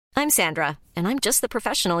I'm Sandra, and I'm just the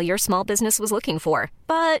professional your small business was looking for.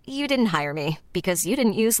 But you didn't hire me because you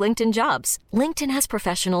didn't use LinkedIn Jobs. LinkedIn has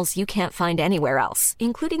professionals you can't find anywhere else,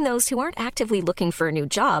 including those who aren't actively looking for a new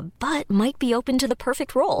job, but might be open to the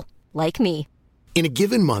perfect role, like me. In a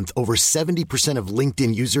given month, over 70% of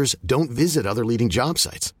LinkedIn users don't visit other leading job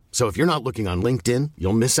sites. So if you're not looking on LinkedIn,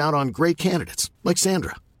 you'll miss out on great candidates like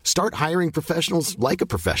Sandra. Start hiring professionals like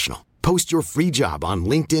a professional. Post your free job on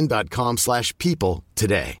linkedin.com/people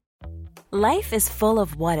today. Life is full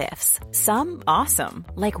of what-ifs. Some awesome,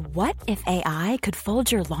 like what if AI could fold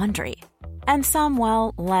your laundry? And some,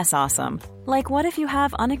 well, less awesome, like what if you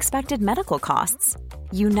have unexpected medical costs?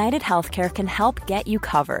 United Healthcare can help get you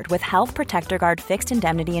covered with Health Protector Guard fixed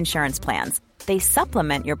indemnity insurance plans. They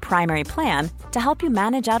supplement your primary plan to help you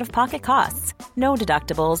manage out-of-pocket costs. No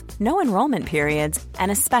deductibles, no enrollment periods,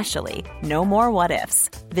 and especially no more what-ifs.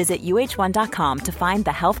 Visit uh1.com to find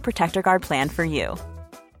the Health Protector Guard plan for you.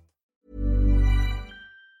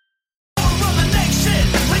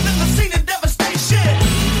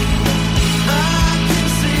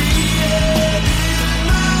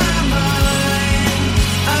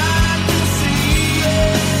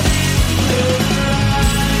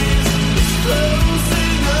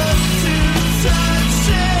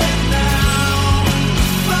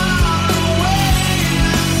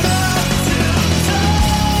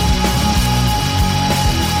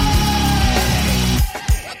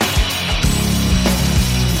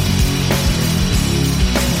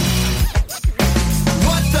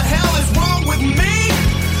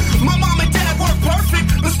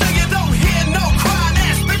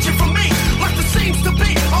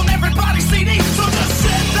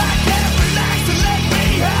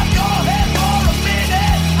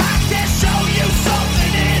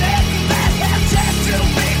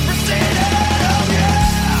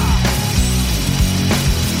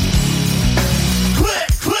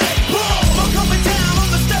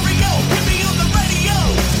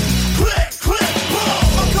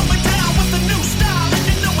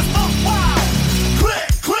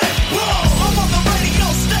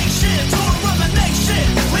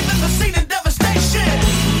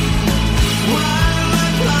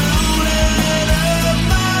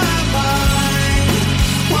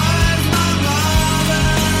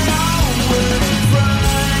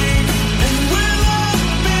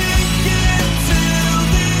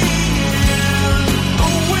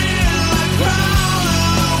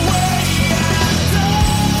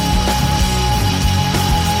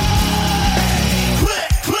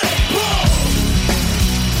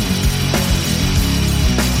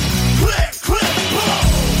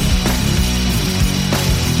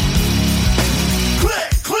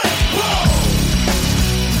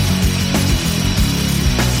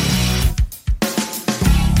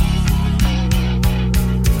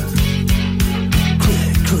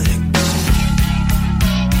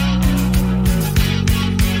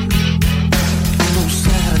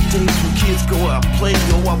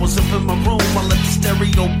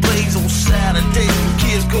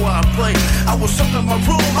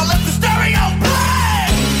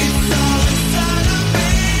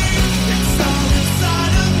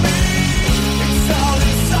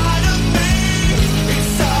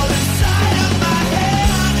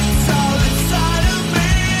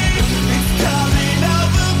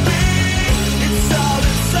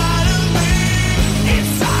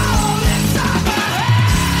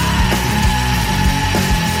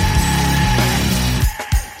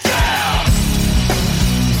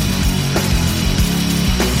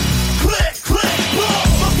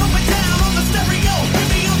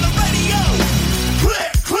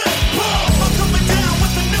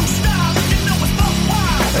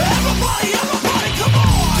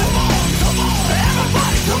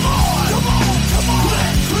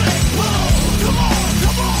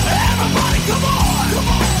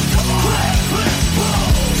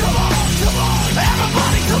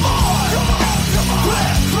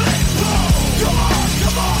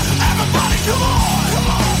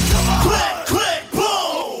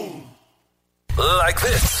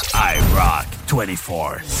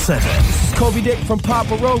 IROCK247. Kobe Dick from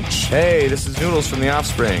Papa Roach. Hey, this is Noodles from The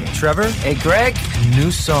Offspring. Trevor. Hey, Greg.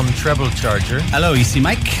 Newsome Treble Charger. Hello, EC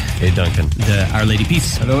Mike. Hey, Duncan. The Our Lady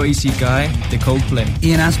Peace. Hello, EC Guy. The Coldplay.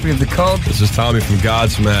 Ian Asprey of The Cult. This is Tommy from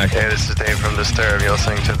Godsmack. Hey, this is Dave from Disturbed. You'll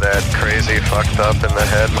sing to that crazy, fucked up in the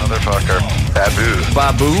head motherfucker. Babu.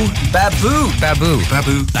 Babu. Babu. Babu.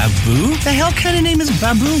 Babu. Babu? The hell kind of name is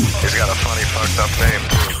Babu? He's got a funny, fucked up name.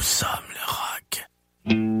 Nous sommes le rock.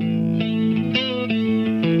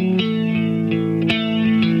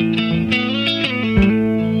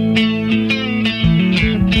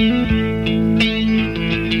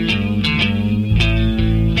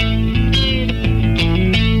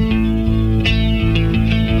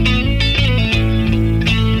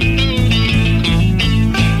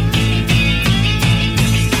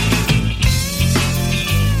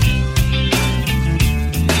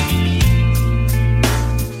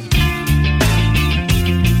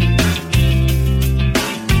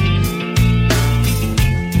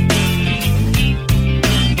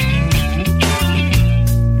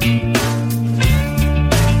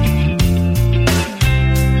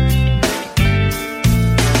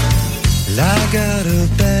 got a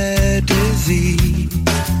bad disease.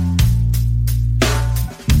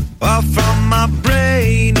 Far from my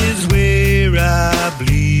brain is where I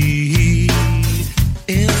bleed.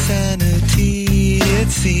 Insanity, it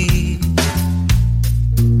seems,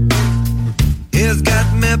 it's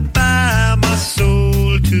got me by my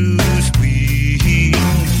soul to squeeze.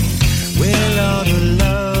 Well, all the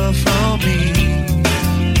love from me,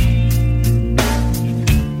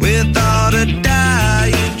 with all the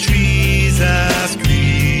dying trees I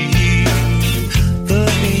scream. The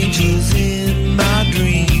angels in my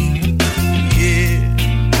dream, yeah,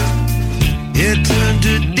 it turned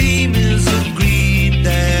to demons of greed.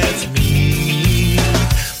 That's me.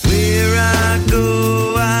 Where I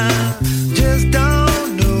go, I just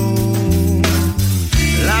don't know.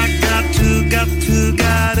 Like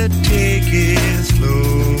gotta take it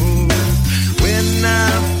slow. When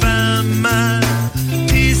I find my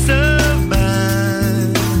peace of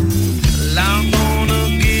mind, I'm gonna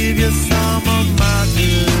give you some of my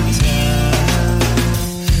good time.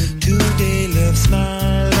 Today love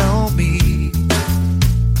smile on me.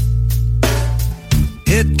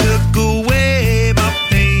 It took away my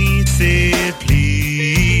pain, said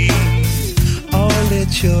please, oh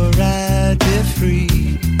let your ride be free.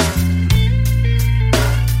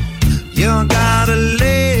 You gotta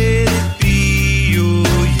let it be, oh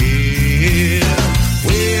yeah.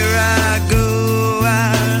 Where I go, I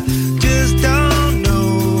just don't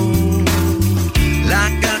know.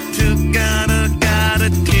 Like gotta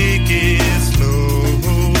take it slow.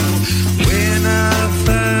 When I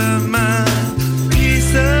find my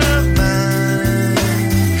peace of mind,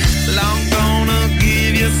 I'm gonna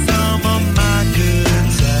give you some of my good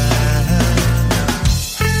time.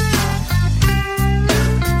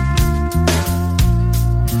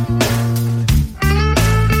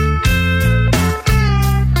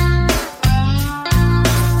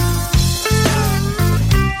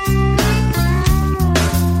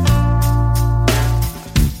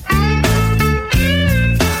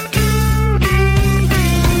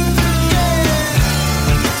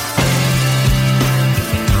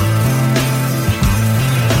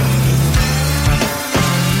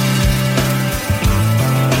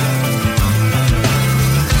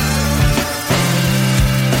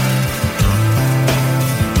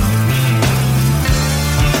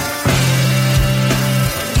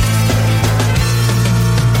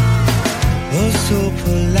 Oh, so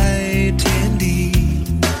polite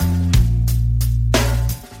indeed.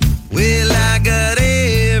 Well, I got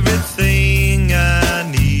everything I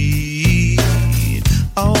need.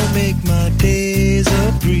 I'll make my days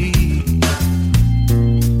a breeze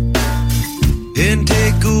and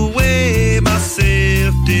take away my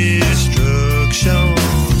self-destruction.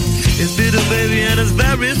 It's bitter, baby, and it's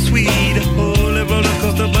very sweet. Holy roller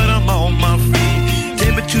coaster, but I'm on my feet.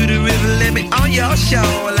 Take me to the river, let me on your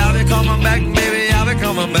show. I'll be coming back, baby, I'll be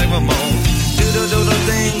coming back for more. Do the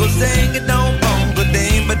thing, go sing it, don't bone, good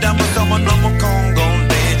thing, but I'm a someone, I'm a Congo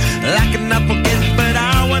thing. Like an apple kiss, but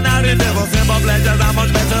I want out the devil. Simple pleasures, I'm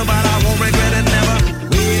much better, but I won't regret it never.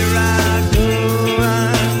 Where I go, I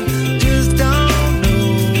just don't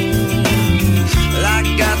know. Like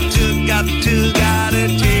gotta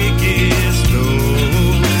take it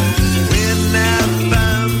slow. When I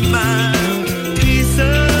find my peace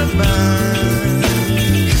of mind,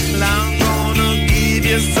 I'm gonna give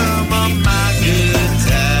you some of my good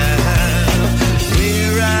time.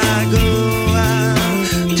 Where I go, I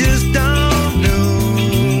just don't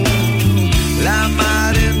know. I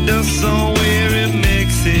might end up somewhere in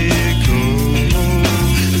Mexico.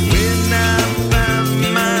 When I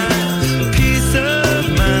find my peace of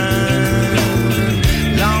mind,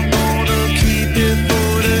 I'm gonna keep it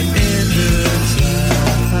for the end of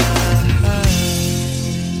time.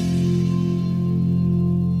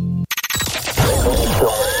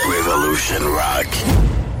 Revolution Rock.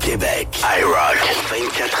 Québec.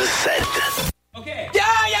 IROCK247. Okay. Yeah.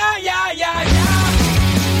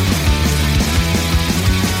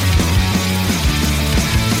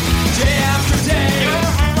 Day after day, your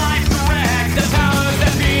whole life's a wreck. The powers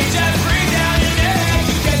that be just bring down your neck.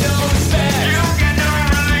 You get no respect. You get no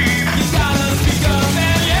relief. You gotta speak up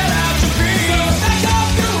and yell out your grief. So back off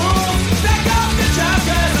the rules, back off the job,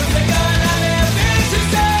 'cause I'm sick of not having to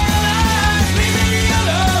stay alive. Leave me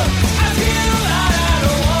alone. I feel alive. I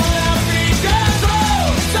don't wanna be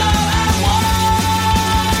controlled. So I want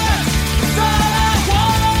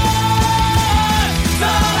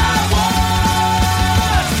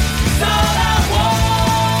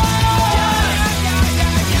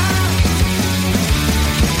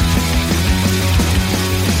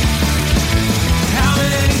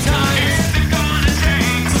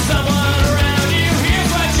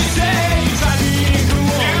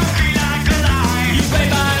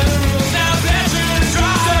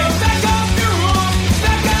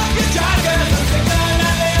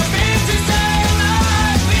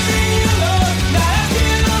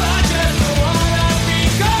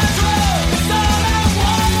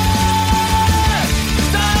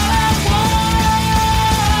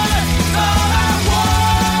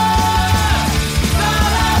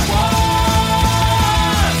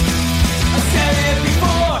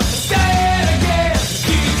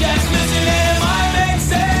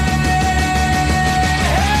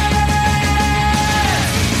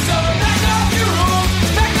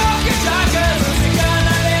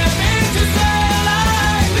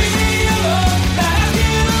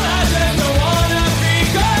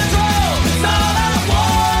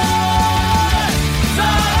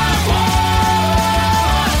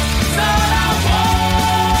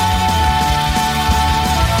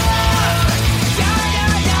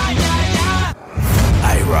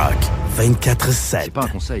 24/7. C'est pas un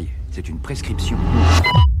conseil, c'est une prescription.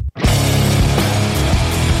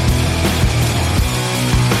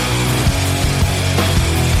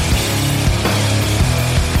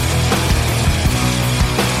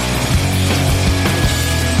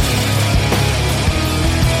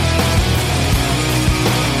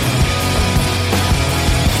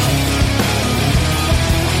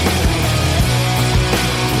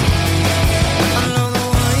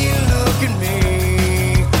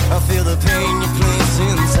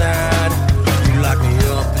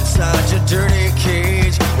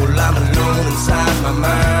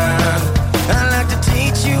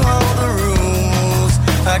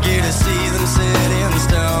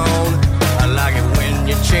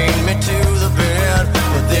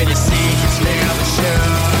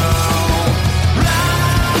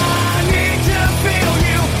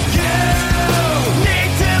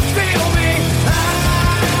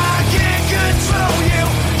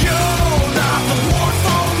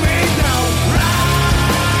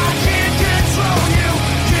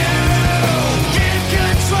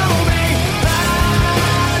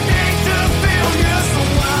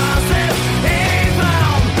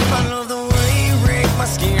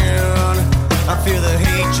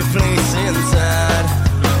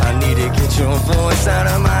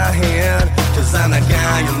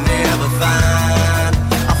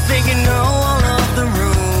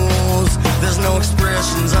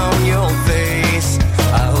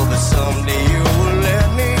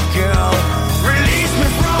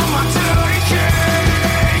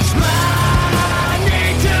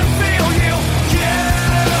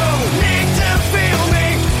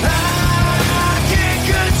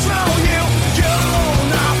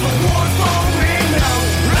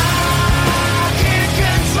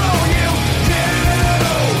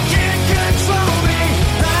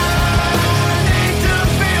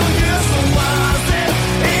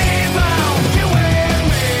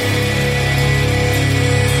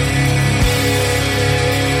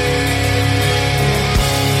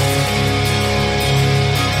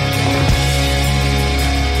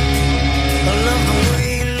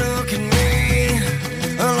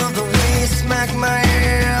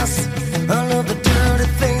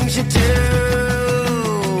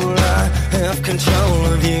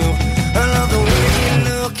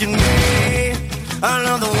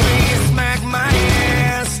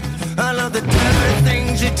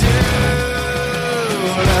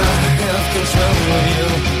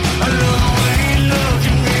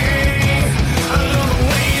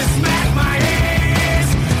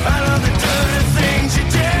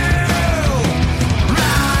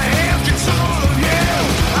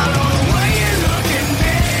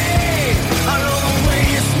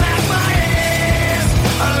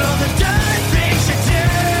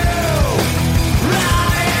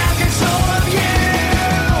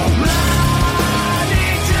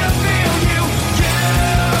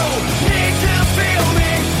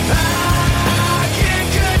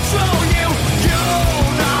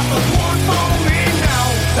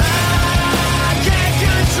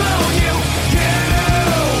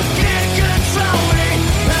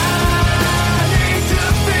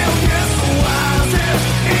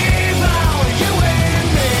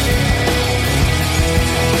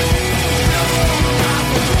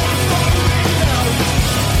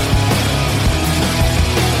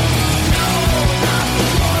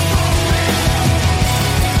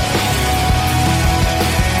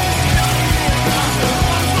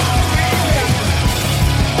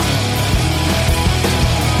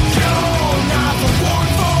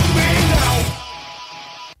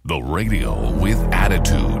 Radio with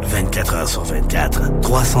attitude. 24 heures sur 24,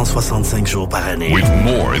 365 jours par année. With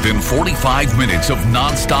more than 45 minutes of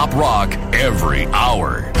non-stop rock every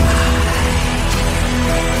hour.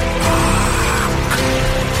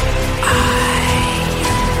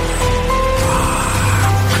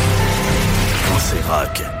 Quand c'est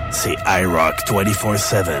rock, c'est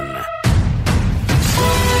IROCK247.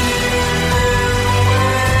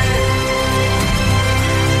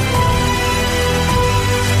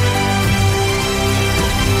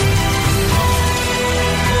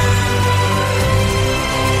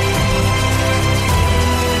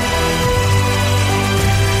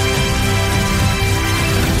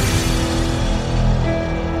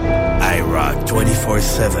 IROCK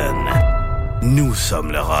 24/7. Nous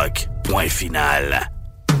sommes le rock. Point final.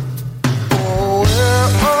 Oh,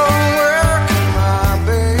 where can my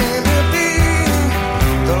baby be?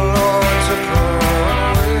 The Lord took her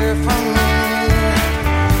away from me.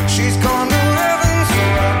 She's gone to heaven, so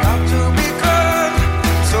I got to be glad,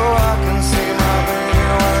 so I can see my baby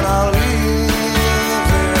when I leave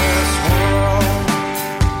this world.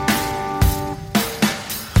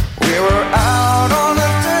 We were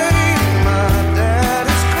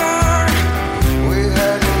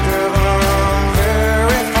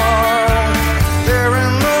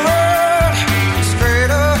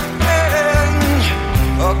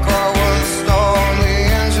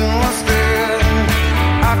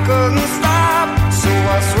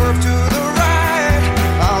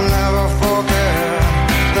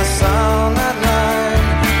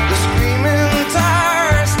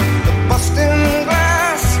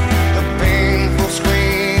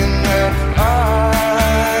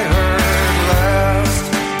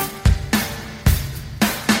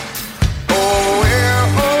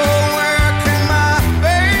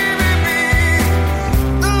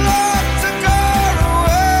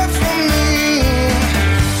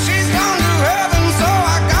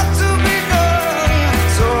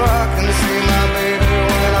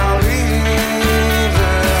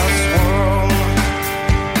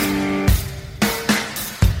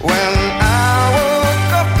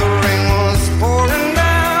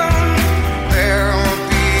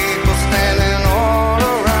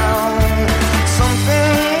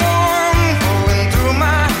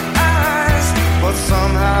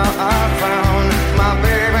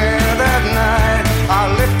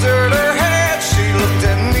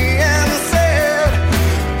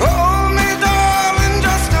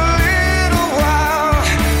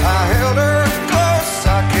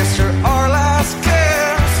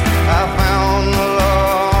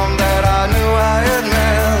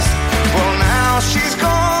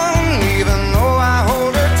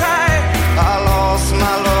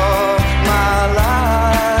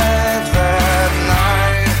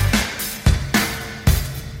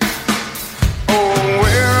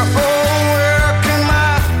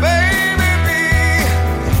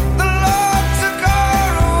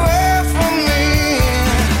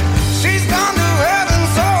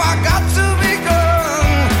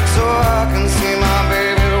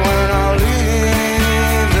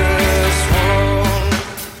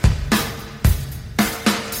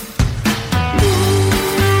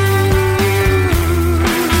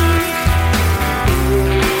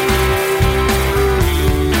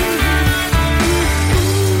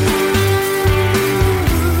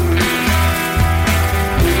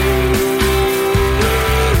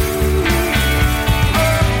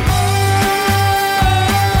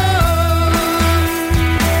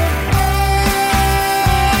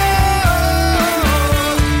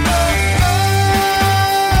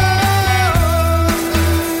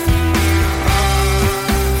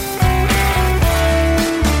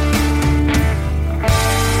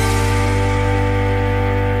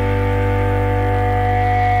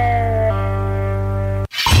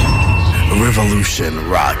Ocean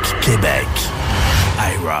Rock Québec.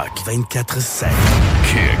 IROCK247.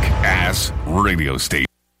 Kick-ass radio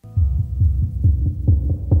station.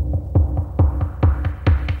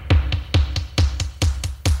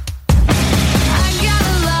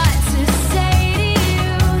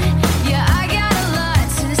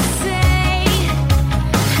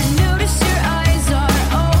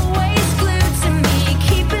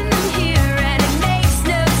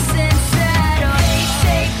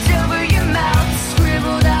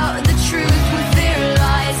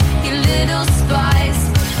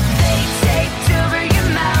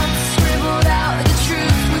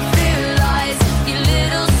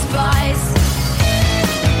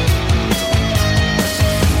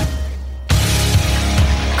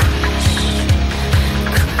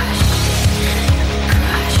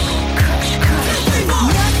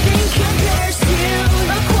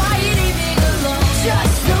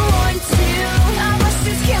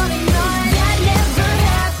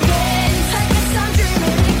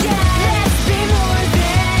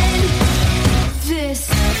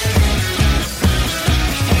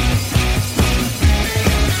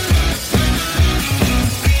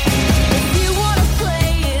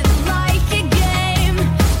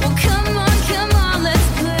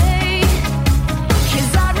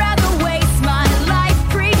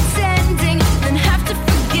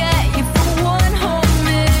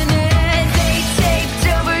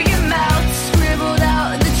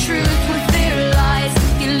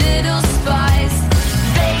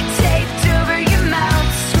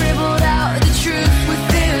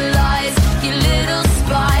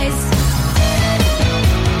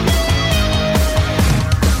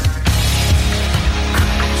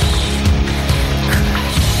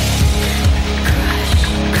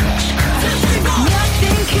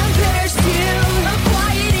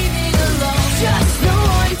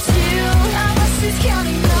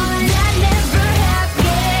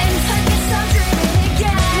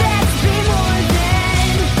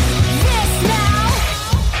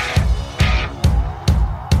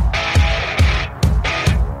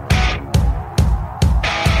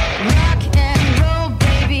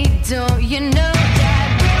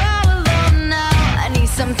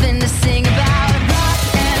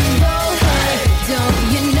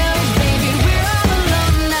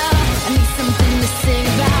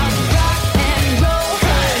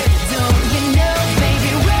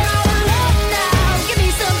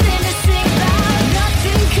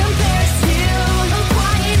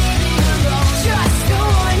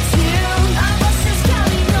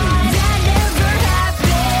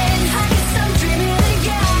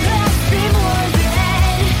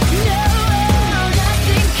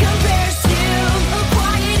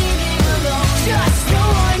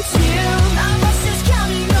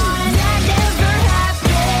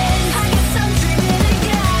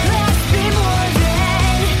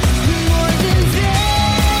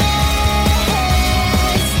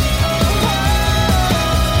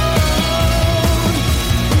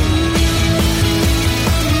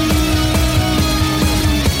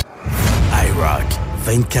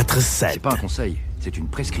 C'est pas un conseil, c'est une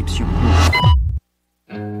prescription.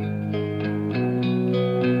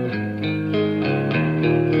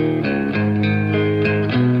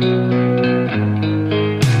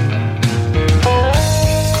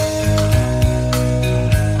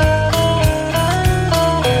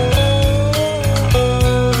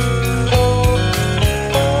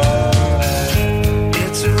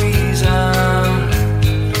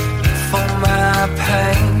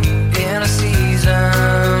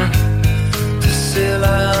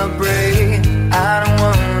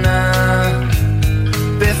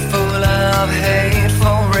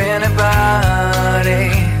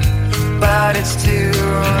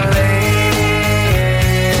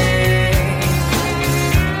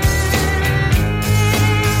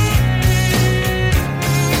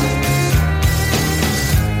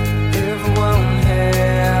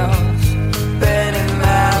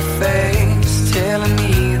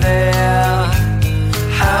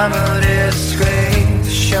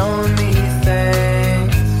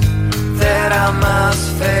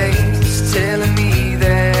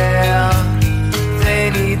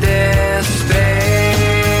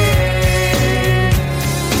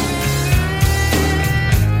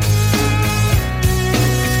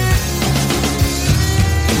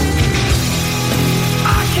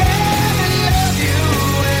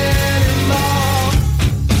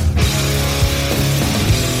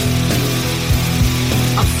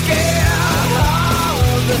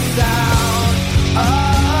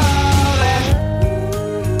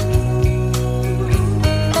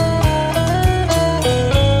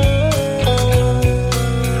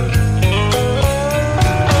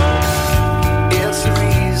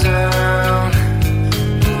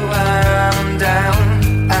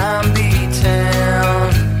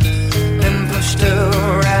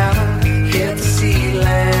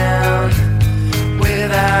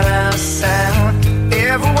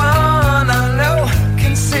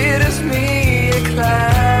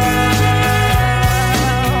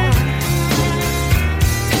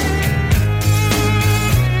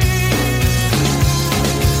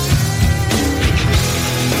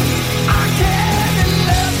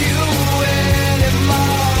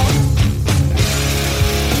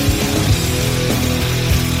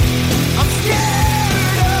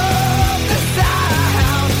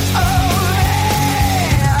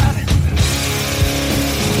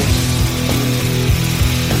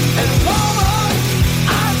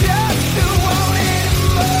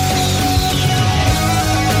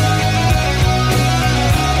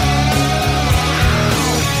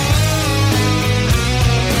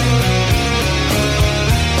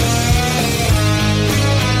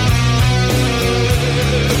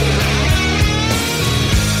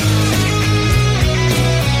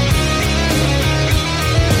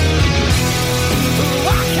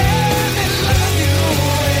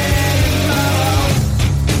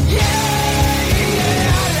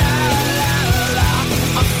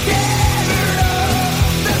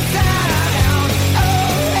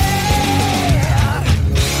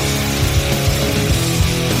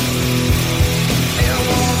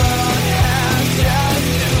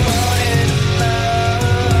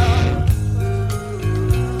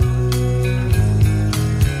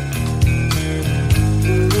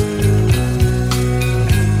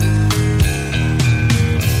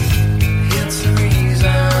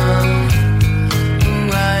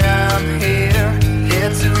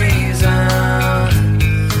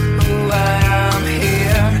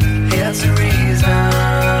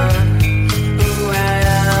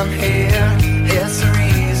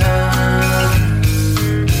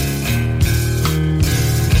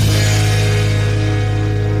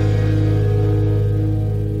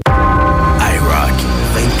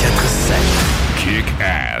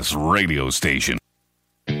 radio station.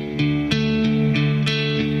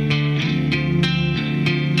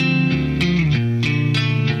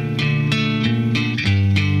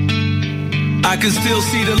 I can still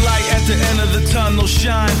see the light at the end of the tunnel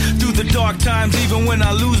shine through the dark times even when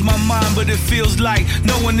I lose my mind. But it feels like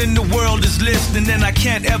no one in the world is listening, and I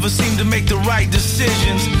can't ever seem to make the right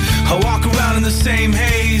decisions. I walk around in the same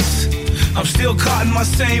haze, I'm still caught in my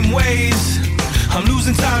same ways. I'm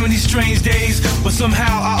losing time in these strange days, but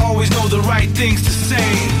somehow I always know the right things to say.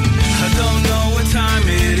 I don't know what time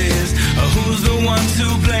it is, or who's the one to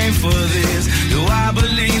blame for this. Do I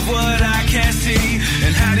believe what I can't see?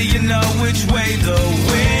 And how do you know which way the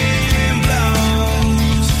wind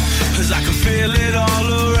blows? 'Cause I can feel it all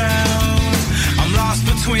around. I'm lost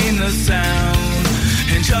between the sound,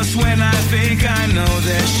 and just when I think I know,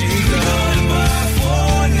 there she goes. Goodbye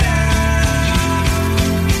for now.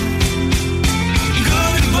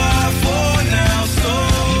 Goodbye for now, so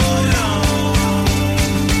long.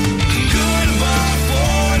 Goodbye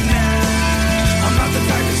for now. I'm not the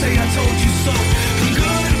type to say I told you so.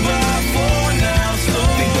 Goodbye for now, so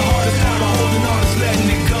long. Think the hardest part of holding on is letting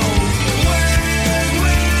it go. When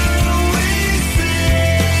will we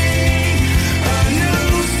sing a new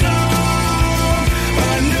song? A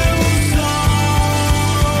new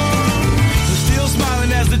song. Still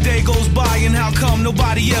smiling as the day goes by, and how come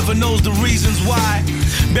nobody ever knows the reasons why?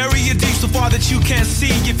 Bury it deep so far that you can't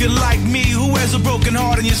see. If you're like me, who wears a broken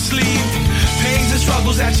heart on your sleeve? Pains and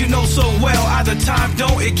struggles that you know so well. Either time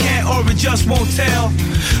don't, it can't, or it just won't tell.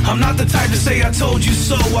 I'm not the type to say I told you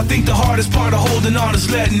so. I think the hardest part of holding on is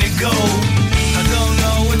letting it go. I don't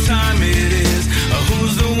know what time it is, or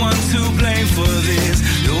who's the one to blame for this.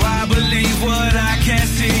 Do I believe what I can't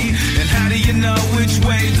see? And how do you know which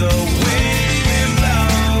way the wind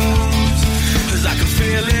blows? 'Cause I can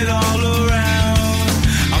feel it all around.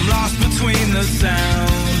 I'm lost between the sound,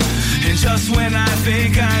 and just when I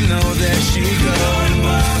think I know, there she goes.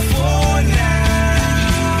 Goodbye for now.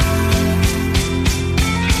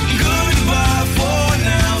 Goodbye for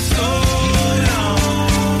now, so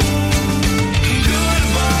long.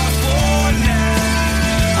 Goodbye for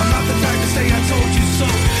now. I'm not the type to say I told you so.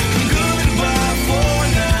 Goodbye for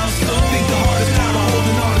now, so long. Think the hardest part of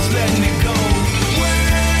holding on is letting it go.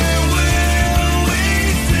 When will we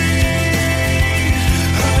sing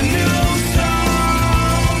a new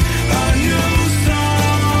song? A new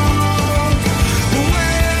song.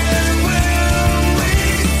 When will we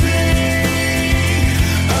sing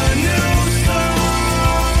a new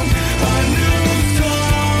song? A new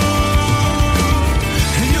song.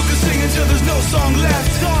 And you can sing until there's no song left.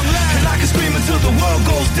 And I can scream until the world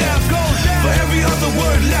goes deaf. For every other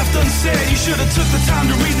word left unsaid, you should have took the time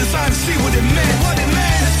to read the sign to see what it meant.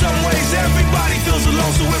 In some ways, everybody feels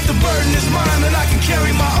alone, so if the burden is mine, then I can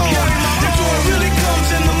carry my own. If joy really comes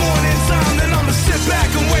in the morning time, then I'ma sit back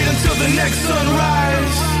and wait until the next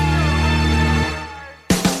sunrise.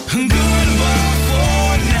 Goodbye for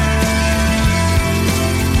now.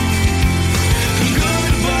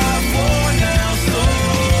 Goodbye for now, so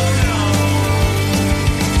long.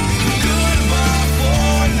 Goodbye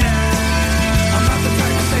for now. I'm not the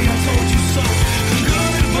type to say I told you so.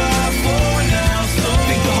 Goodbye for now, so long.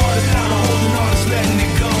 Think the hardest part of holding on is letting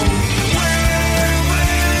it go. When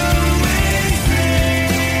will we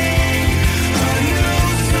sing a new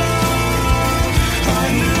song? A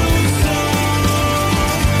new song.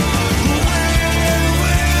 When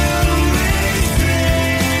will we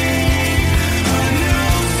sing a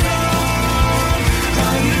new song? A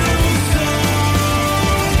new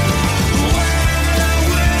song. When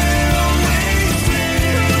will we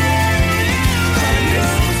sing a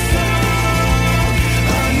new song?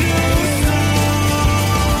 A new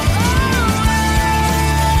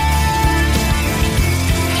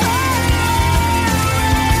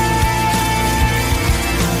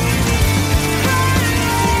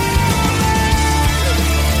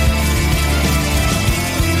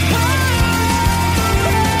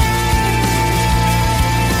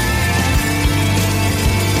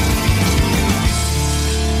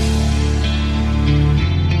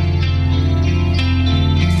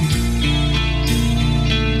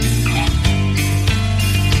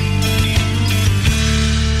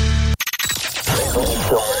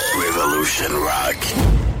Revolution Rock.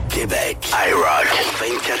 Québec.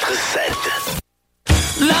 IROCK247.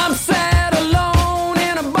 I'm sad alone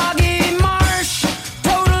in a boggy marsh,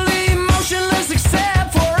 totally motionless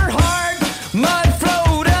except for her heart. Mud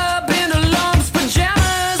flowed up into Lump's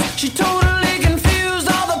pajamas. She totally confused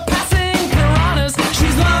all the passing piranhas.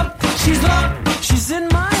 She's Lump, she's in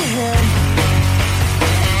my head.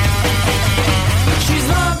 She's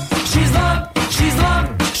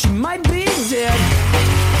Lump, she might be dead.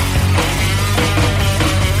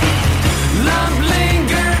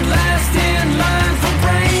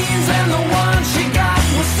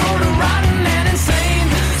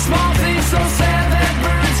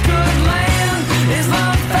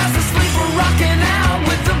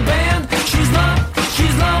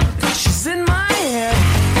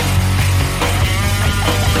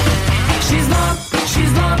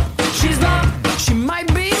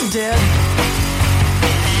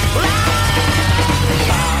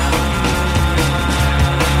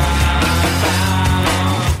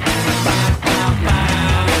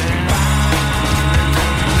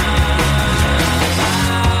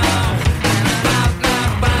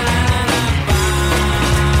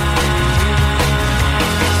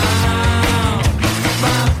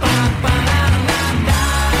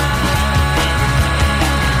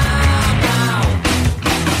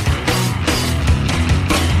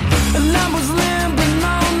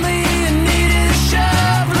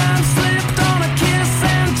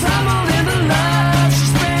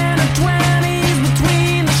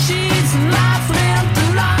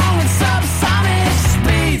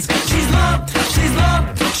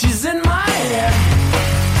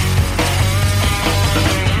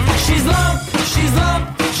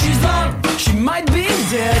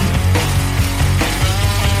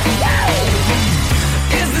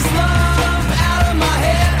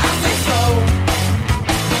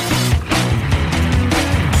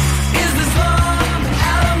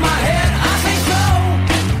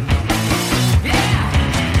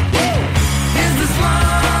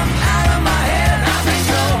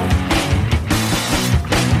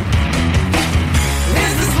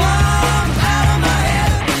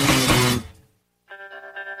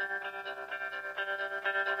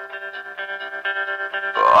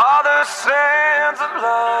 the sands are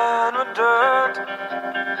lined with dirt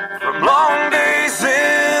from long days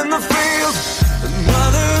in the field. And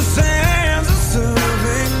mother's hands are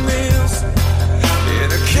serving meals in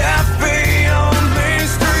a cafe on Main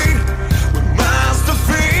Street with miles to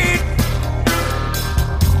feed.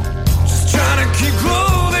 Just trying to keep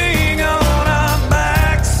clothing on our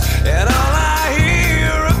backs, and all I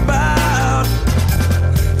hear about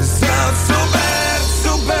is how it's so bad, it's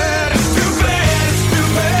so bad, it's too bad, it's too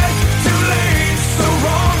bad, too late, so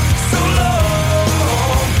wrong, so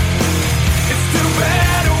long. It's too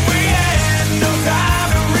bad we had no time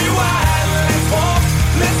to rewind. Let's walk,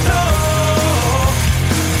 let's talk,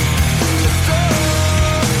 let's talk.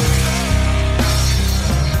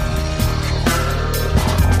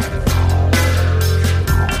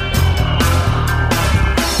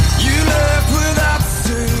 You left without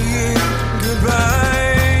saying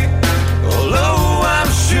goodbye, although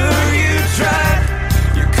I'm sure you tried.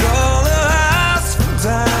 You call the house from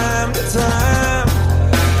time to time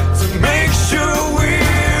to make sure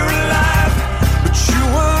we're alive, but you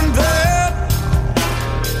weren't there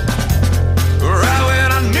right when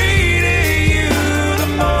I needed you the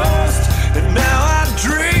most. And now I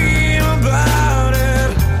dream about it,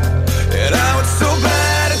 and how it's so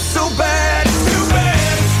bad, it's so bad, it's too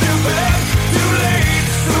bad, it's too bad, too late,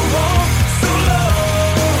 so wrong, so long.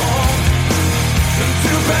 And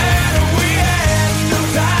too bad we had no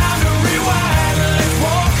time to rewind. Let's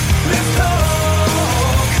walk, let's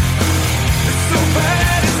talk. It's so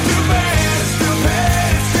bad, it's too bad, it's too bad,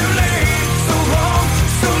 it's too late, so wrong,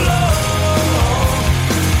 so long.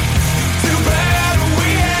 Too bad we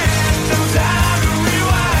had no time to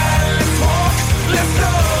rewind. Let's walk, let's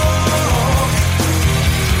talk.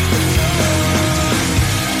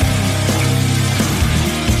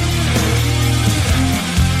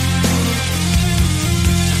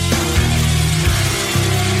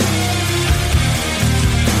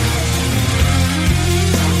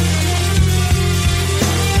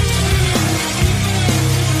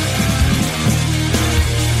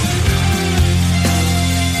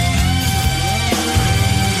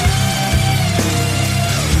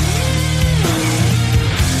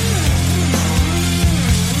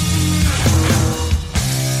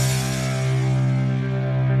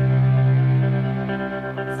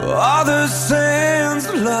 All the sands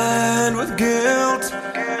are lined with guilt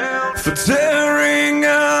for tearing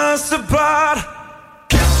us apart.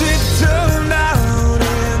 Guess it turned out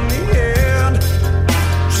in the end.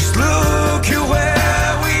 Just look at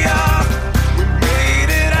where we are. We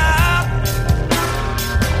made it out.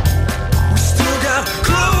 We still got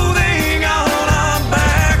clothing on our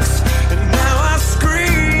backs, and now I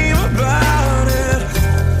scream about it.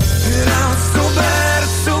 And now it's so bad,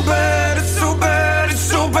 it's so bad, it's so bad, it's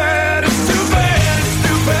so bad, it's too bad, it's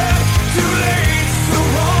too bad, too late, so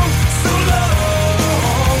wrong, so long.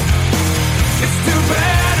 It's too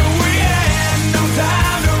bad we had no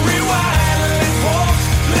time to rewind. Let's walk,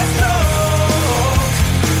 let's talk.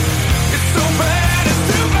 It's so bad, it's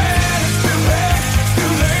too bad, it's too bad,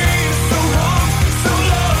 too late, so wrong, so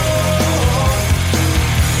long.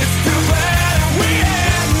 It's too bad we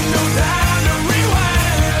had no time to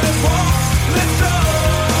rewind. Let's walk, let's talk.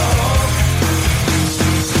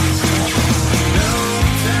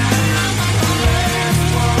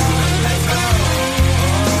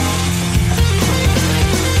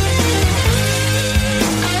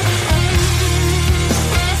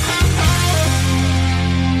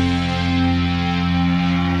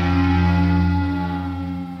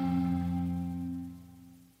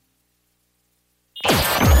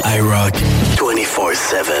 IROCK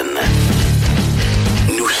 247.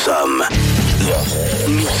 Nous sommes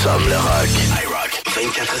le rock. IROCK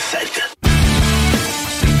 247.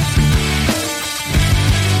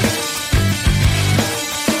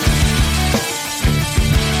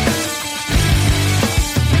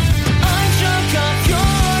 I'm drunk off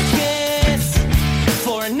your kiss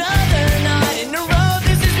for another night in a row.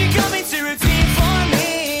 This is becoming too routine for me,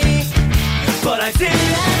 but I did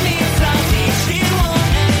that means I need you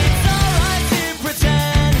on, and it's alright to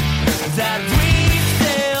pretend that we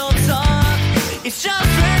still talk. It's just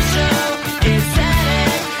for show, it's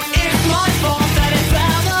edit. It's my fault that it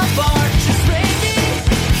fell apart. Just maybe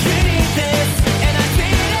you need this, and I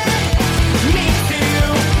didn't mean to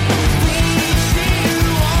lead you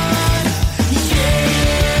on. You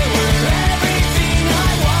were everything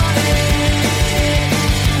I wanted,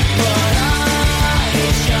 but I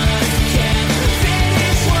just can't finish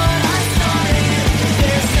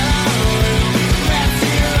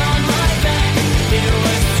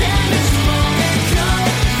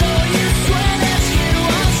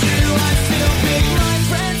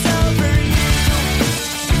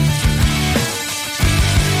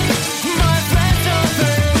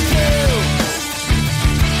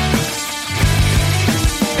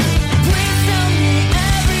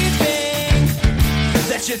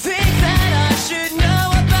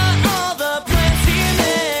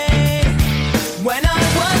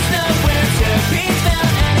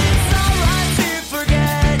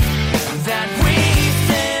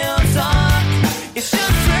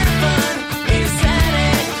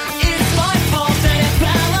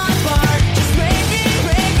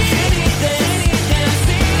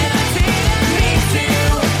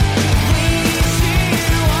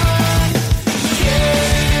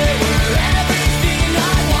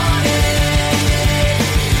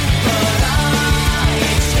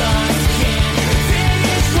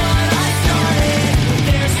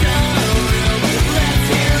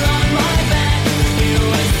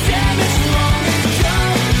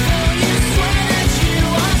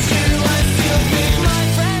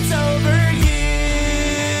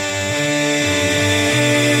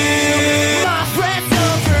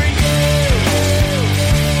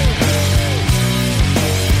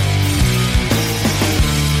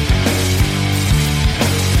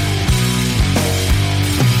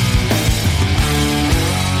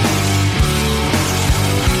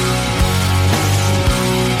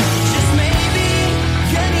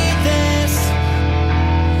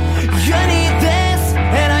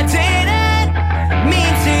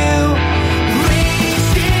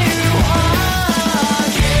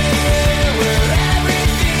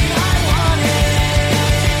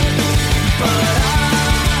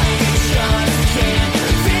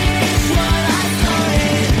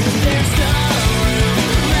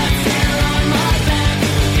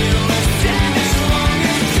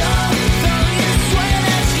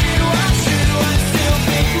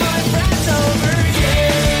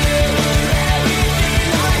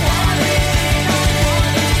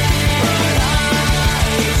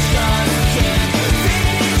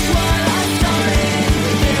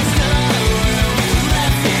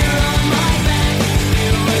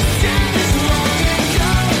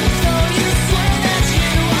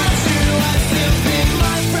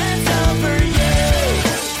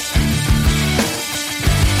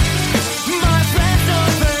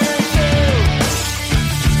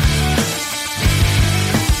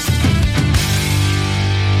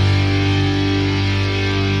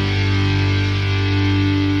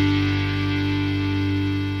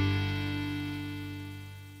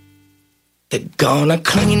They're gonna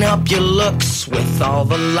clean up your looks with all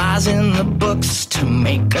the lies in the books to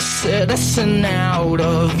make a citizen out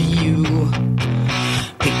of you.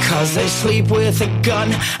 Because they sleep with a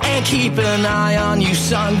gun and keep an eye on you,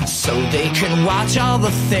 son, so they can watch all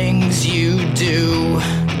the things you do.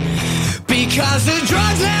 Because the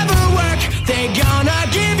drugs never work, they gonna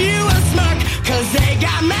give you a smirk, cause they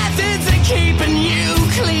got methods of keeping you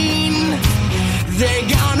clean. They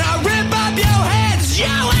gonna rip up your heads,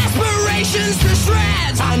 your aspirations to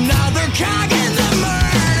shreds, another cog in the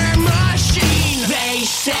murder machine. They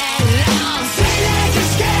said I'll say they can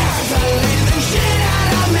scare the living shit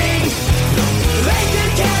out of me. They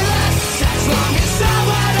could care less as long as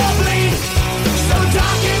someone will bleed. So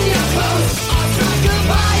darken your clothes, I'll strike a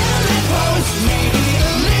violent pose. Maybe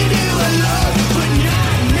I'll leave you alone, but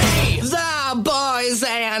not me. The boys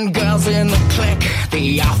and girls in the clique,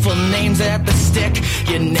 the awful names at the stick.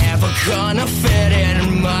 You're never gonna fit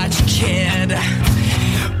in much, kid.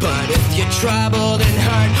 But if you're troubled and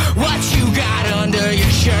hurt, what you got under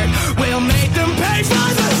your shirt will make them pay for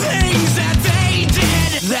the things that they did.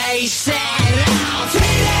 They said, "I'll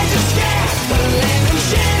teenagers scare the living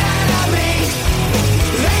shit out of me."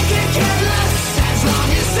 They can care less as long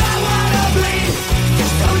as someone will bleed.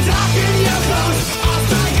 So darken your clothes, I'll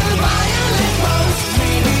strike a violent pose.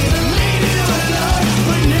 Maybe they'll leave you alone,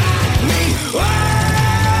 but not me.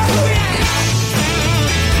 Oh, yeah.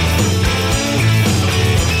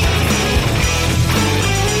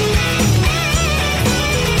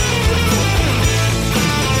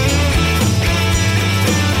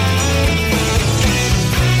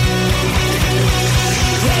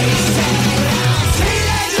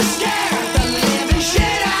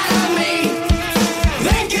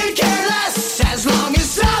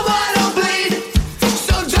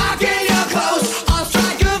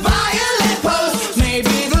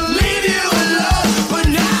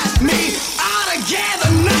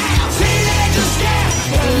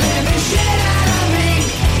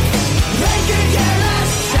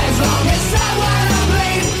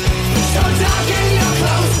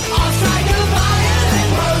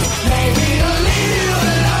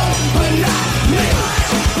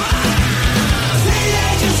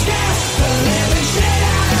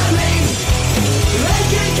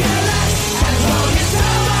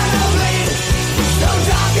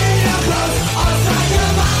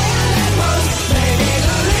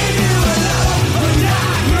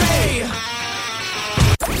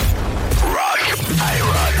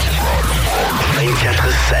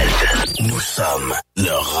 Nous sommes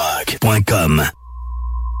le rock.com.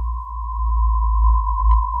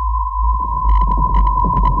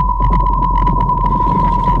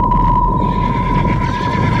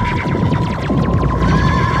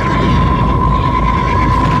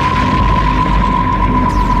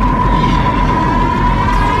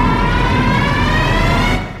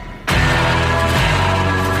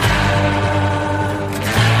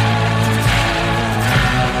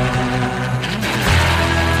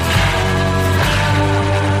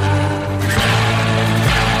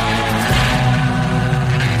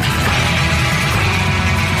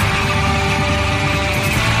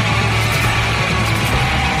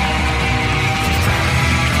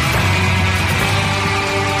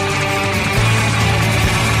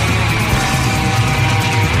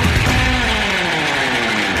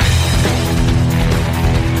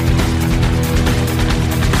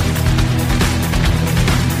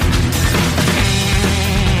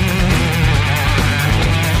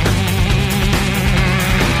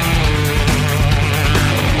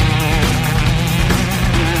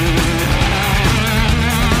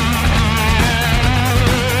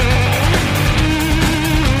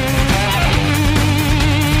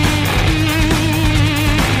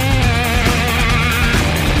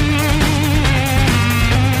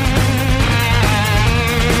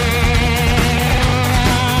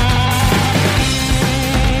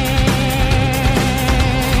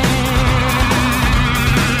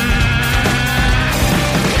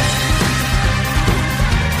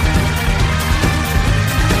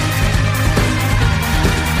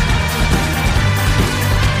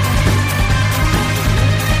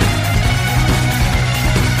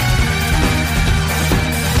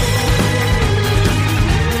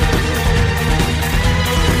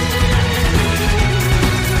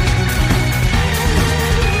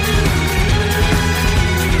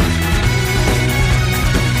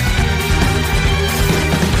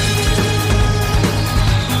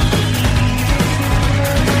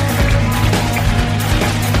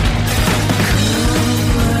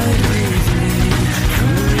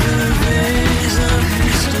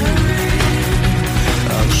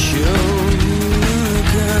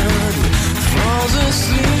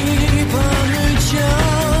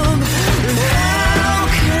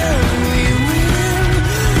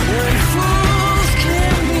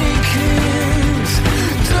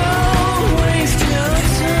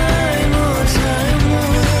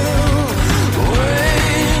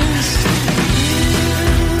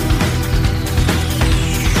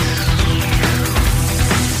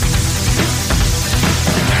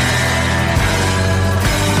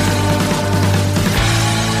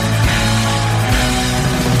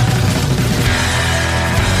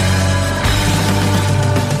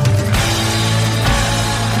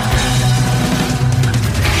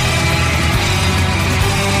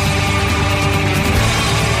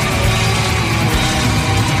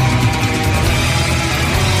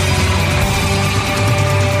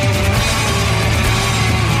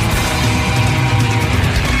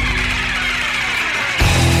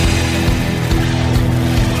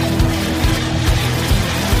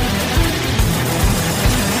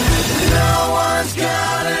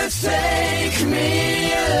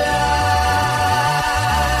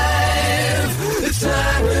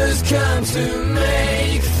 come to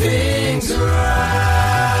make things right.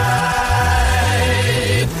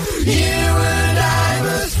 You and I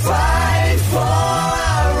must fight for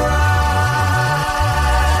our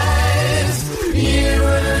rights. You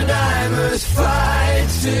and I must fight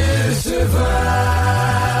to survive.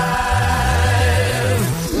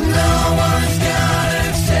 No one's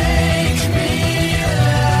gonna take me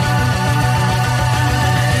alive.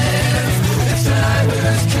 The time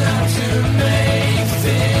has come to make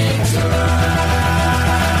things right.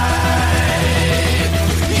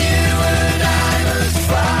 You and I must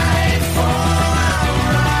fight for our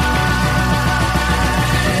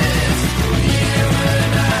rights. You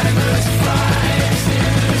and I must fight to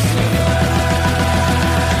survive.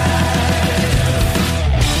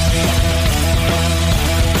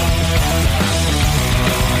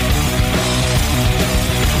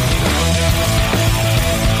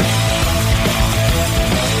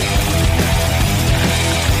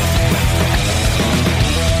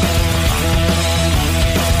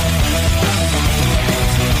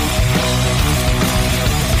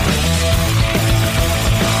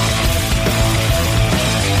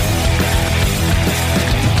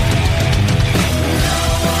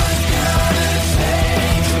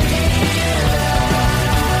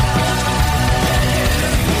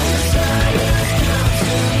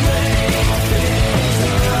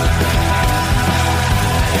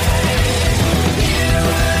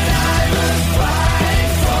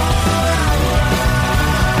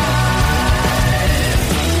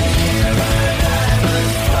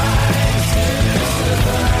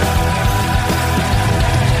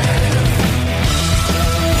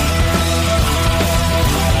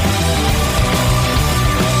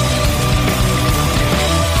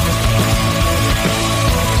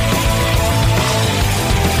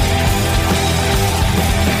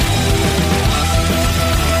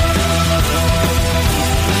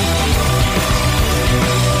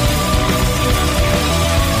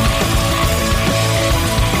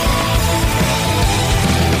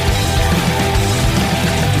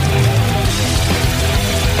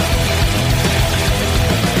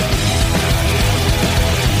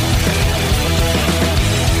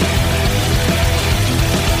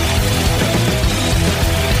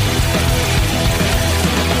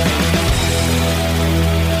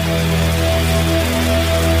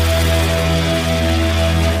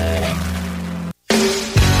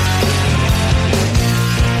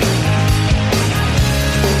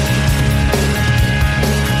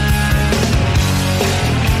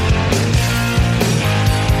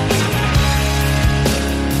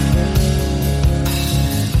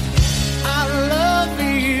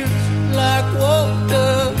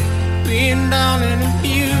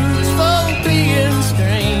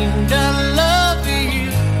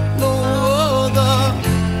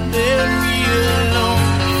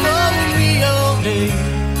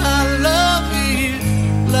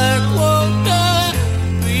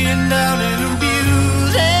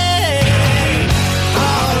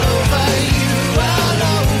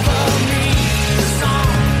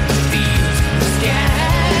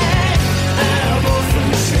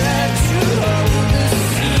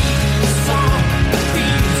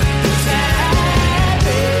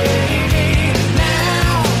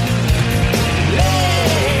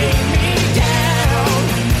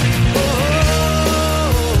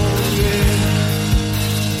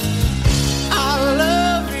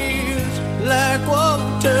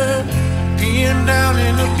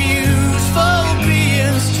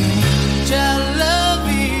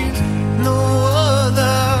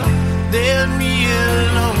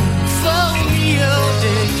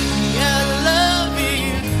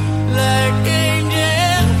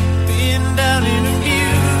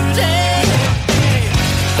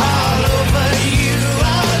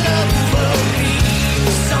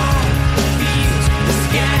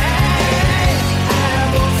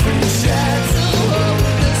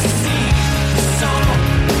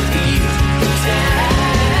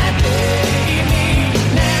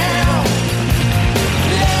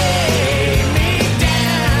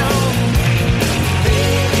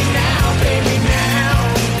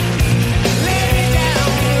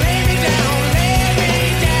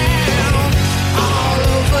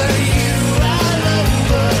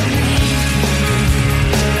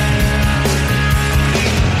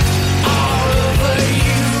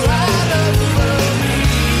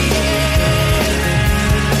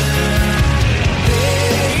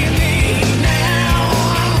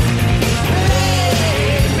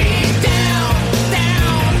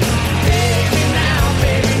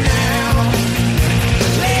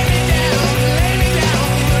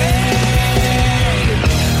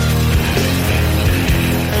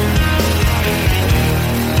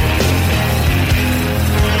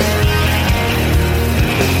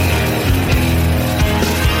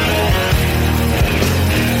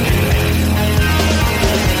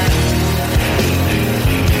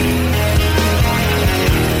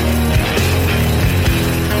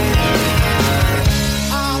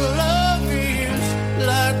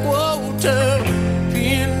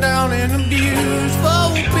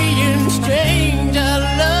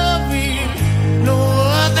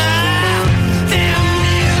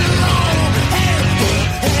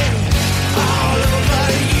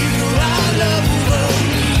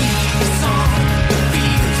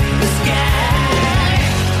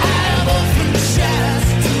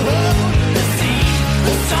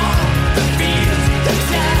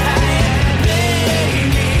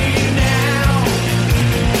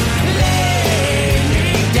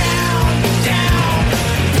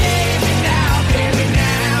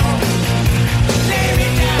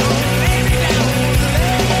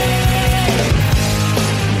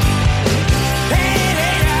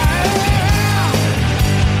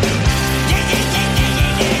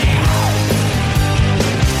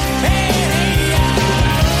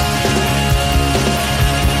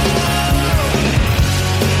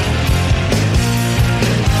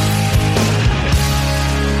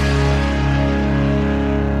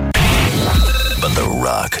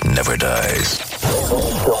 Paradise.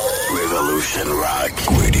 Revolution Rock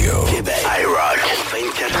Radio. Québec. IROCK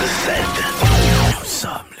 247. Nous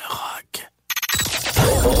sommes le rock.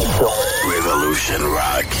 Revolution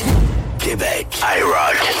Rock Québec.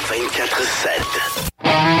 IROCK 247.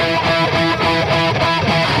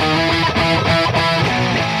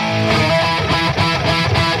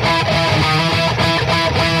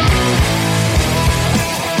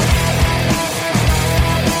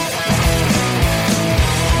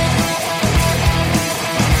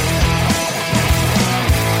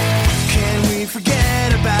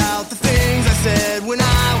 Said when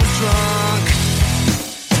I was drunk,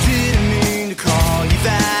 I didn't mean to call you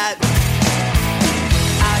that.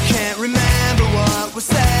 I can't remember what was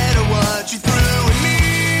said or what you threw at me.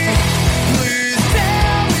 Please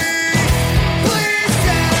tell me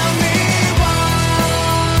why.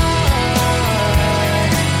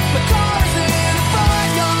 My car's in the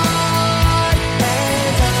front yard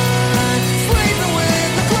and I'm sleeping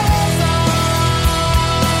with my clothes on.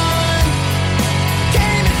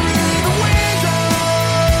 Came in through the window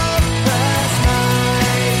last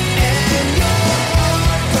night and you're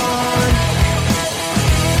gone.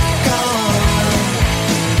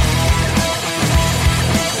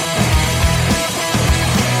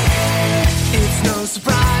 It's no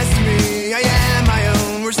surprise to me, I am my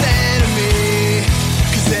own worst enemy.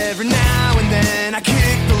 'Cause every now and then I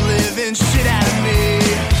kick the living shit out of me.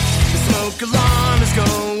 The smoke alarm is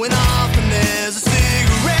going off and there's a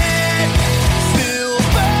cigarette still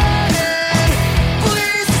burning.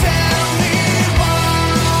 Please tell me why.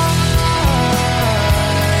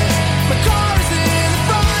 My car's in the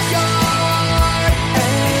front yard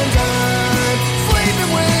and I'm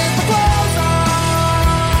sleeping with my clothes on.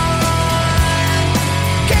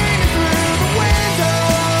 Came in through the window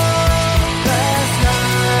last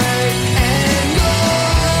night and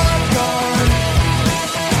you're gone.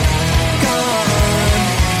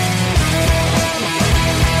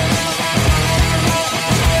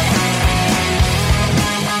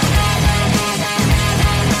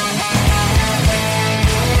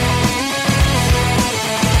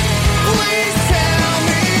 Please tell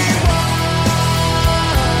me why.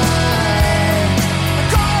 My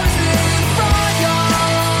car's in the front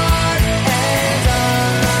yard and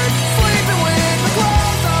I'm sleeping with my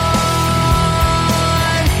clothes on.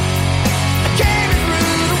 I came in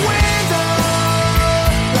through the window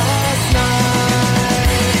last night.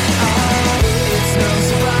 It's no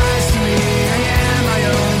surprise to me, I am my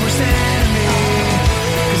own worst enemy.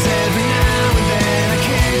 'Cause every now and then I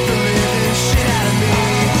kick the living shit out of me.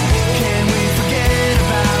 Can we forget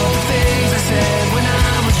about the things I said when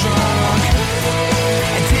I was drunk?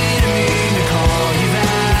 I didn't mean to call you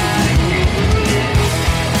back.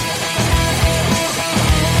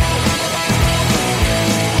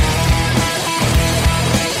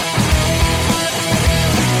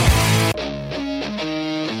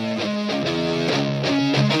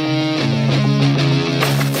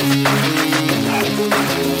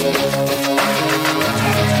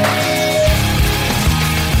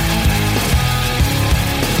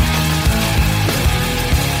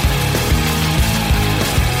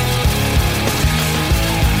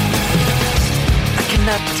 I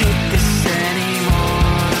cannot take this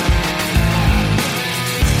anymore.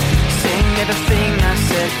 Saying everything I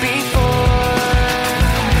said before.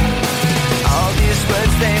 All these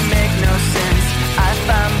words, they make no sense. I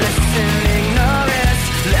find bliss in ignorance.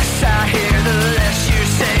 Less I hear, the less you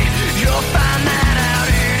say. You'll find that out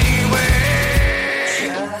anyway.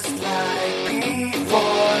 Just like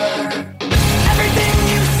before. Everything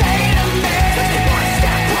you say to me. Just one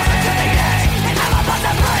step closer to the edge, and I'm about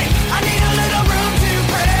to break. I need a little room to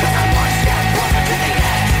breathe. 'Cause I'm one step closer to the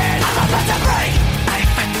edge. I'm about to break. I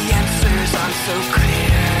find the answers aren't so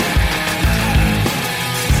clear.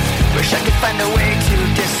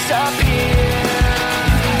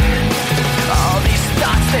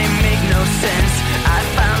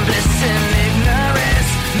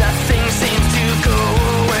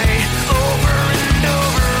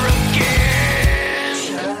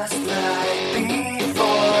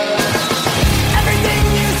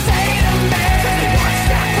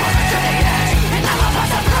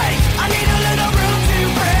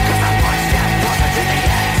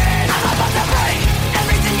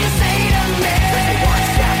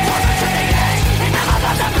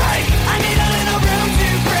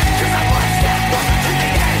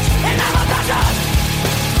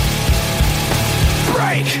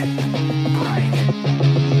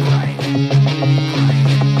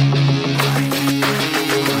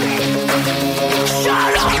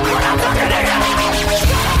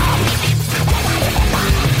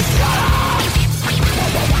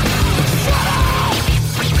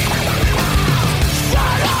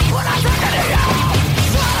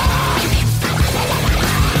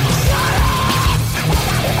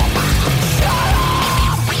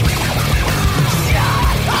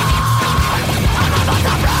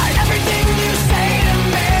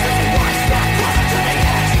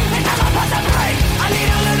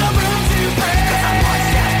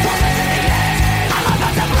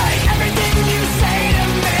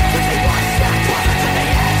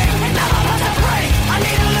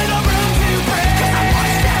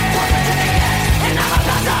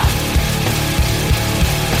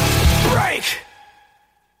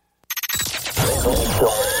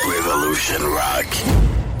 Evolution Rock.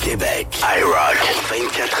 Québec.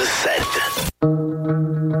 IROCK247.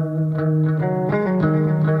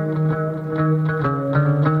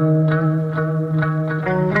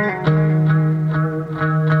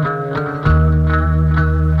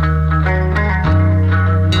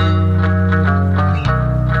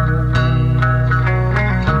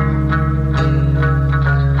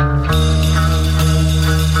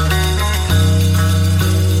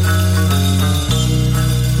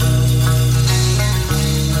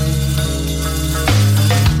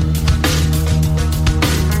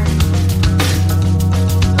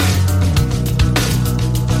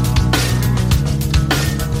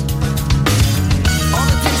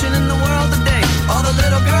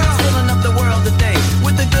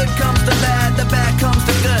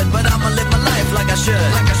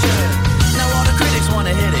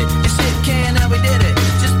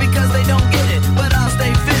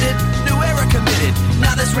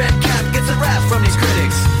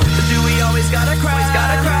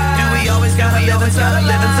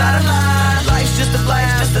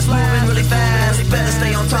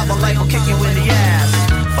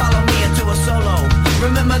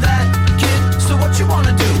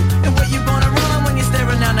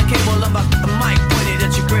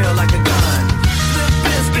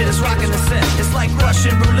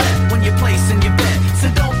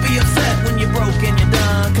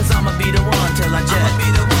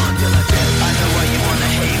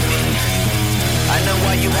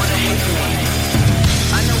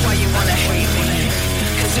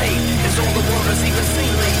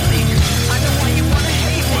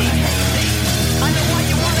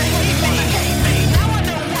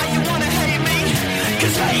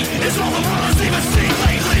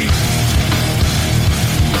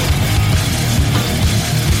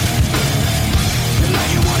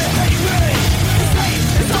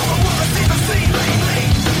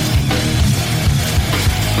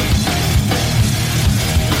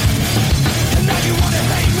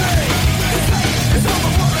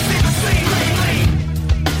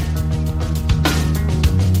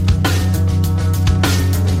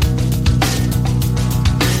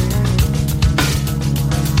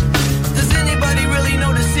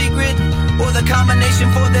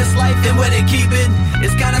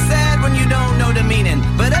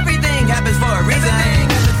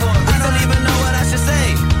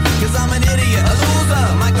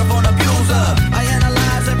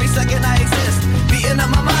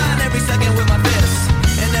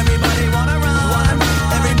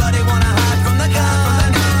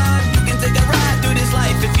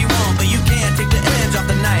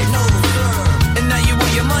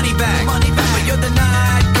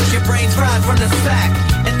 From the sack,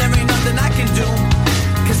 and there ain't nothing I can do.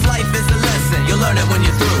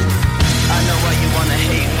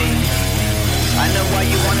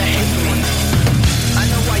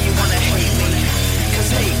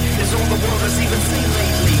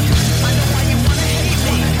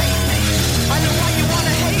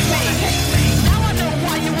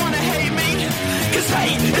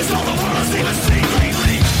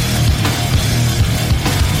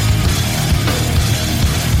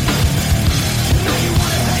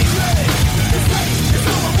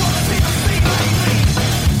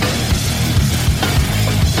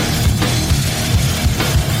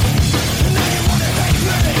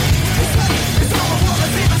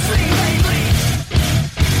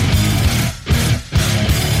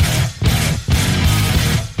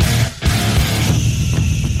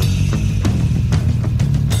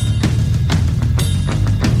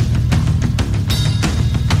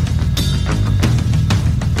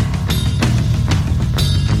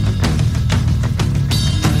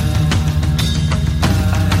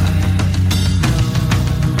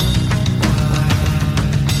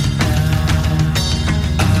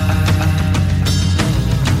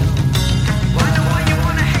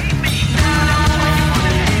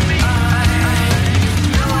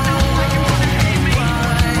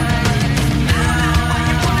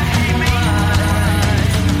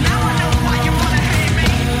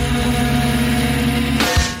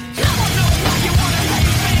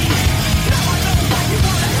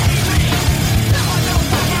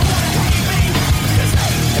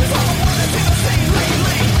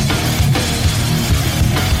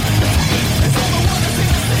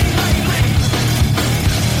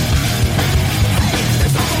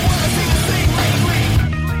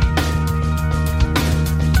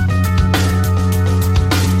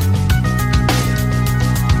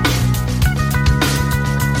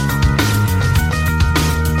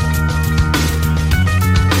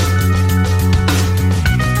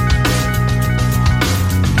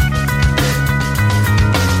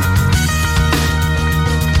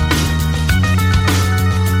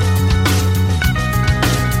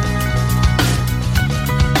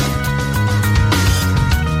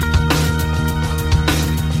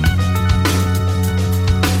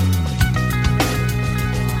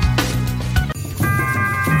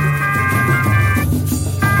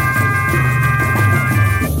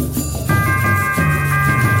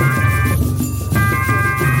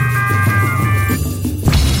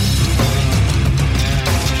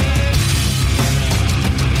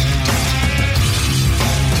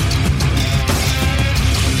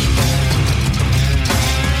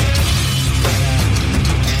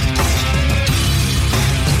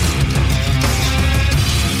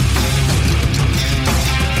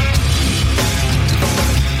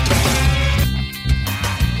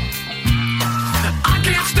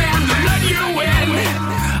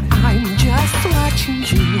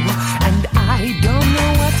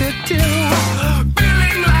 do.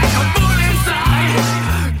 Feeling like a fool inside,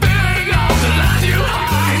 feeling all the lies you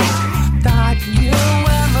hide. Thought you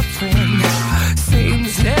were my friend,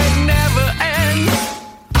 seems it never ends.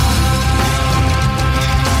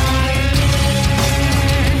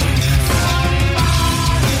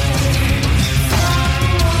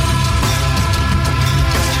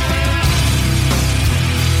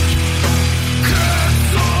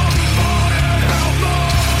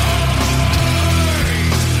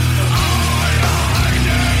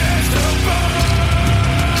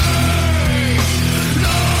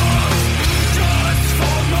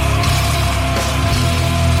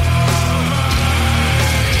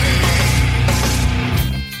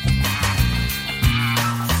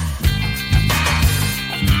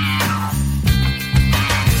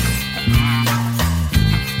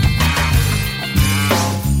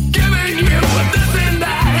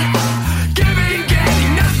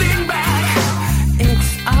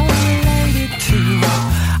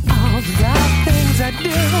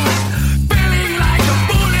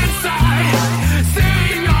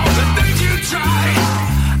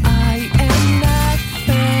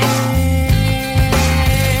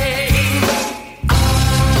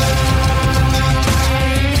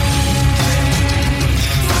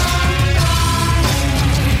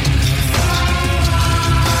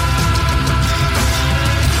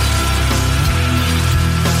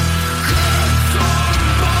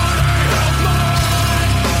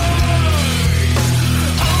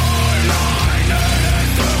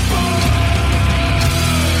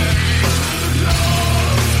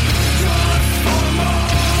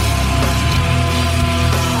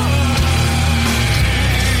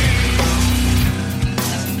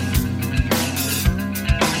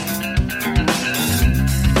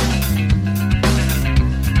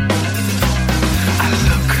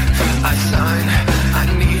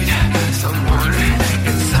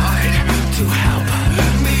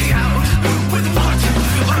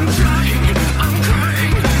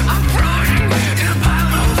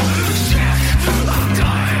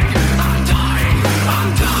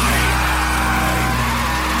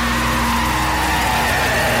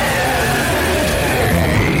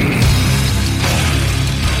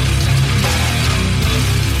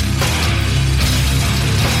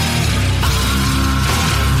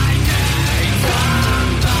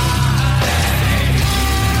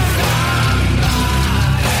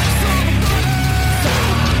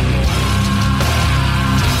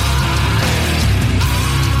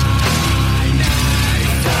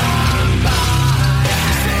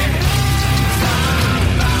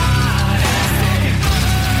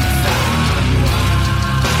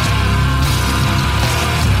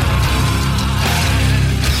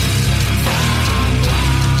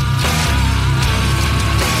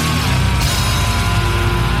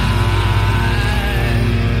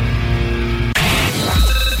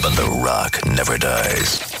 never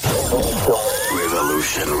dies.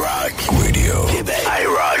 Revolution Rock Radio. Québec.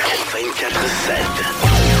 IROCK247.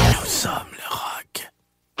 Nous sommes le rock.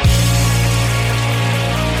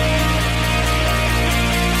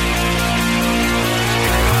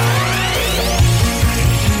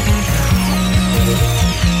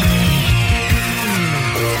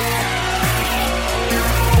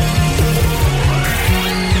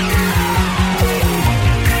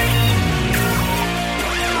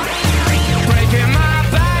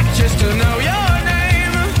 To know your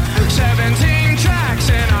name, 17 tracks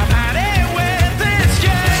and I've had it with this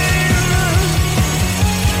game.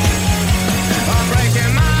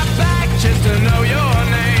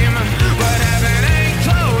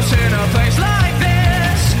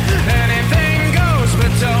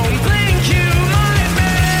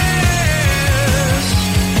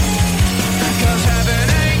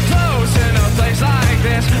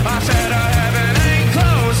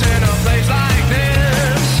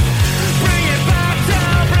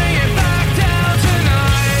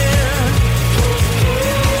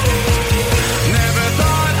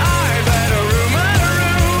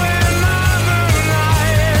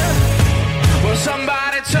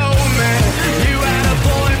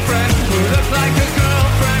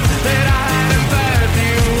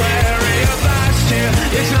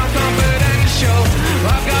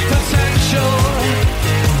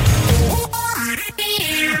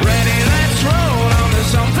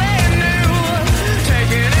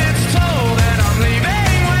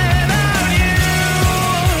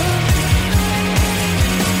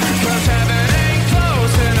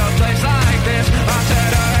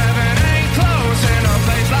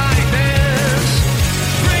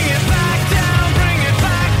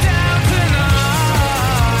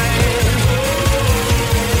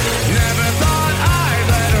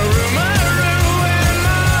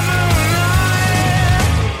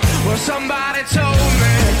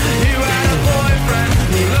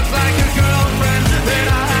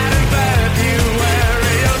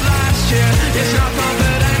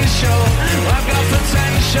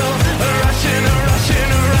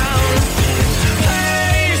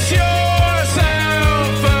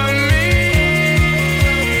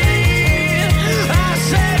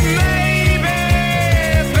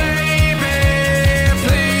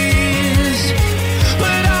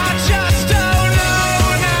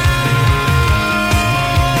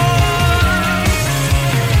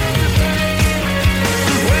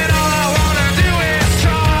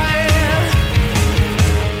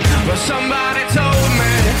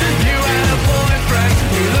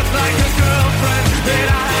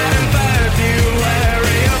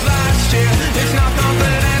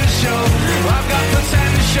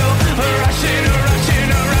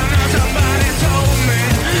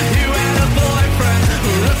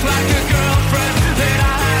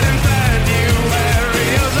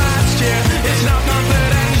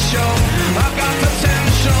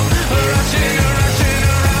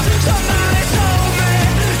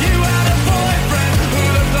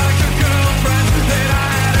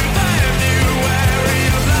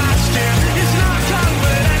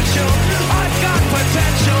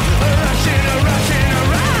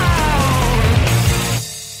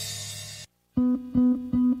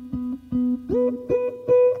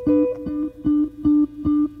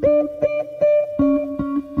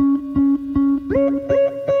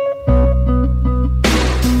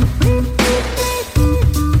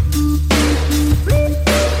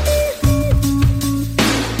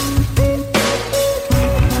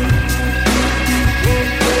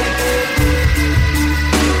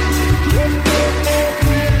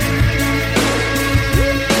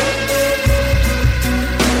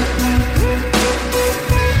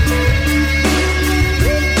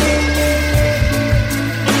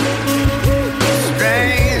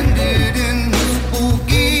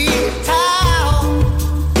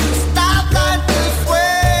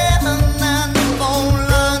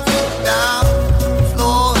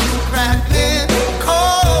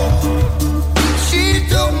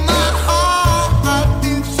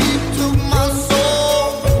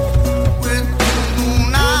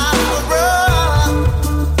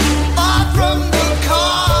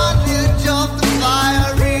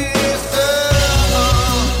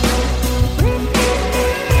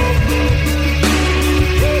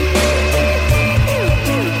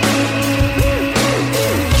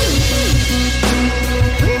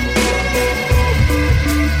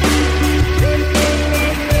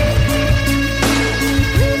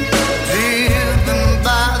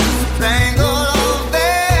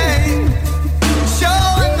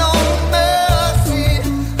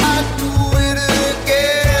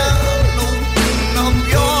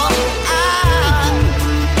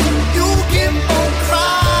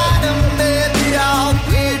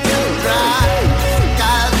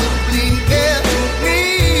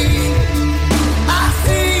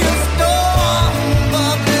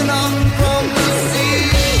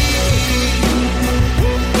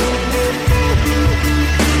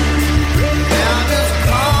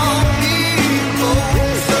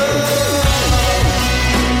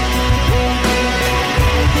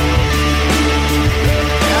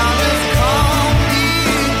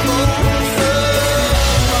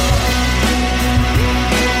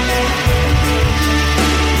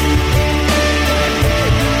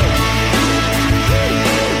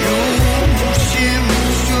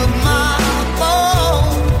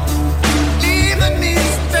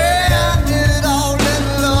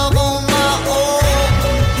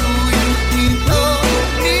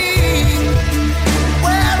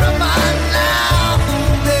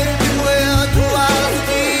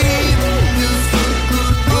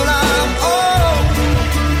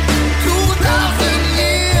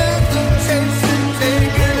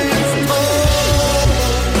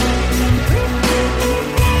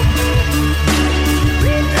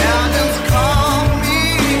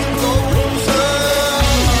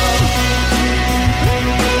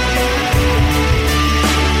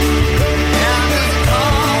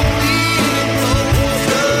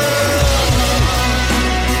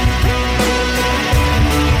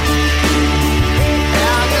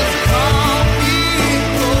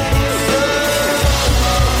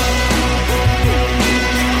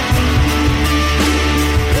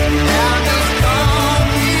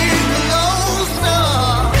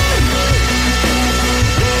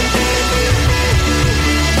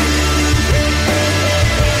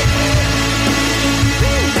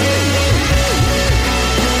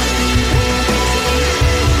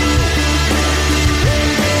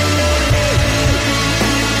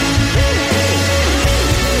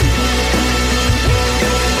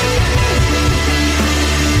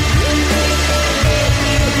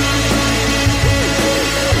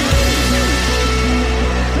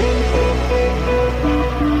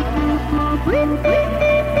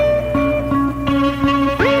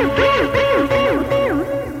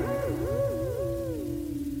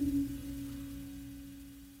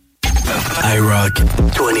 Rock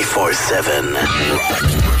 24/7.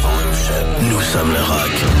 Nous sommes le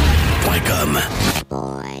rock.com.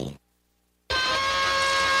 Boy.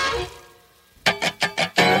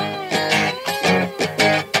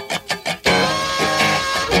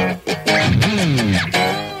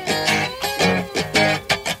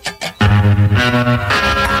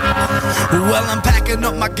 Well, I'm packing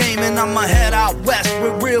up my game and I'ma head out west,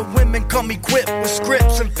 where real women come equipped with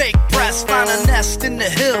scripts and fake breasts. Find a nest in the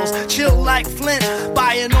hills, chill like Flint.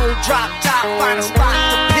 Buy an old drop top, find a spot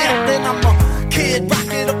to pimp. Then I'm a kid,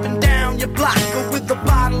 rock it up and down your block, go with a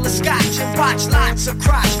bottle of scotch and watch lots of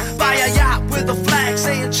crotch. Buy a yacht with a flag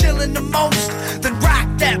saying chillin' the most, then rock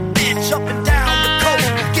that bitch up and down the coast.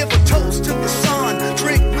 Give a toast to the sun,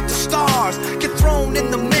 drink with the stars, get thrown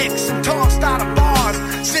in the mix and tossed out of bars.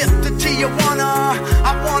 Sip the Tijuana,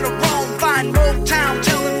 I wanna roam, find Motown,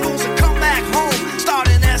 telling fools to come back home. Start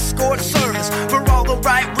an escort service for all the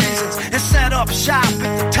right reasons, and set up shop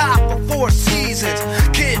at the top of Four Seasons.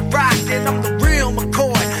 Kid Rock and I'm the real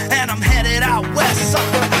McCoy, and I'm headed out west,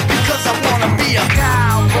 sucker, because I wanna be a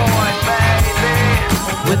cowboy, baby.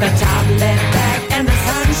 With a top left back and the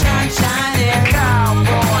sunshine shining.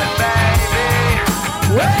 Cowboy, baby.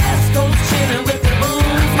 West Coast chillin' with the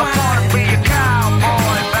blues wine. I wanna be a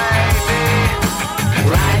cowboy, baby.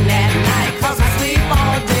 Riding at night 'cause I sleep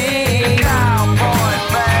all day. Cowboy,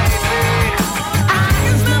 baby. I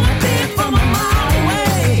can smell a thing from a mile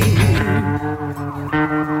away.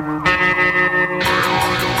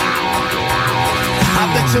 I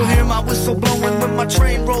bet you'll hear my whistle blowing when my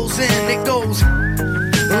train rolls in. It goes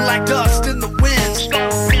like dust in the wind.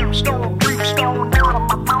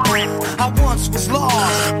 I once was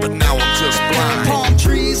lost, but now I'm just blind. Palm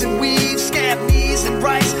trees and weeds, scab knees and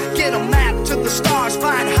rice. Get a map to the stars,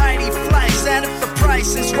 find Heidi flights. And if the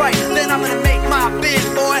price is right, then I'm gonna make my bid,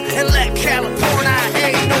 boy, and let California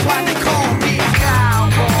hate. No one to call me a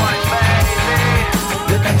cowboy, baby.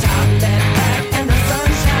 With a top left back and the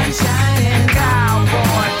sunshine shining.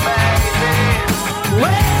 Cowboy, baby.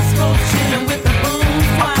 West Coast chillin' with the blues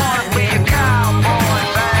wine. I wanna be a cowboy,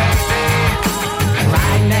 baby.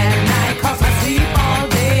 Riding at night 'cause I sleep all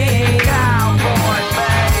day. Cowboy,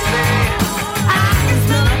 baby. I can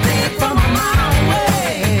smell a thing from a mile away.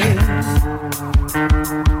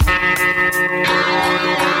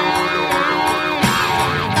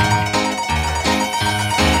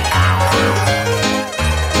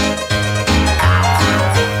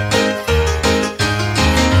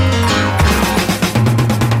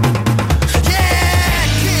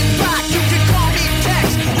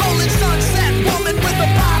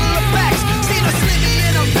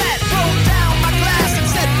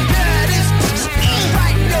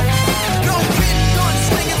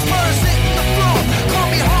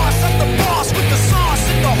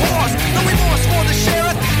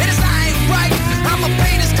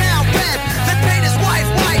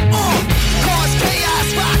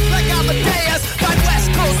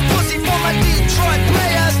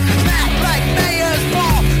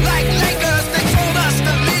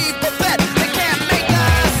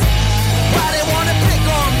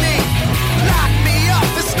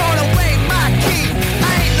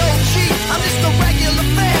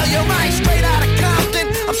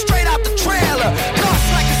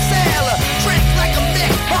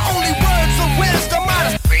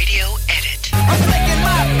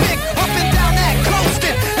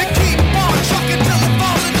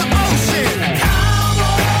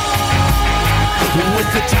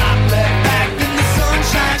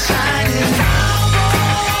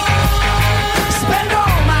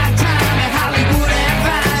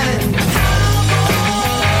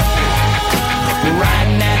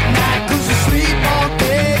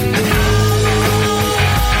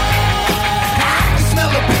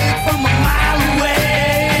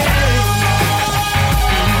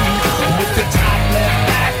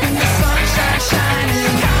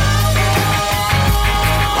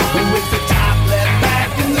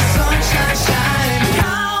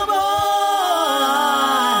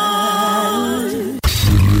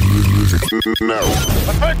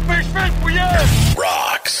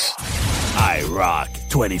 Rocks. IROCK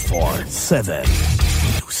 24/7.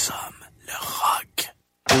 Nous sommes le rock.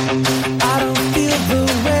 I don't feel the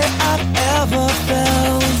way I've ever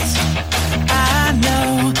felt. I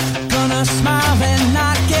know, gonna smile and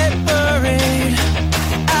not get worried.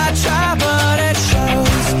 I try but it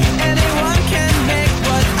shows. Anyone can make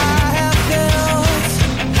what I have built.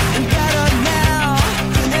 And better now,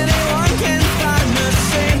 anyone can find the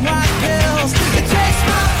same white pills. It takes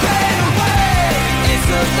my pain away. It's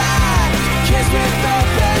a lie. Kiss with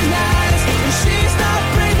open eyes, and she's not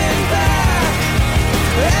bringing back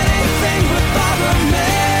anything but bother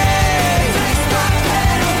me. Takes my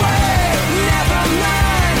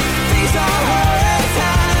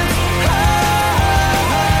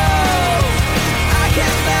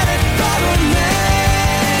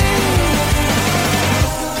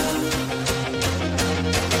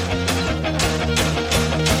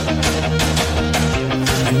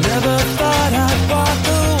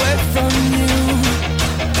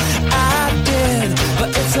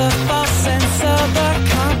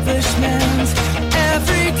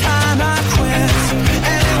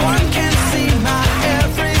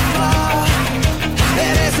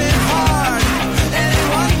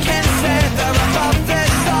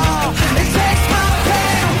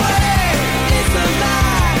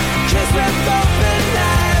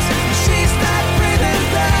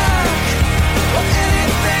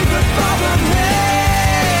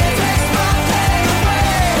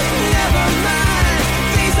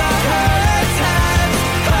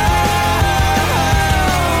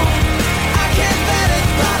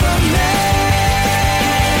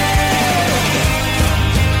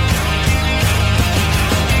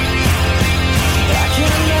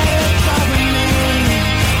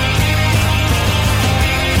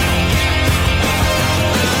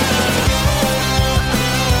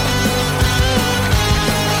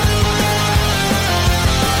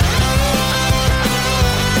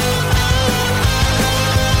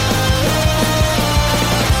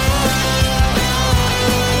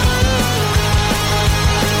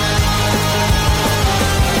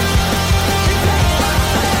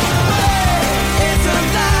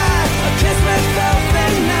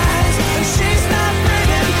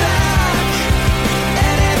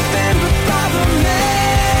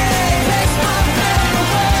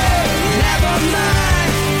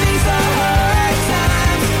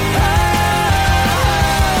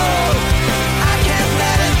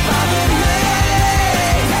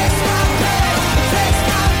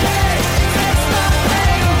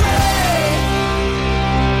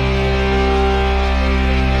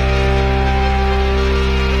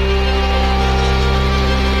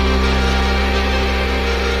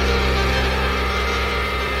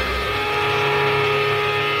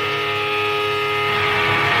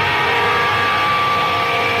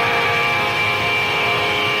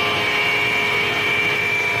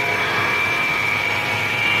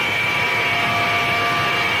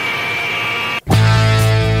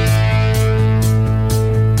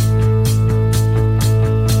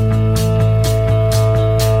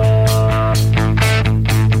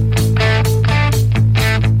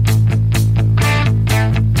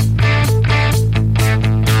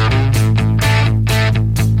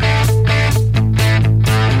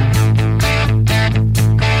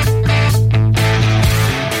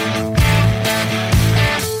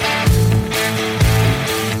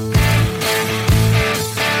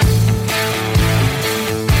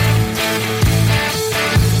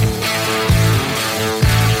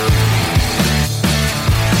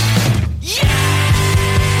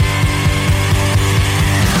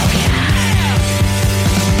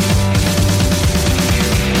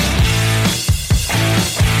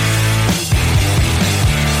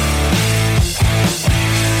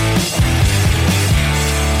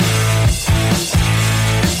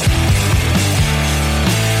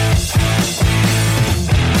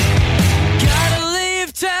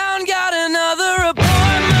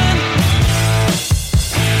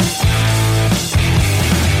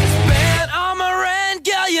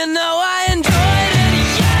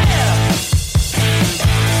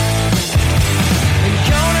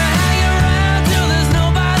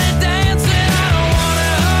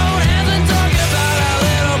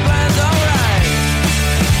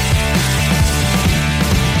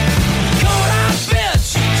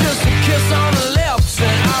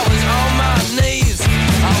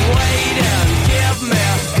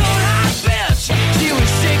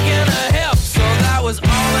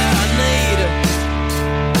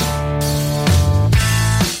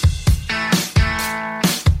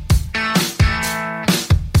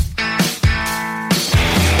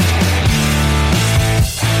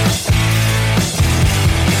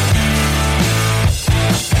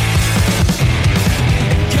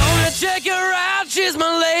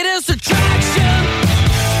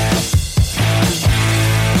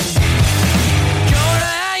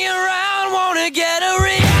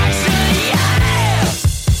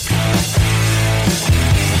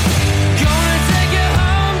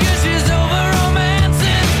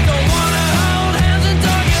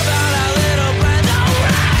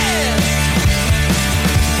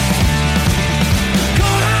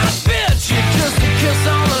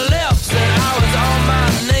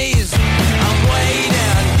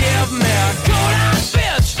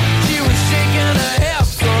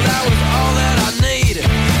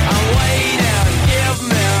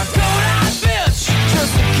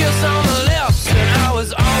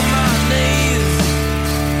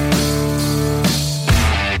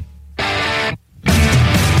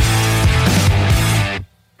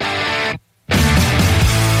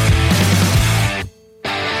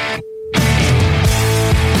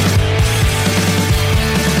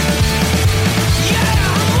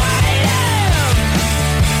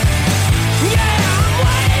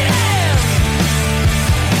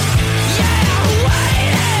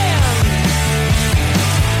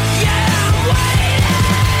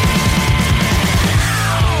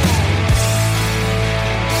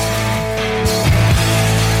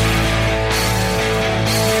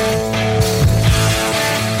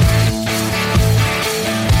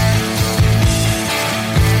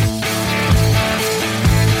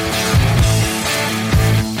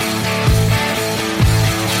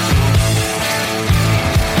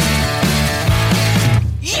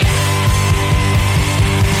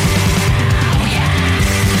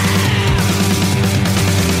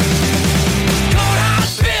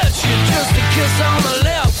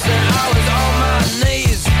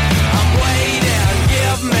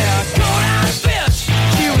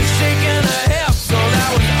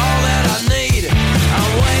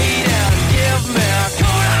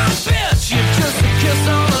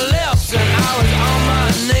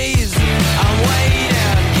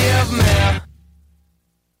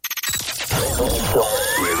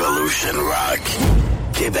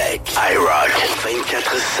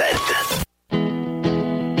IROCK247.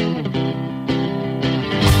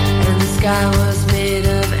 And the sky was made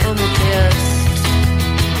of amethyst,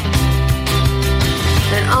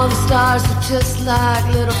 and all the stars were just like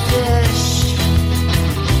little fish.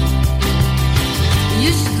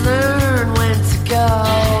 You should learn when to go.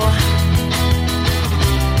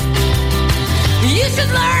 You should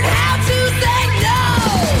learn how to say no.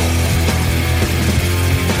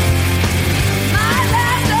 My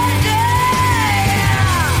last day,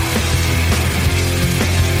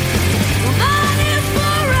 mine is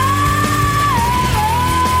forever.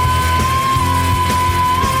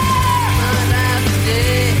 My last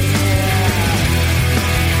day,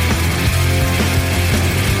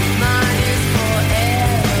 mine is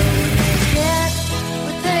forever. Get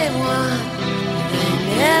what they want, they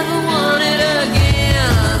never want it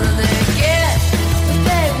again. They get what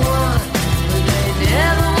they want, but they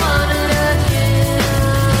never want it again.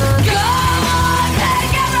 Go on,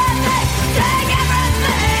 take everything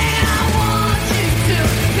I want you to.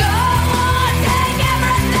 Go on, take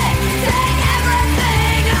everything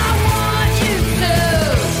I want you to.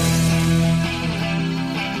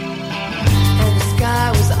 And the sky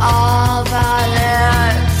was all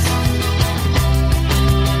violet.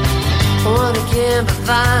 One again, but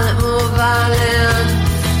violent, more violent.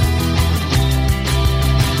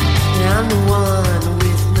 Yeah, I'm the one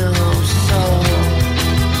with no soul.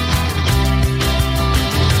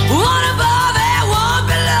 One above and one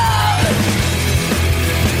below.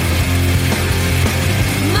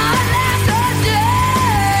 My last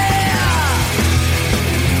day,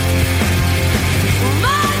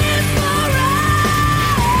 mine is forever.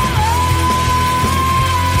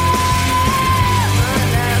 My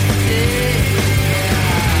last day,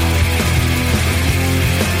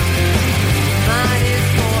 mine is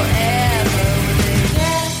forever. When they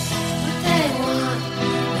get what they want,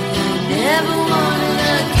 and they never want it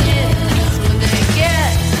again. When they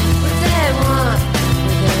get what they want,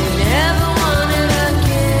 and they never want it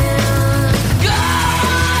again. Go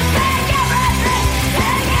on, take everything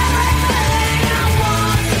I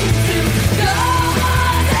want you to. Go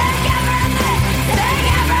on, take everything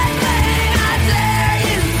I dare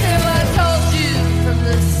you to. I told you from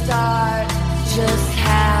the start just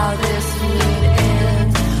how this would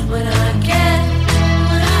end. When I get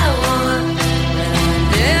what I want, and I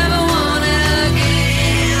never want it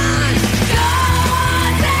again. Go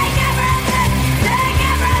on, take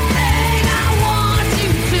everything I want you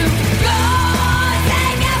to. Go on,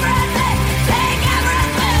 take everything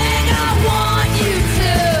I want you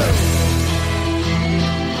to.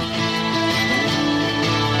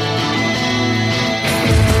 Go on, take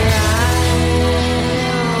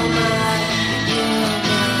everything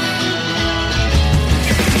I want you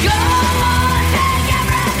to. Go on, take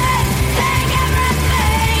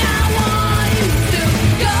everything I want you to.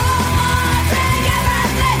 Go on, take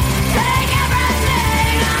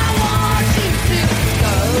everything I want you to.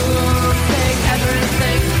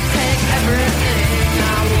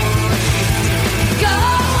 Go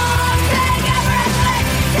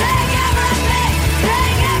on,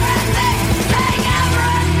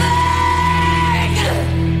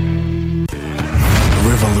 take everything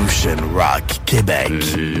Revolution Rock Québec.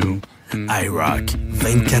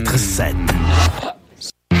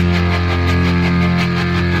 IROCK247.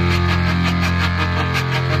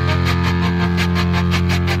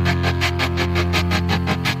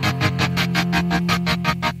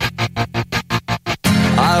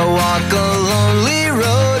 I walk a lonely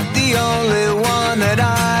road, the only one that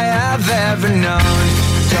I have ever known.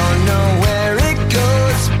 Don't know where it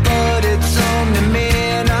goes, but it's home to me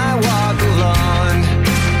and I walk alone.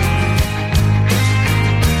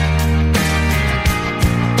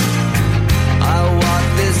 I walk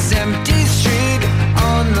this empty street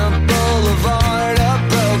on the boulevard of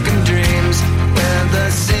broken dreams, where the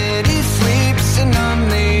city sleeps and I'm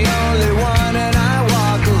the only one and I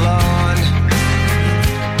walk alone.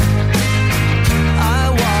 I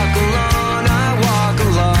walk alone, I walk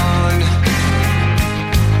alone.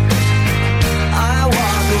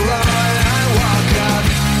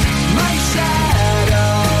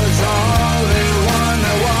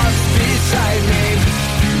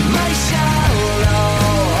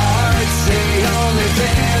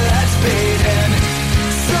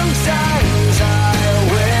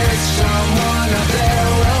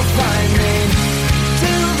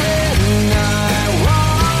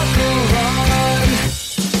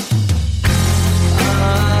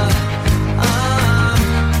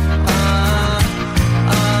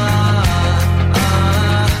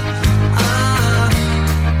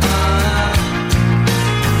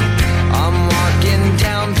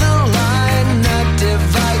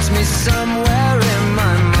 somewhere in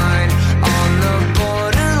my mind, on the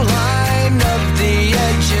borderline of the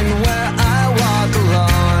edge and where I walk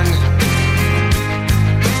alone.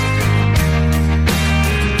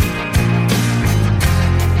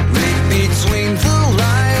 Read between the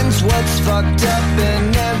lines, what's fucked up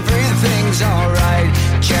and everything's alright.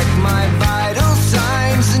 Check my vital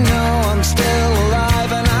signs and know I'm still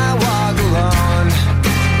alive and I walk alone.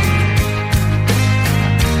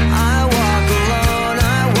 I walk alone,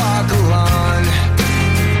 I walk alone.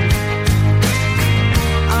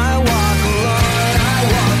 I walk alone, I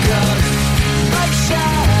walk up. My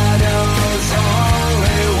shadow's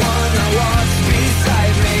only one that walks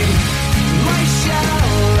beside me. My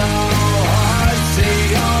shallow heart's the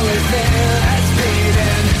only thing that's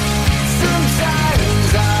beating. Sometimes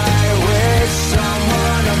I wish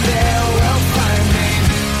someone up there will find me.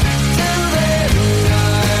 Till then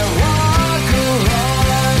I walk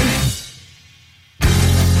alone.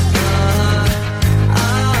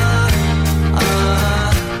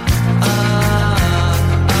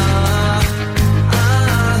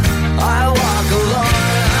 I walk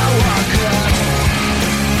alone, I walk up.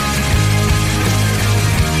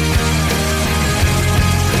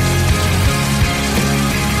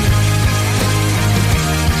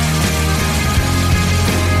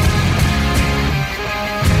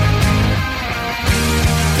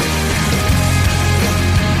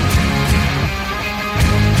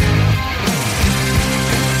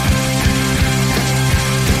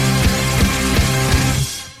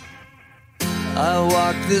 I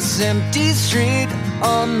walk this empty street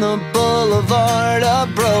on the boulevard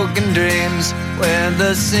of broken dreams, where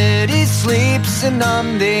the city sleeps and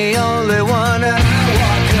I'm the only one. And I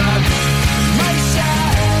walk up. My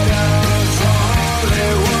shadow's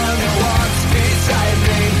only one that walks beside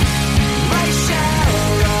me. My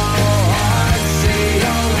shallow heart's the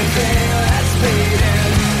only thing that's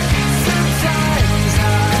beating. Sometimes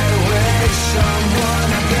I wish someone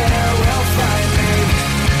up there will find me.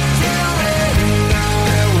 Till then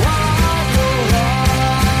I walk alone.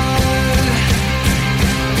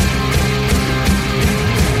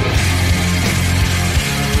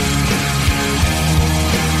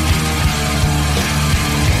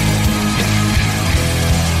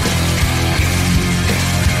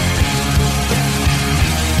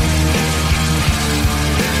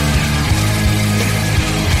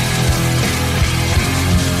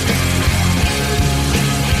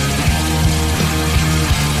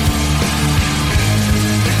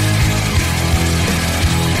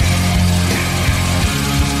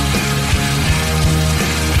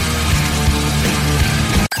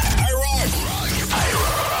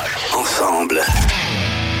 Ensemble,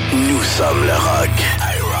 nous sommes le rock.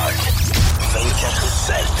 IROCK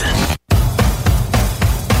 247.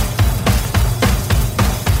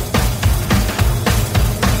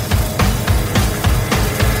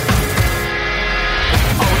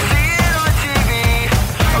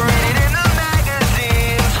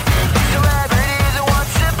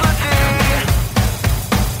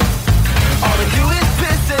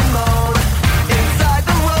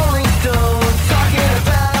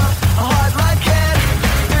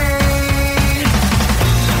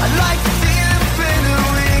 I'd like to see him spend a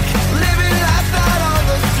week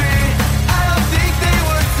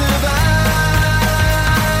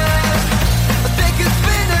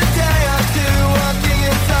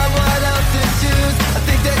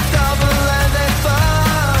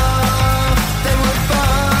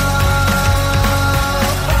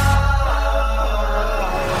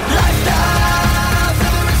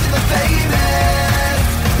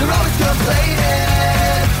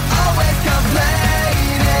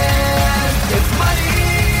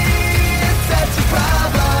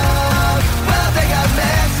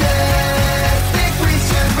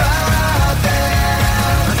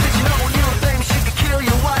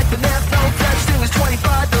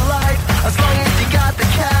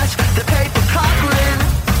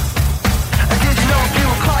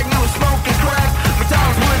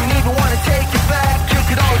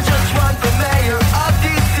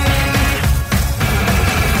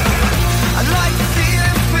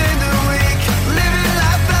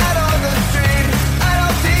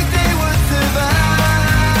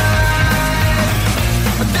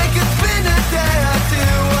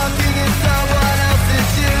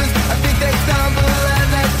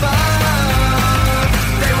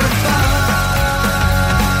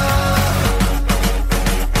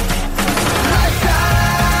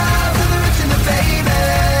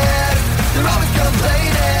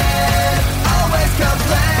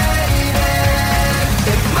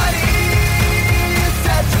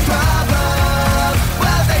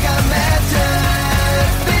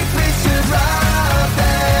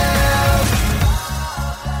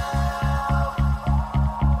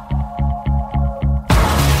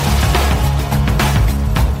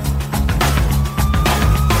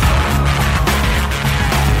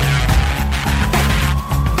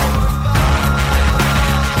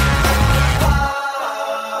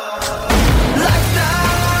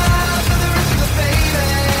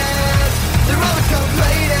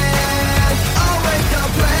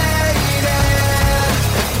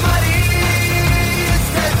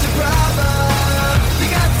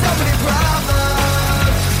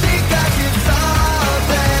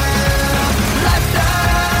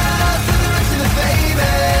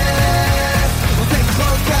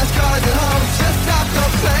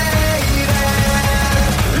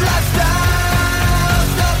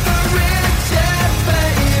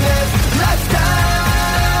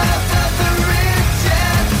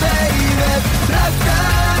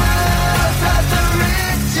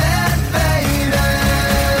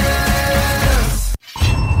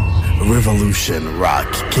Revolution Rock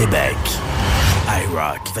Québec.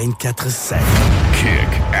 IROCK247.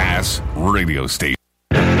 Kick-ass radio station.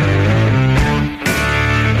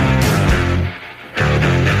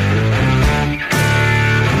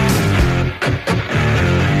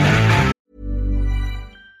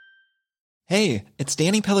 Hey, it's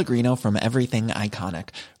Danny Pellegrino from Everything Iconic.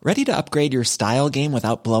 Ready to upgrade your style game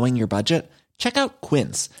without blowing your budget? Check out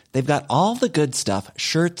Quince. They've got all the good stuff,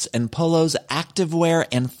 shirts and polos, activewear,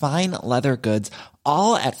 and fine leather goods,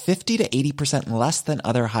 all at 50 to 80% less than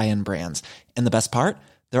other high-end brands. And the best part?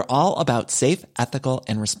 They're all about safe, ethical,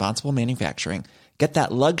 and responsible manufacturing. Get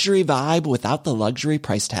that luxury vibe without the luxury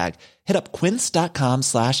price tag. Hit up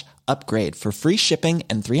quince.com/upgrade for free shipping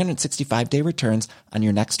and 365-day returns on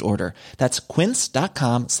your next order. That's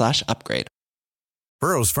quince.com/upgrade.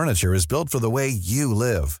 Burrow's furniture is built for the way you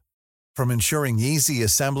live. From ensuring easy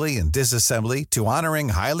assembly and disassembly to honoring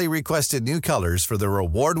highly requested new colors for their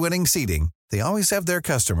award-winning seating, they always have their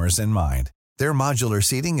customers in mind. Their modular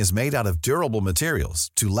seating is made out of durable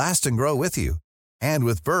materials to last and grow with you. And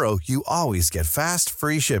with Burrow, you always get fast,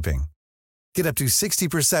 free shipping. Get up to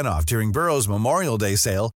 60% off during Burrow's Memorial Day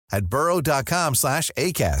sale at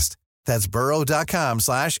burrow.com/ACAST. That's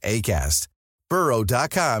burrow.com/ACAST.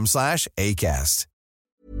 burrow.com/ACAST.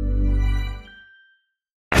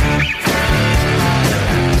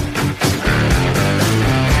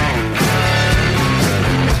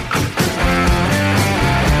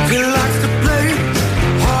 He likes to play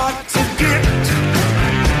hard to get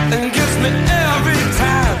and gets me every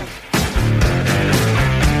time.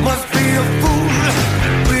 Must be a fool,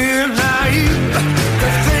 real naive, to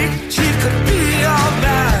think she could be all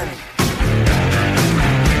mine.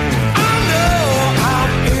 I know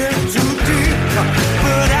I'm in too deep, but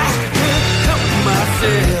I can't help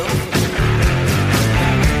myself.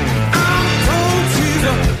 I'm told she's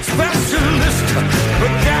a specialist,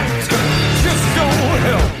 but that just don't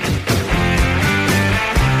help.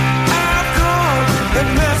 I've gone and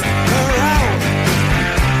messed around.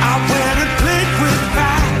 I went and played with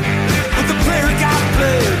fire, but the player got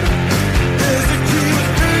played. There's a key was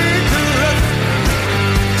dangerous.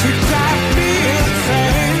 She drives me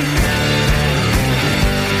insane.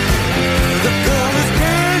 The girl is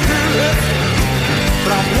dangerous,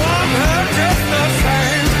 but I want her just the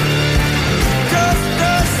same. Just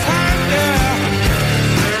the same, yeah.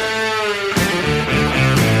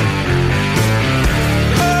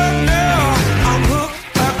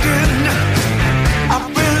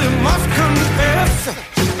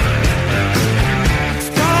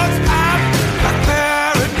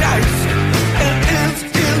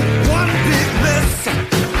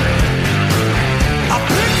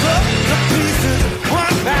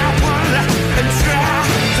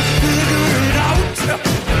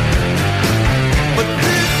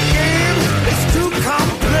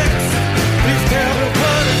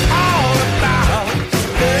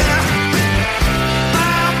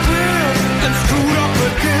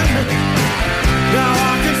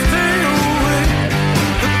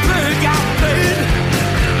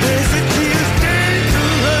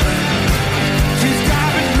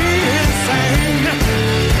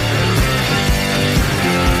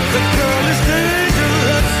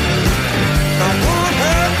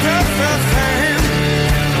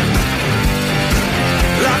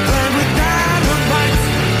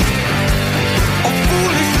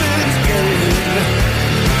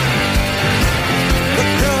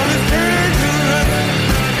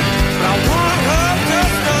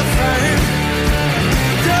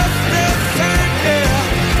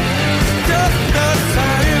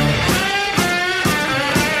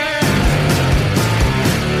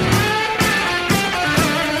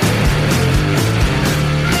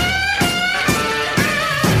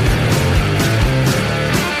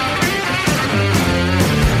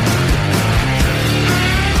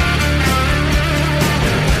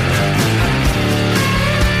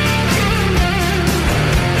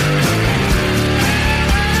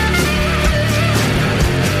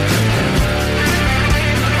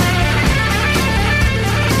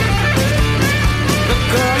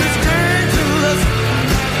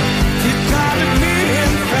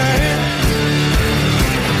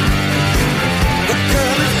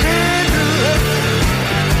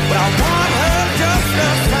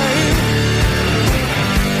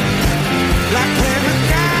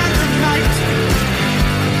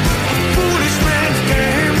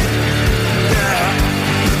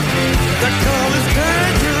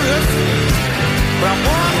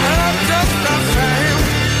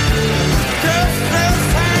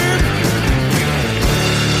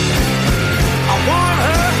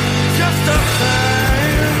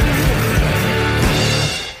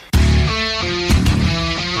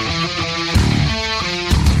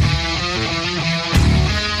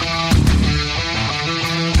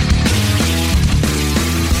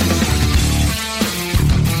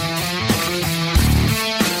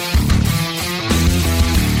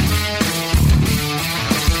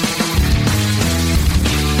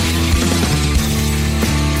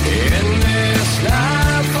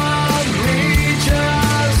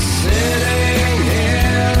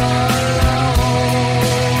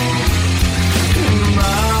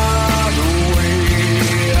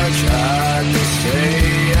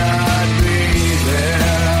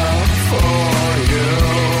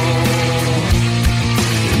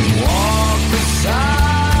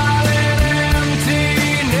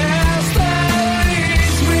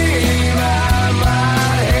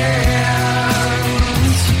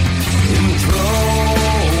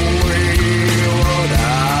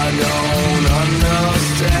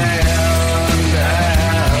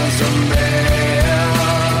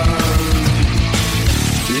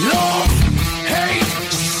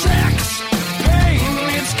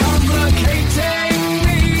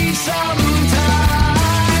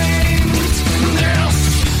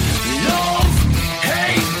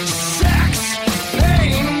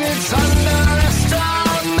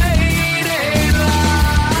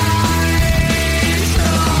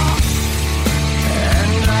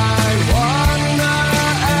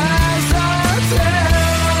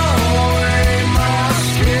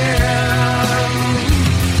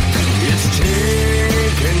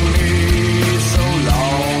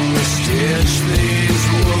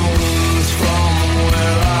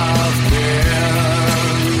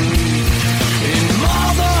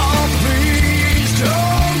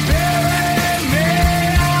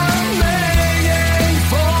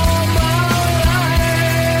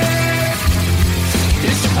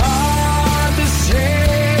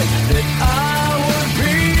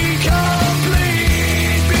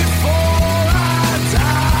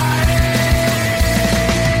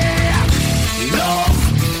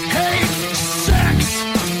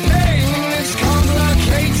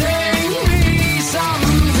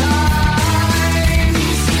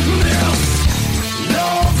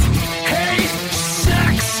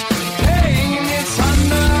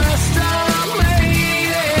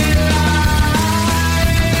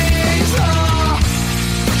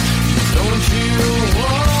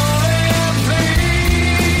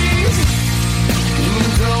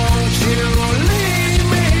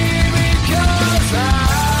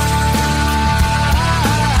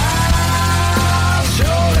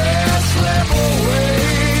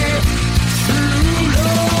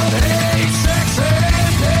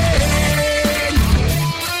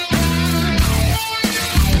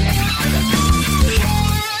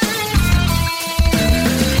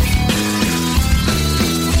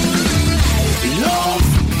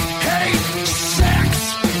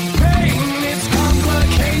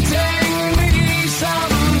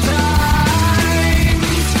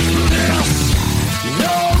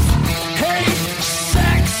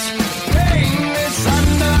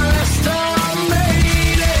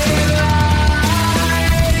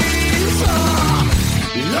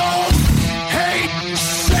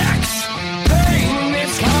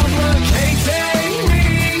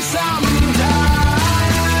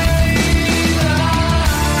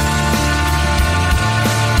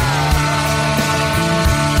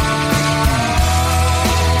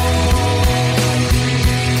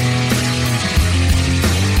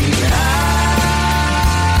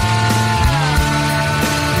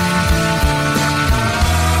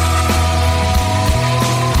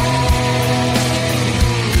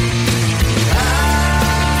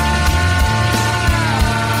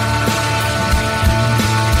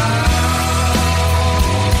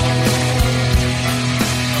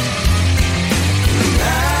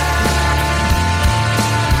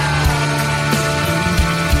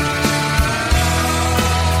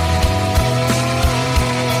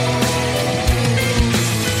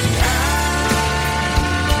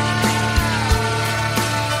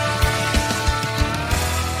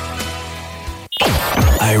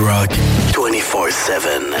 IROCK247.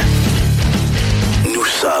 Nous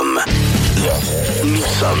sommes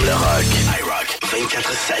le rock.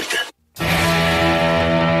 IROCK247.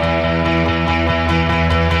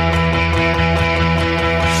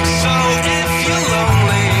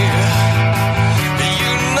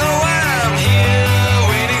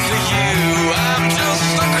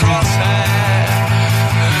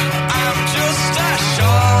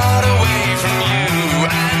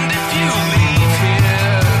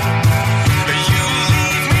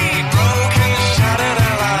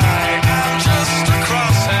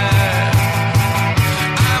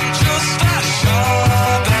 I'm just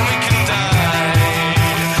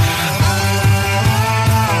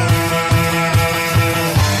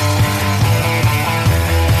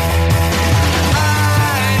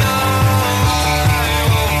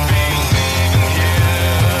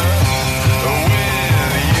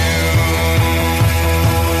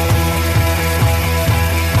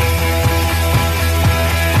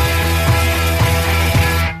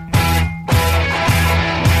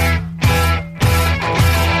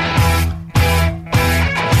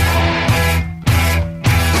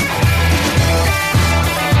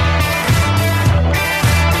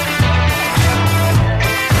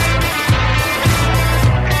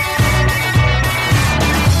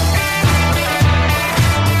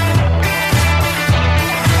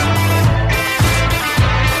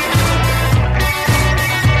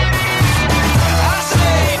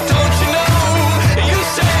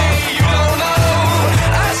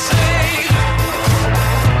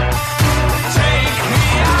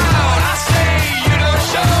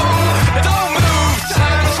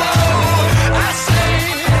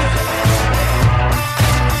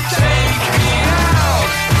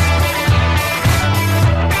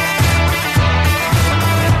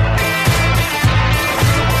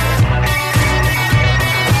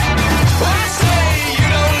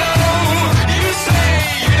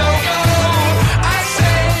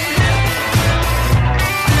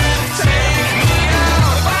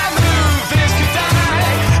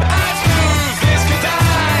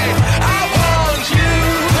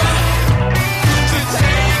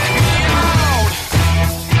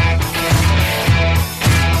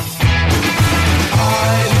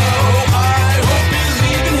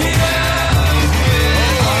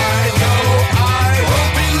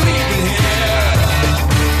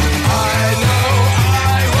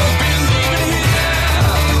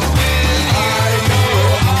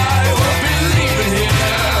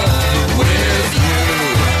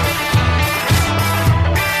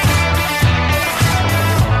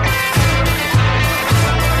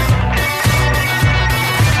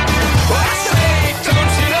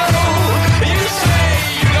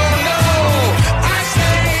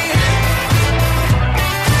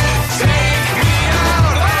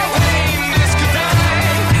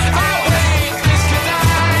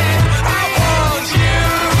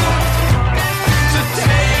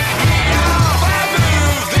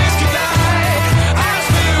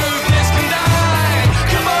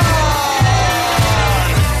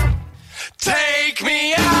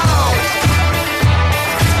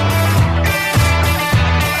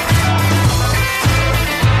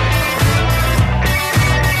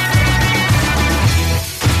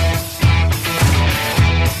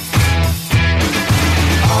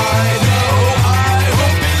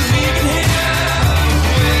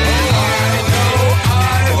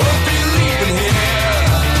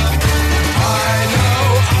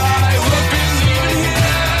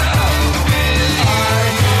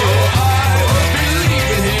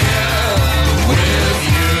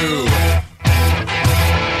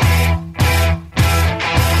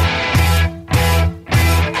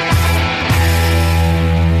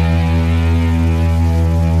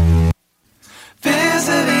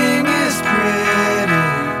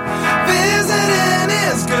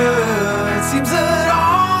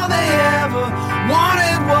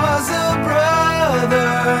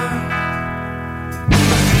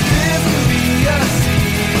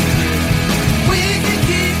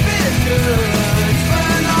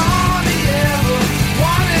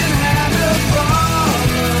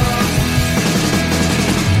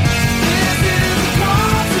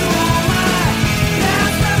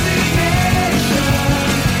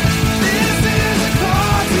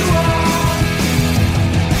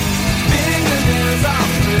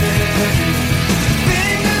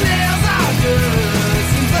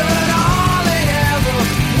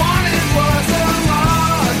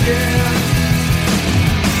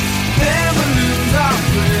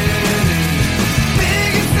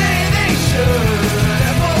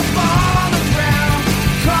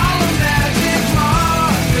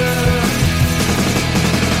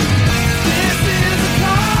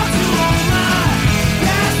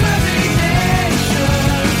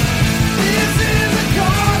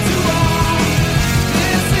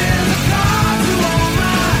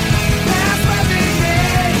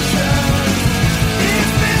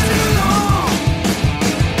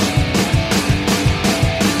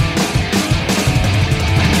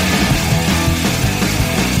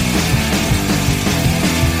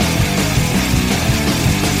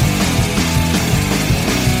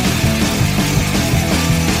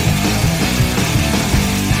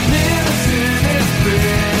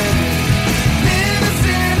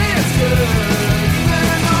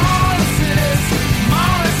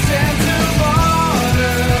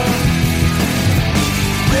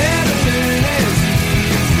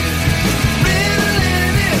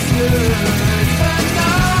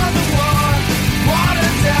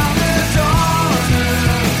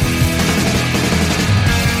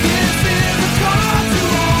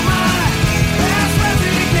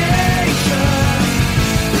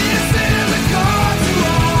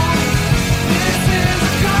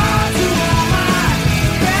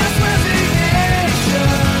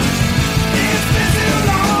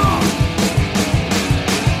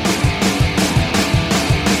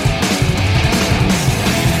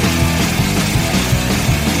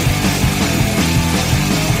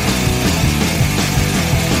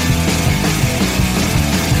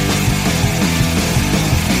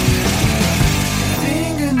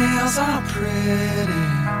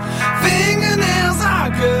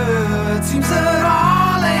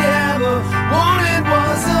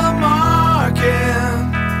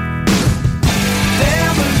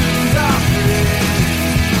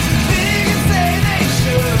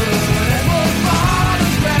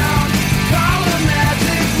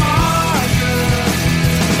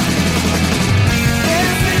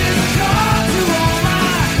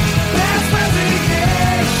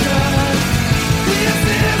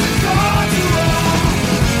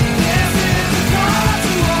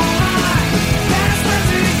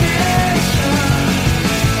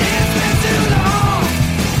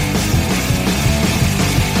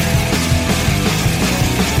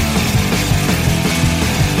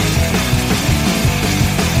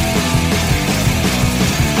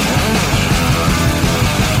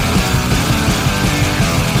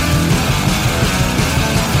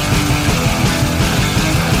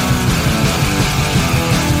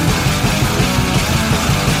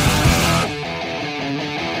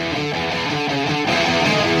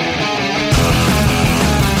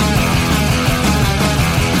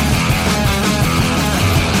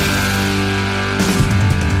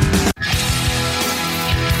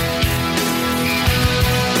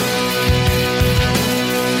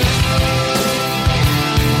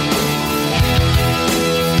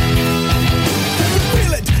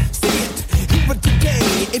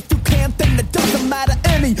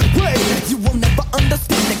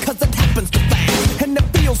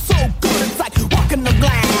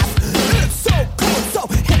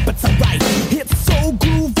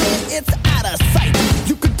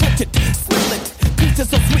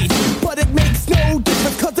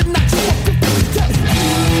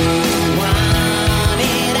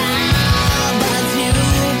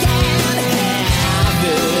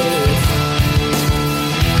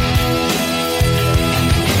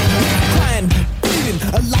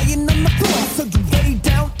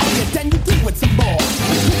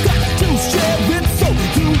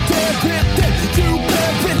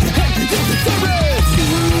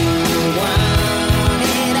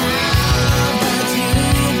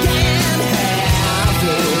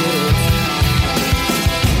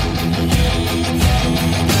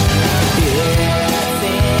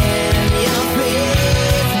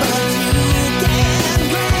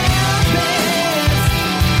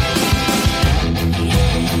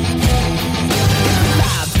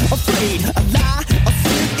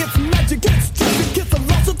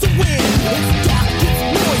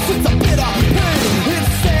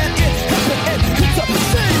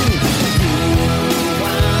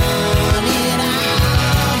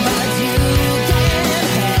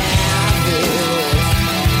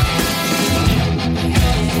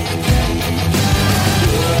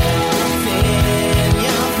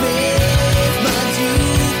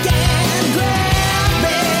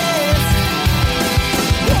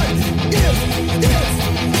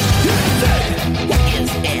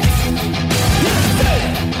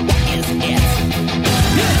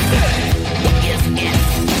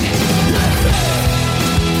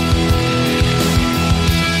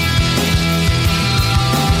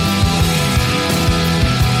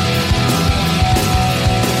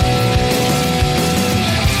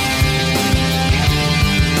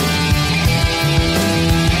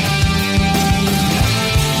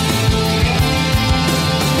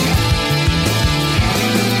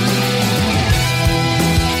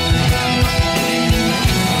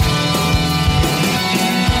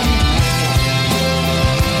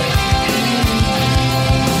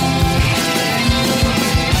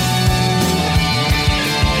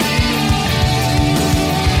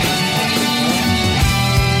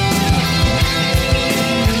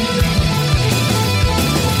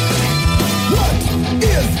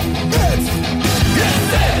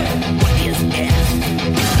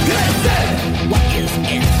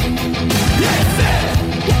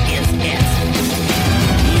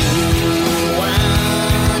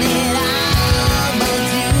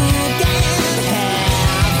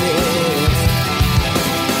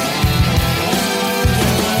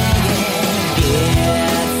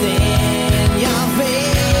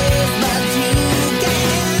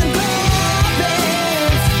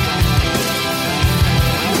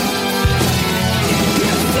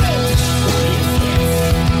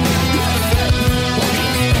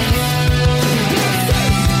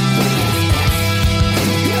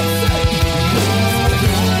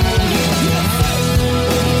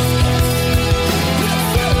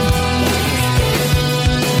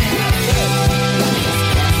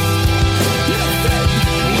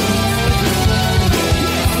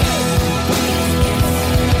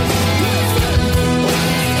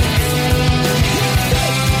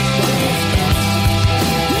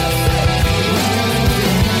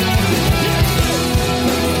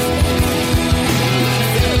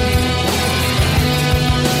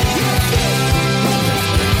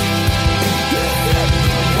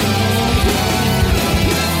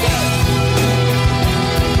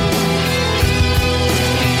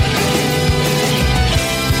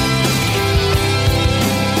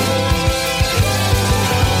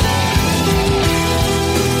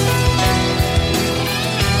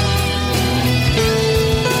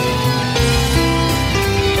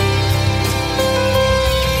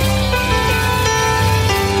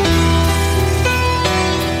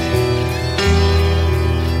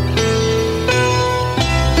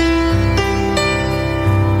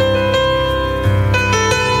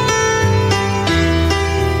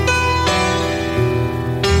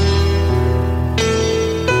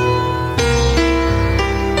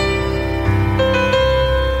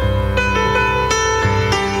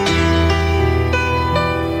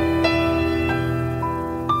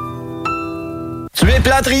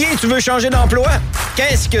plâtrier et tu veux changer d'emploi?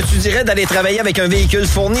 Qu'est-ce que tu dirais d'aller travailler avec un véhicule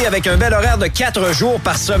fourni avec un bel horaire de 4 jours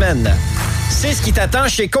par semaine? C'est ce qui t'attend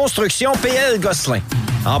chez Construction PL Gosselin.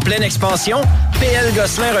 En pleine expansion, PL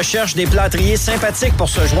Gosselin recherche des plâtriers sympathiques pour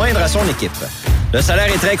se joindre à son équipe. Le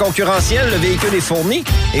salaire est très concurrentiel, le véhicule est fourni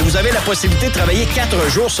et vous avez la possibilité de travailler 4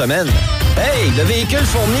 jours semaine. Hey, le véhicule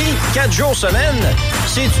fourni, 4 jours semaine,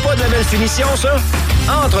 c'est-tu pas de la belle finition, ça?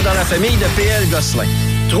 Entre dans la famille de PL Gosselin.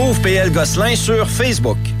 Trouve PL Gosselin sur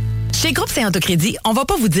Facebook. Chez Groupe Saint-Autocrédit, on va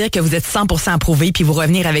pas vous dire que vous êtes 100% approuvé puis vous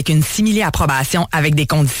revenir avec une simili-approbation avec des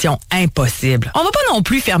conditions impossibles. On va pas non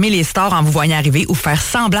plus fermer les stores en vous voyant arriver ou faire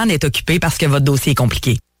semblant d'être occupé parce que votre dossier est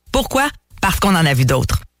compliqué. Pourquoi? Parce qu'on en a vu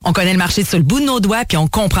d'autres. On connaît le marché sur le bout de nos doigts puis on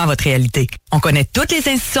comprend votre réalité. On connaît toutes les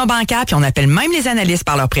institutions bancaires puis on appelle même les analystes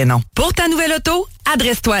par leur prénom. Pour ta nouvelle auto,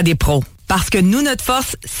 adresse-toi à des pros. Parce que nous, notre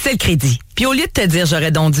force, c'est le crédit. Puis au lieu de te dire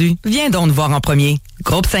j'aurais donc dû, viens donc nous voir en premier.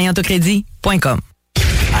 groupe-saint-autocrédit.com.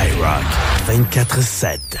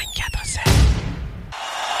 IROCK247.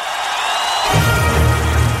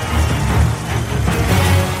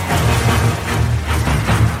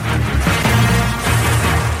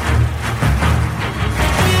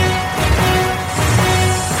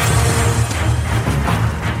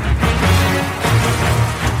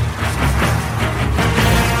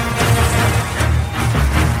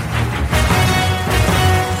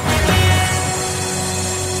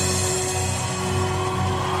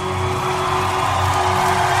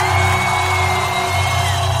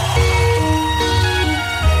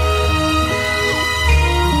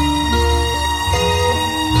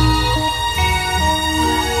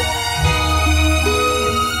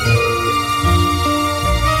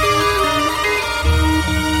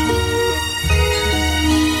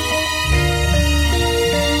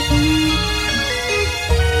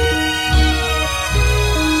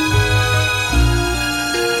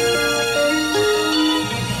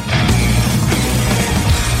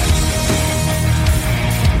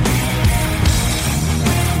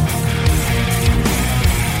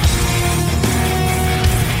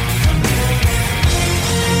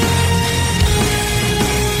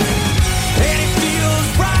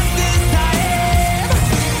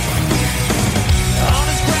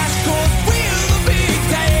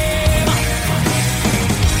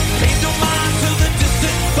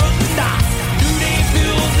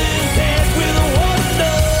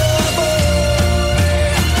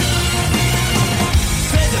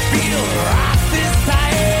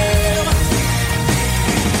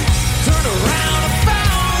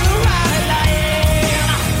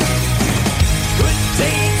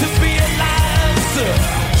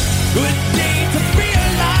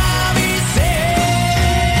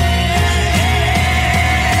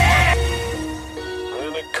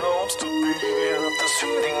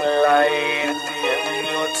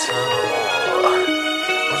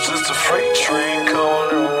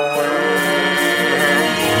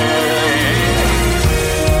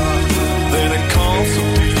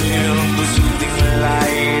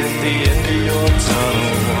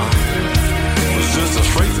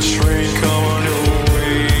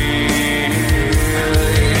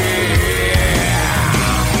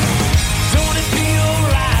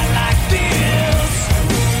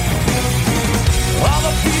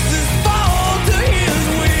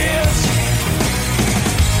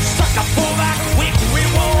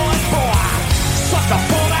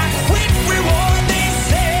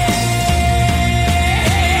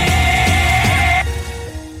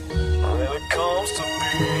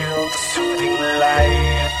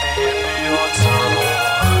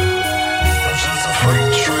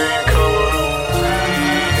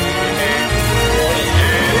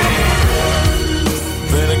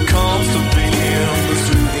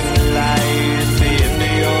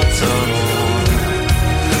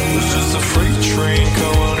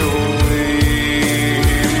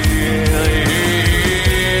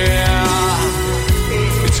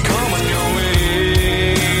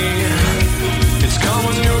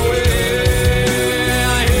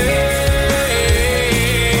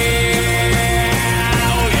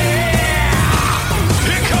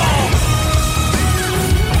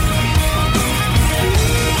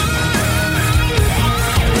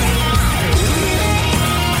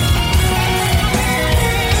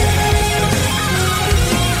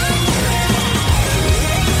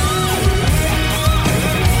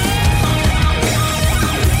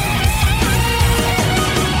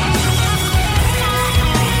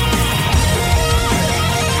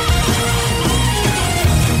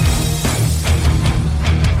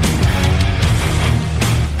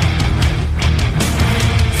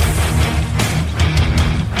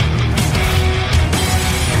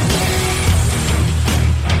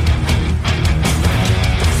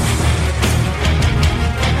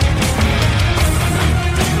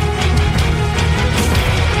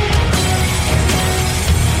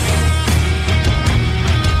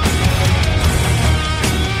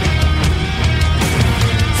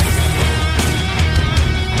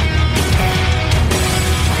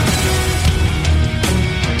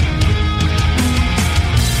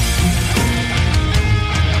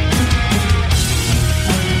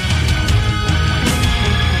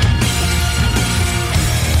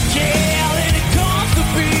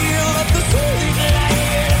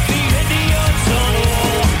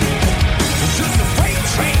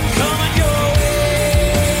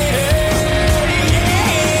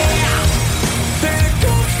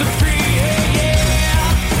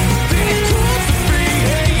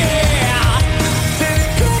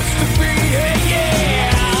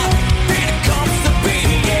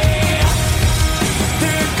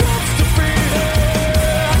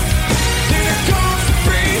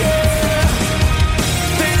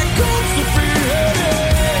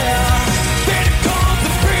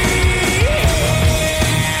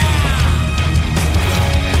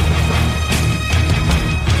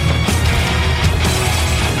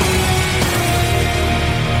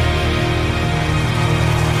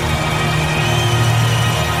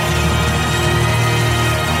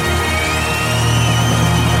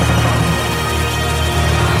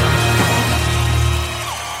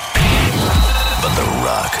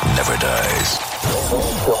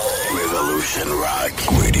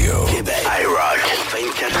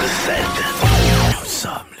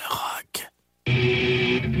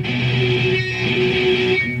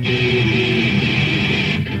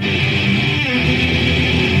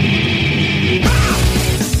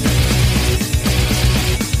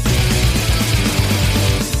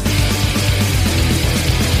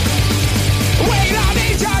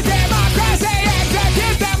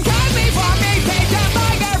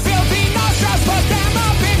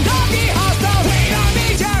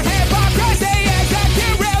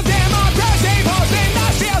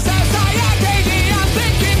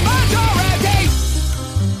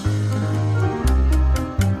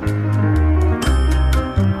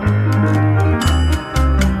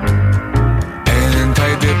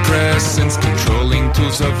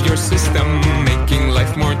 tools of your system, making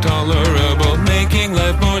life more tolerable, making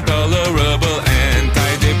life more tolerable.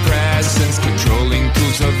 Antidepressants, controlling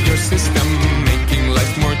tools of your system, making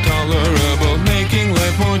life more tolerable, making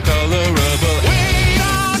life more tolerable. We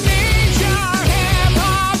don't need your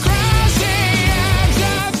hypocrisy,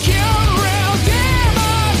 execute real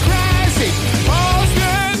democracy,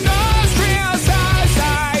 post-industrial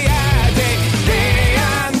society, the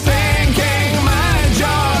unthinking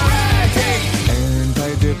majority.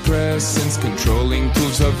 Antidepressants, controlling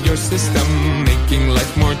tools of your system, making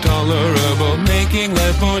life more tolerable, making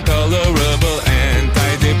life more tolerable.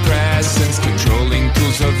 Antidepressants, controlling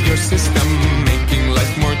tools of your system, making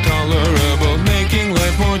life more tolerable, making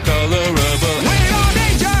life more tolerable. We don't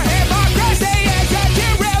need your hypocrisy,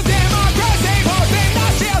 execute real democracy,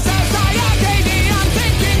 post-industrial society, the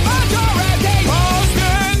unthinking majority,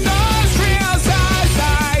 post-industrial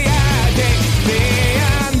society, the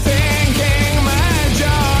unthinking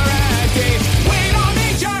majority. We don't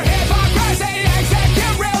need your hypocrisy,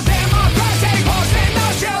 execute real democracy,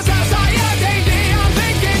 post-industrial society, the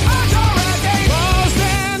unthinking majority,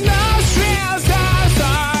 post-industrial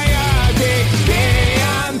society, the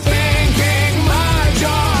unthinking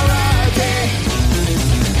majority.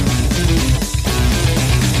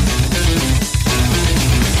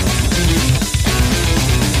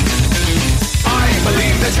 I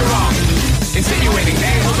believe that you're wrong, insinuating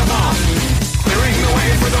they hold the bomb, clearing the way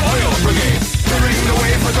for the oil brigade, clearing the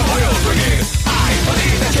way for the oil brigade. I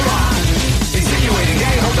believe that you're wrong, insinuating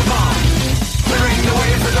they hold the bomb, clearing the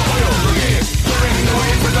way for the oil brigade, clearing the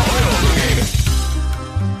way for the oil brigade.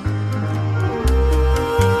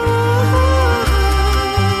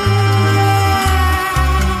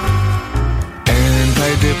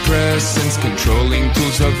 Antidepressants, controlling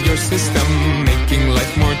tools of your system, making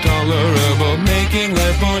life more tolerable, making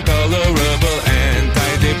life more tolerable.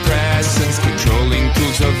 Antidepressants, controlling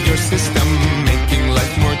tools of your system, making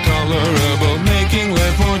life more tolerable, making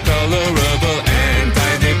life more tolerable.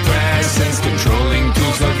 Antidepressants, controlling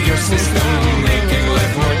tools of your system, making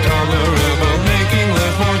life more tolerable, making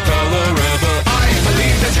life more tolerable. I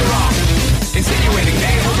believe that you're wrong, insinuating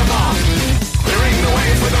they hold the bomb, clearing the way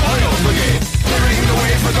for the oil brigade, clearing the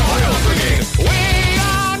way for the oil brigade. We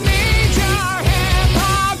don't need your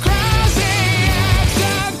hypocrisy,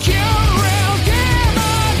 execute real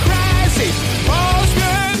democracy,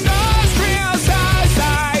 post-industrial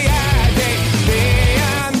society, the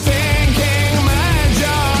unthinking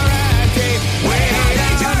majority. We don't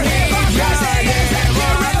need your hypocrisy,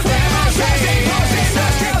 execute real democracy,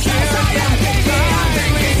 post-industrial society, the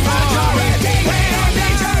unthinking majority. We don't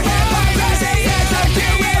need your hypocrisy,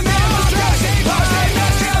 execute real democracy,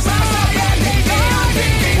 post-industrial society, the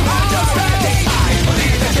unthinking majority. I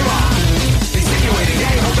believe that you're wrong, insinuating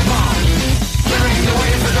they hold the bomb, clearing the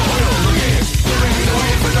way for the oil brigade, clearing the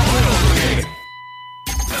way for the oil brigade.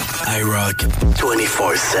 IROCK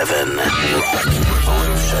 247. Rock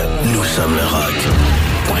Revolution. Nous sommes le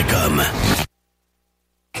rock.com.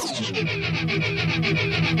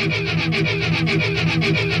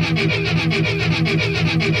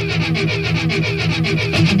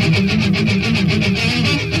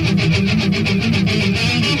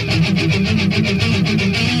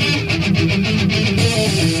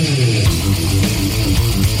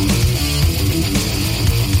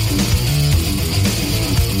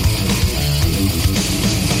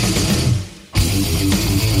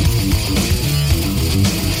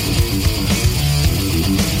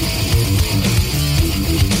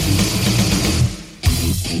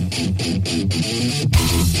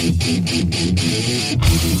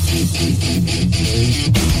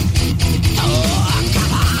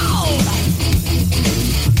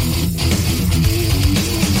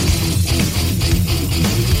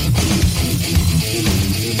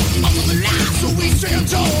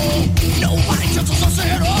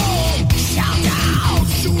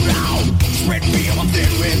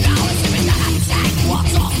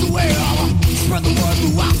 Spread the word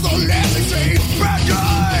throughout the land, they say bad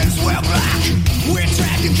guys wear black. We're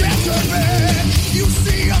trying to get to me. You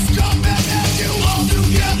see us coming and you all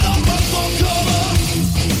together but for cover.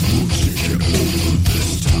 We'll take it over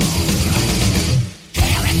this town.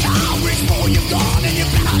 Here it comes, reach for your gun and you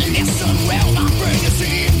better listen well, my friend. You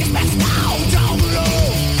see, it's best now, down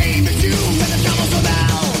below. Aim at you and the devil's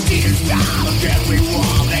about. Tears down against me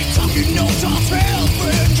wall. They talking no talk, tell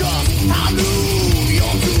friend, just I knew.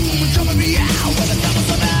 Your doom is coming me out with the devil's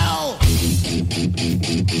about.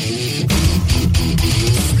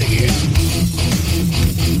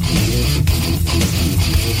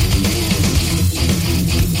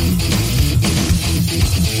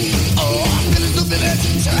 Oh, I'm gonna do the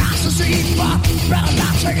legend to ask to see, but better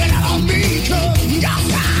not take it out on me, cause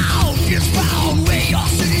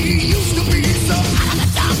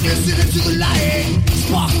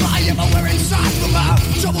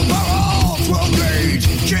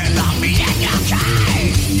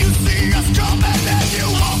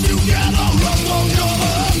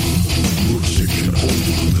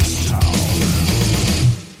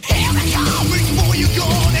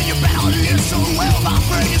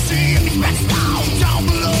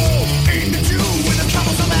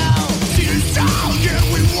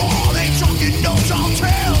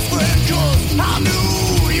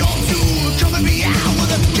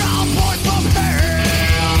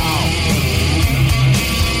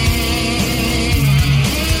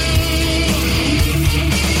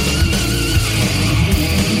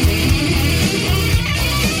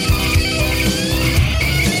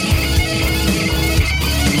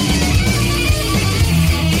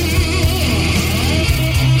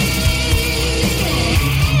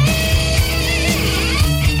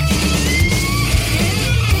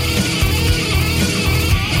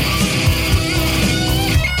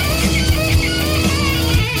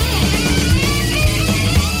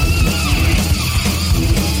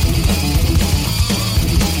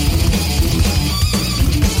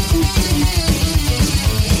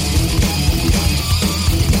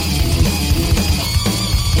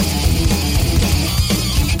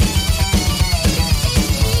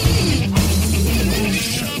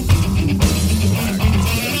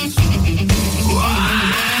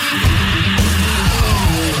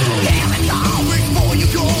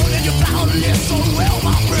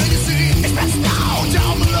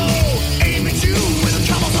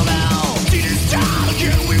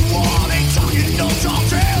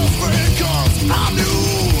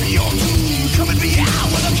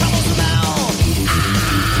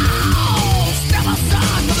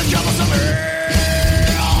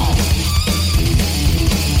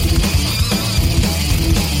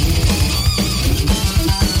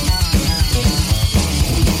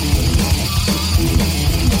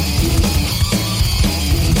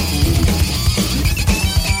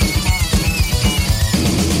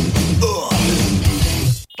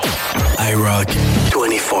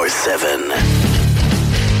IROCK247.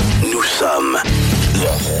 Nous sommes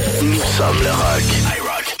le rock.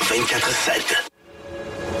 IROCK247.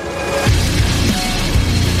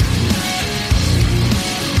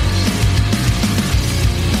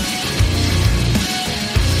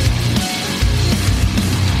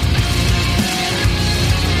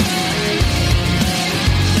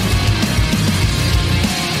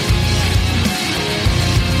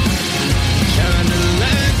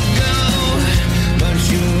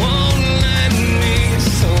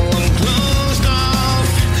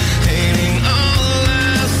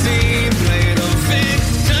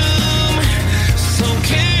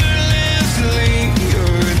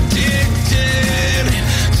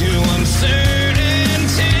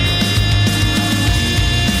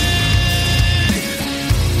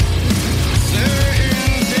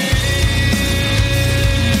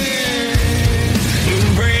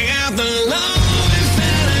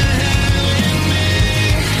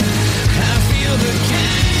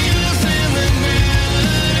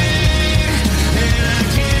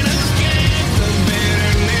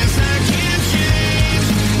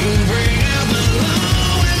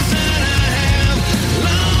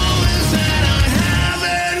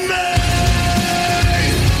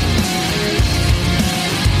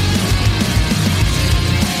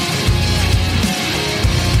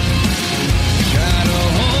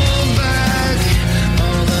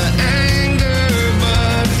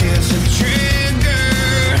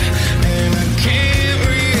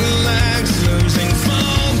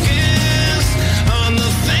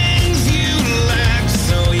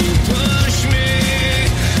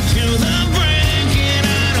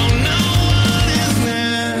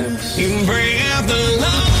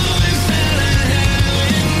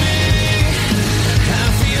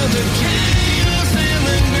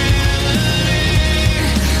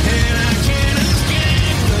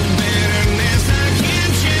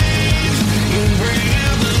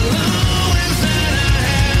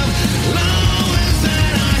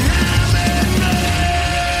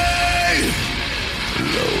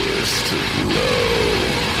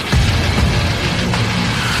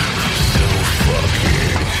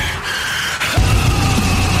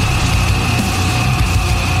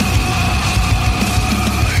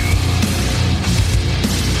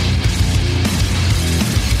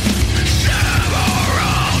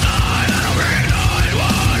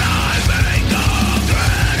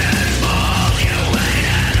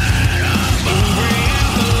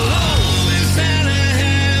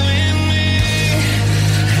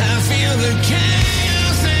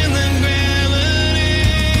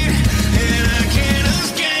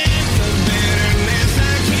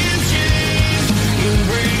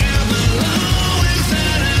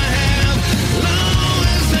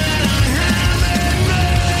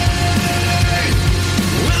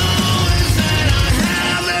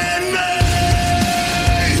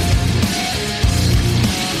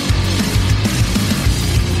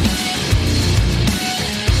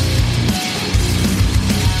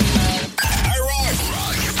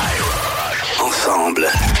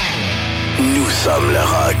 Nous sommes le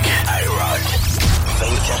rock. IROCK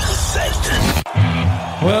 247.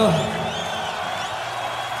 Well,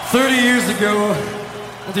 30 years ago,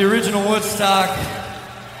 at the original Woodstock,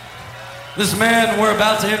 this man we're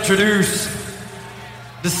about to introduce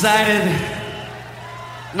decided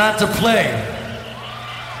not to play.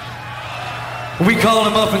 We called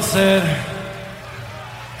him up and said,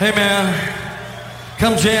 "Hey man,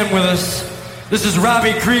 come jam with us. This is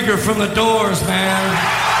Robbie Krieger from The Doors, man."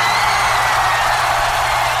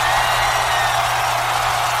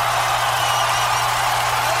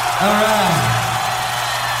 All right.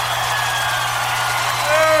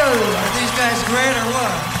 Oh, are these guys great or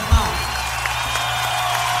what?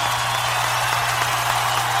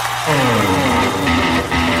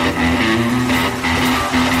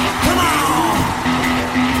 Come on.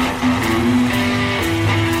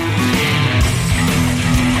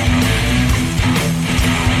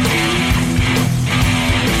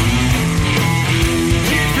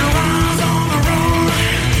 Keep your eyes on the road,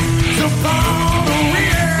 so follow the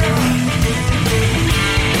wheel.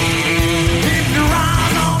 Keep your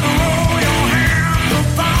eyes on the road, your hands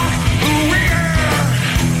up.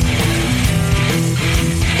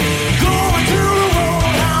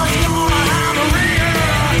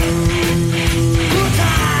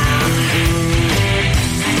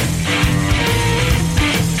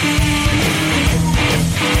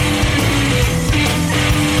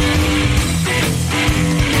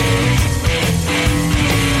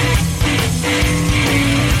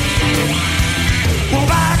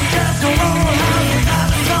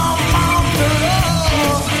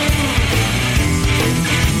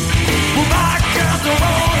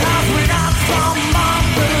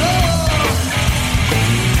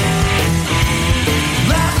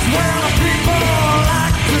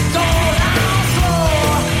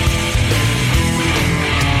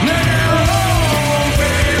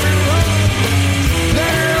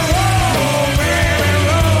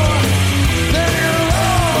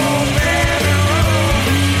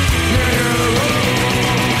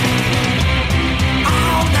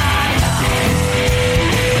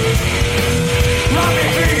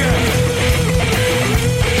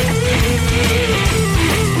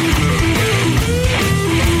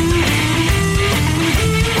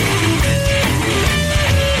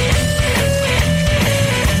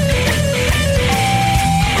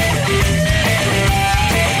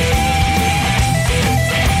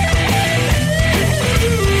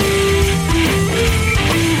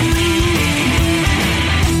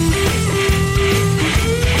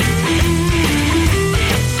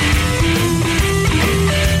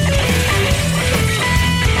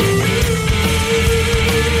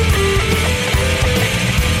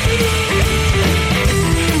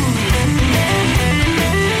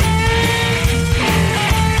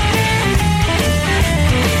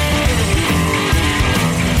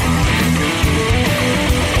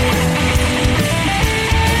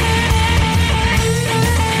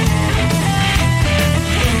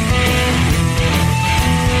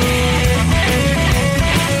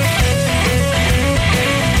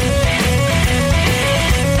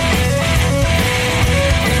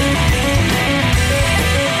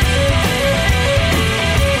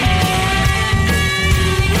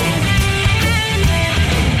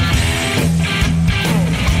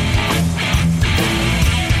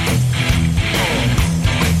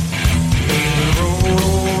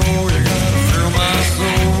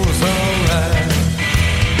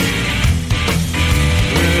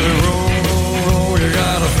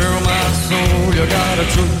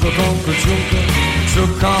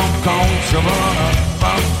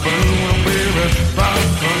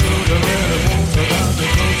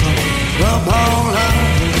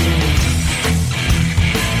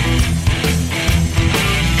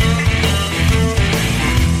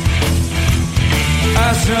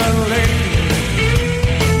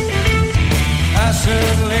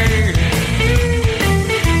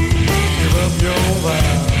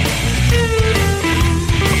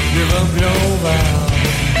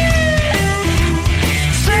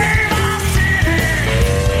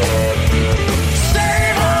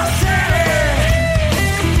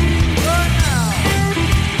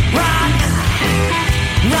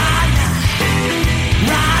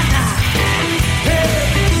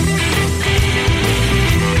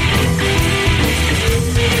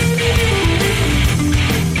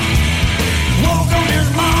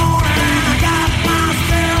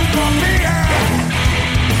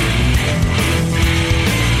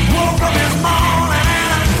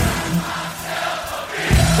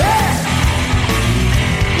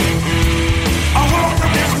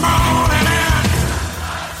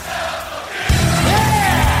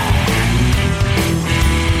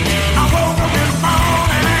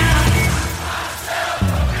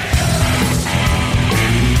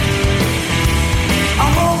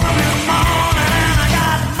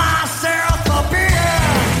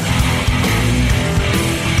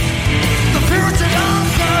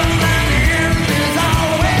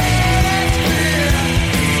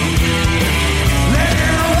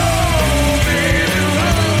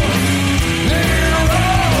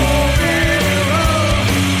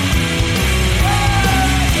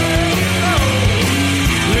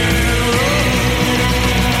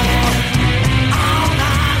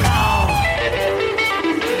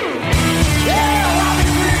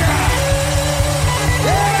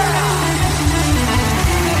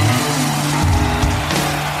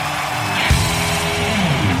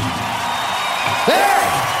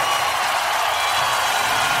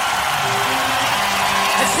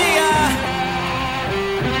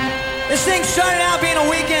 This thing started out being a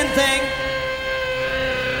weekend thing.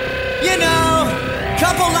 You know,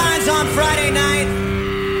 couple lines on Friday night.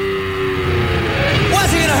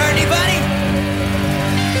 Wasn't gonna hurt anybody.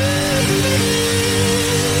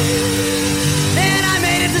 Then I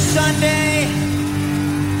made it to Sunday.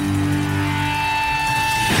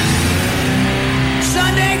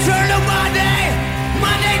 Sunday turned to Monday.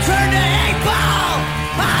 Monday turned to 8-ball.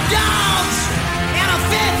 Hot dogs and a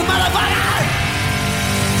fifth motherfucker.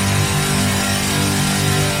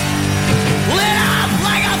 Lit up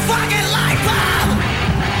like a fucking light bulb.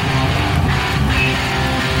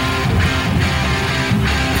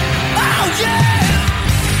 Oh yeah.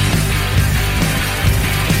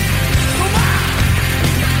 Come on.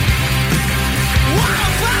 Wanna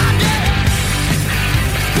find it.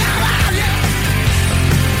 Come on, yeah.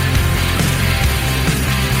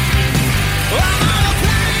 I'm on a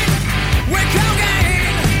plane with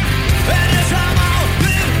cocaine, and it's I'm all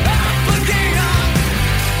lit up again.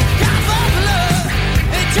 Got for love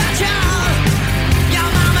and touch on. Your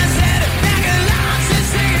mama said back in love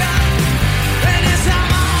sincere, and it's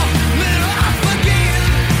I'm all lit up again.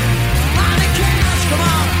 On the couch, come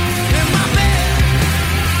on, in my bed.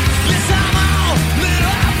 Yes, I'm all lit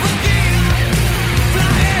up again.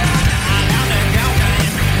 Flying out of the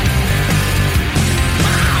cocaine.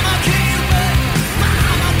 Mama can't wait.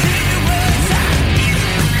 Mama can't wait.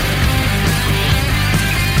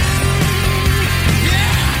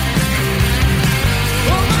 Yeah.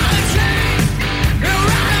 I'm on a train, and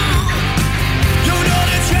right on. You know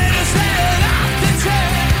the train is headed off the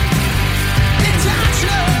train. It's our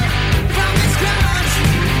love from this crunch.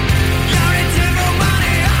 You're in different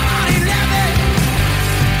money, I'm on 11.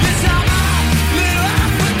 Yes, I'm all lit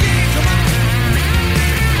up again. Come on.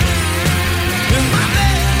 In my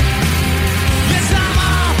bed. Yes, I'm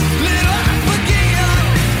all lit up again.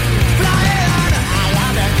 Flying. I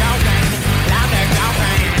love that cocaine. Love that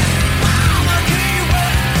cocaine. Mama can't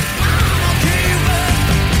wait. Mama can't wait.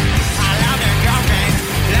 I love that cocaine.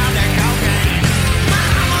 Love that cocaine.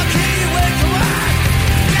 Mama can't wait. Come on.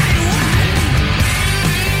 Can't wait.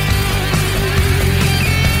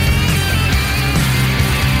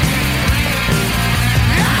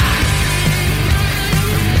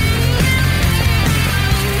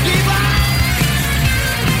 Keep on.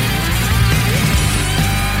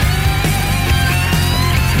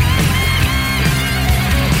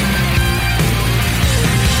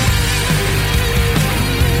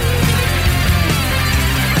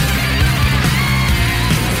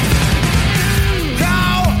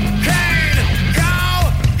 Cocaine,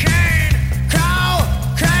 cocaine,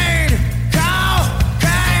 cocaine,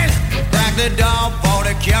 cocaine. Crack the door for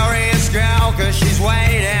curious girl, cause she's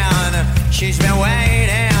waiting. She's been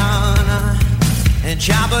waiting. And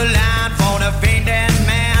chop a line for the fiending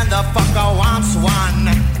man. The fucker wants one.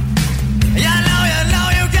 You know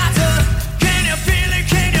you got to. Can you feel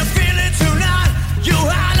it tonight? You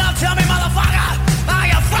high love, tell me motherfucker, are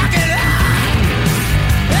you fucking high?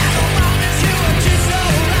 At the moment you were just so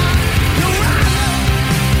right.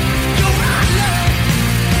 You're right, love.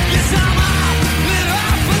 You somehow lit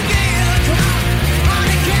up again. Come on,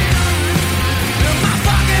 honey, can in my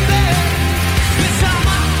fucking bed. You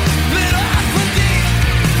somehow lit up again.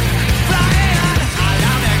 Flying, I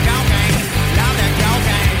love that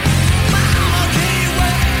cocaine. Mama, keep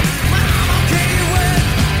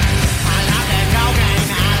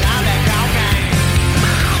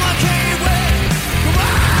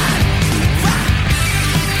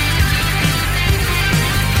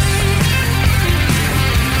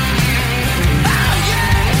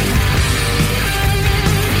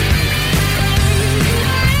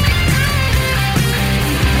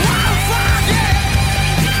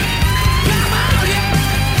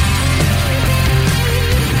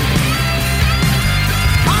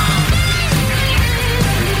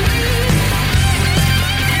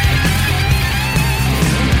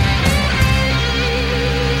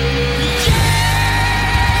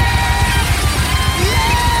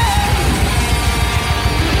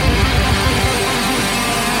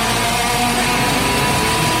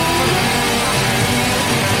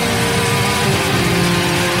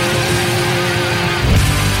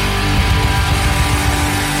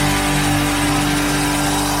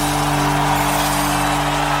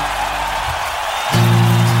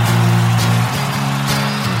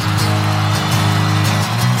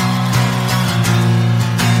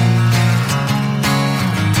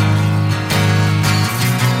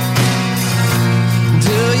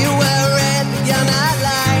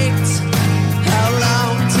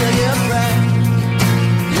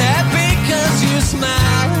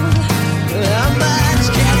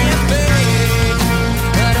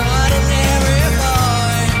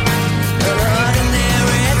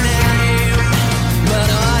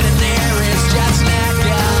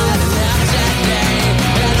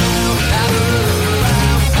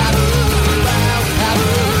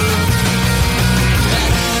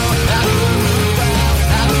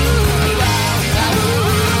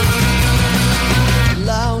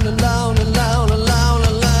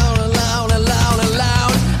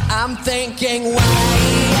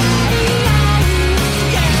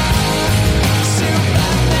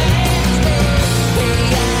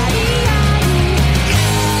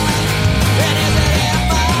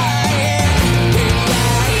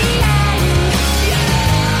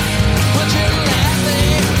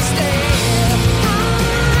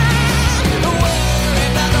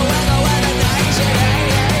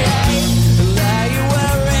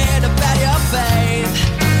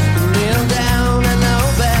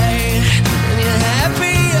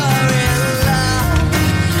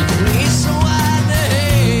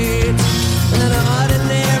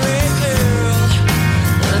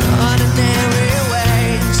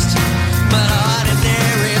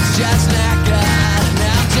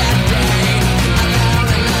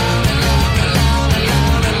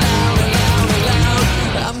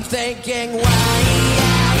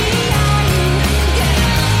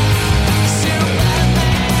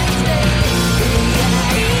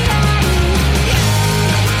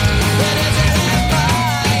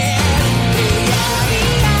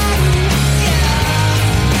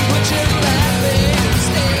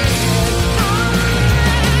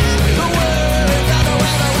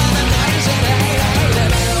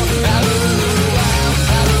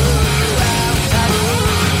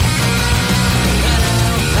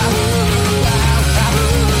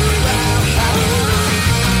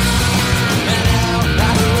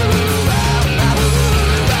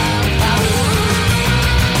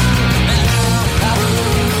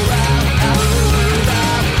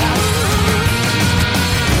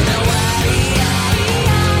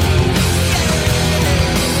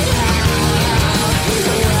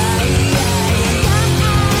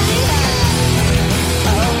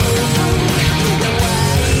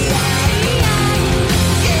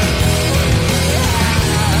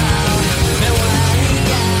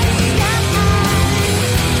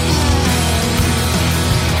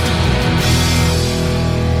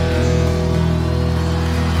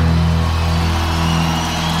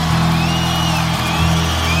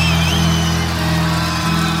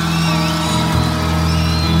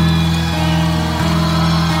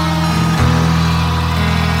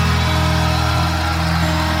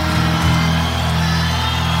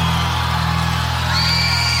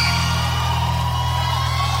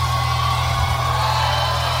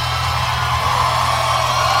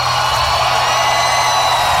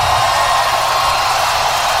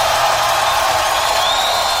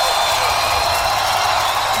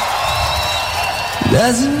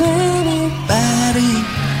Doesn't anybody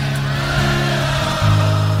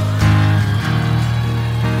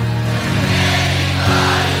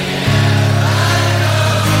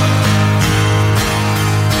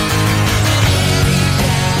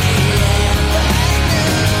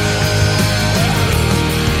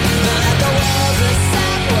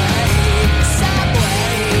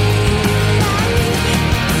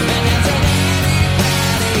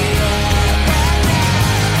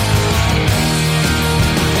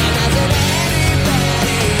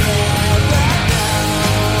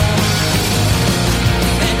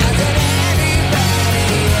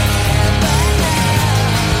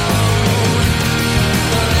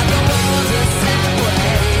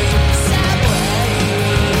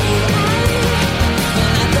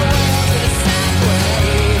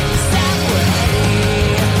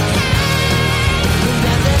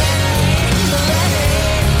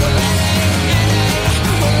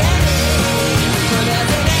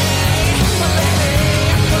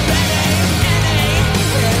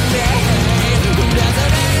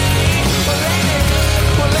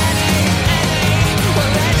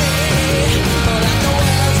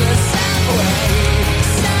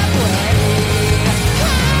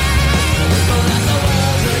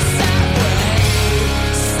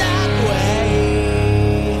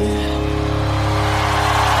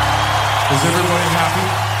Is everybody happy?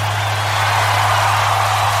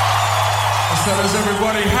 I said, is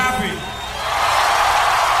everybody happy?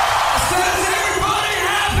 I said, is everybody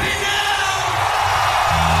happy now?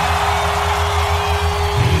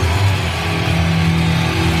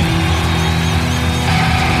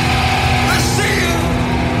 Let's see you.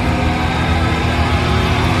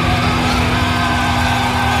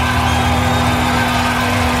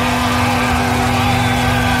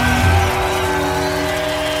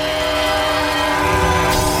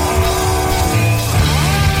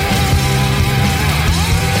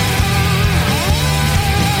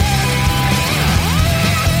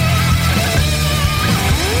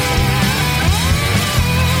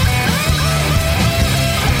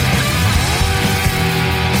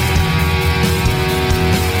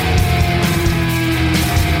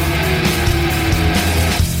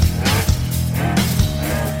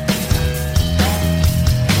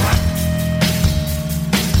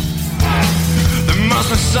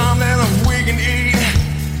 Something that we can eat.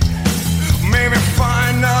 Maybe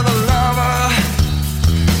find another lover.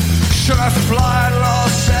 Should I fly to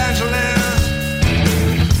Los Angeles?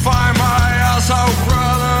 Find my asshole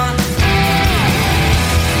brother.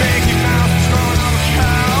 Mickey Mouse throwing on a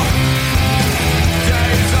cow.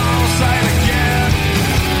 Days on sight again.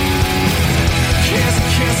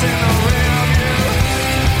 Kiss in the rear view.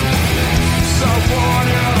 So bored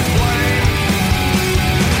you're to blame.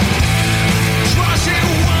 Trust it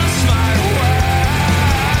once my way.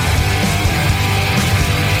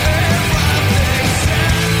 Everything's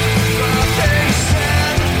said, everything's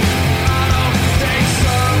said. I don't think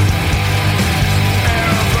so.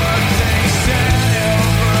 Everything's said,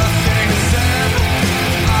 everything's said.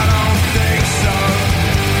 I don't think so.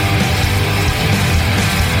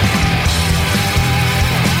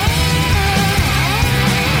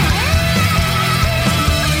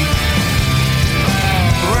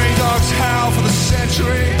 Rain dogs howl for the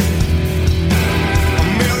century.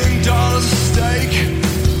 $1 million at stake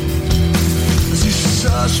as you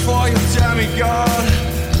search for your demigod.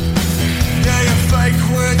 Yeah, you're fake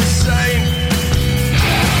with the same.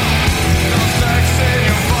 No sex in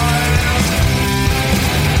your violence.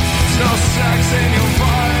 No sex in your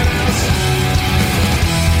violence.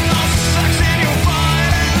 No sex in your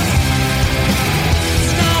violence.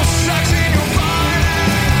 No sex in your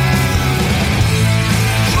violence.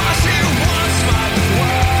 Trust it once my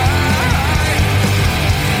way.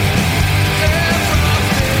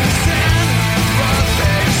 Everything's said,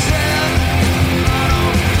 everything's said. I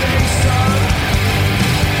don't think so.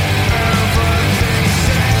 Everything's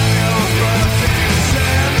said, everything's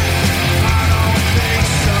said. I don't think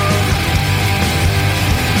so.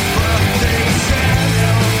 Everything's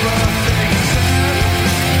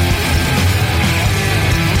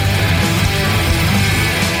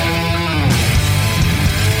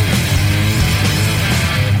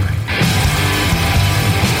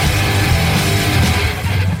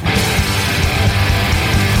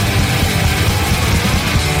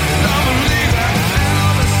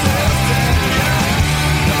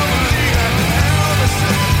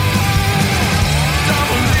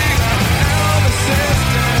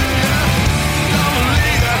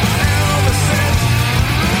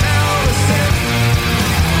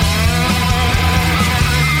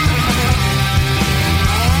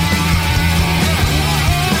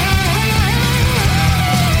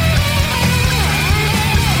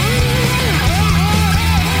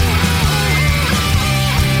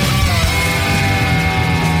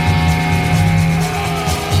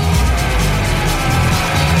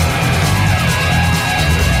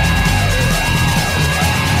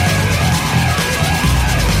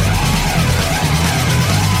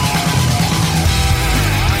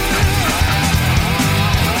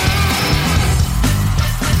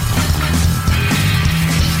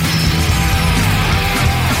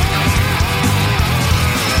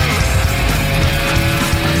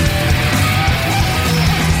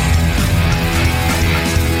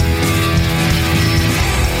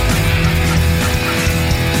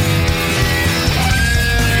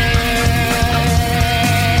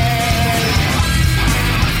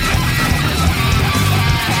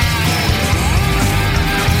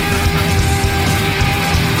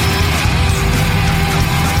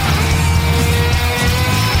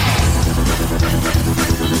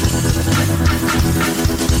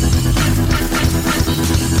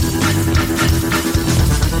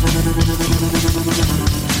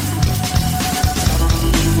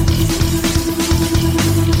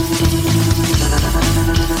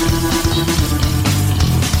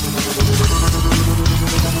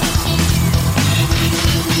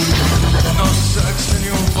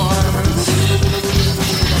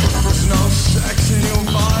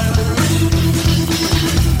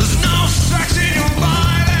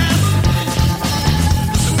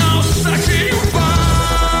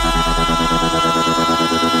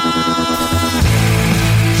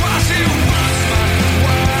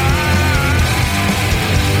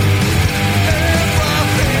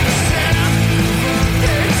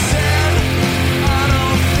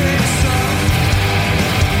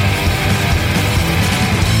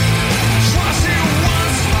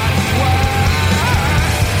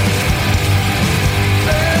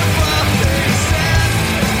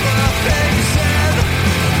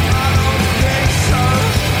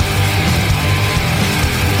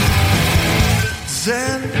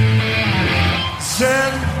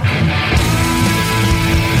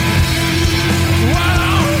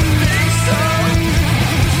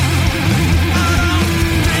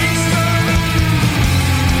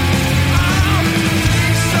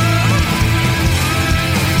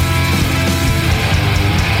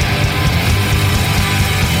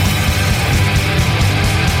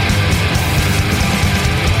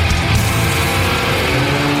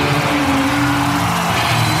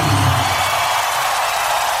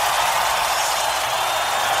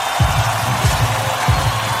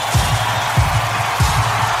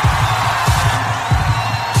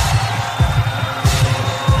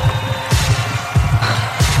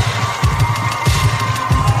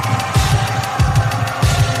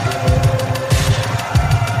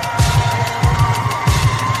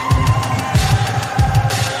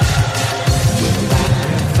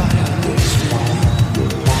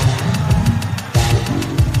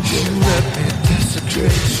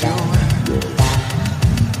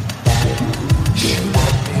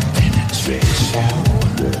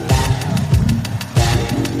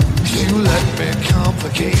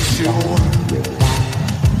you.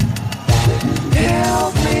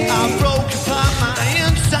 Help me. I broke apart my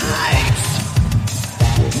insides.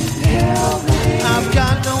 Help me. I've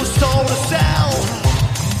got no soul to sell.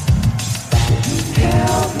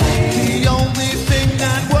 Help me. The only thing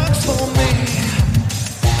that works for me.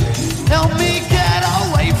 Help me get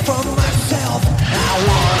away from myself. I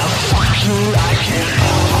wanna fuck you like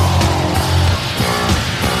hell.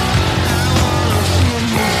 I wanna feel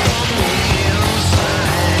you from the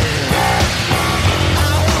inside.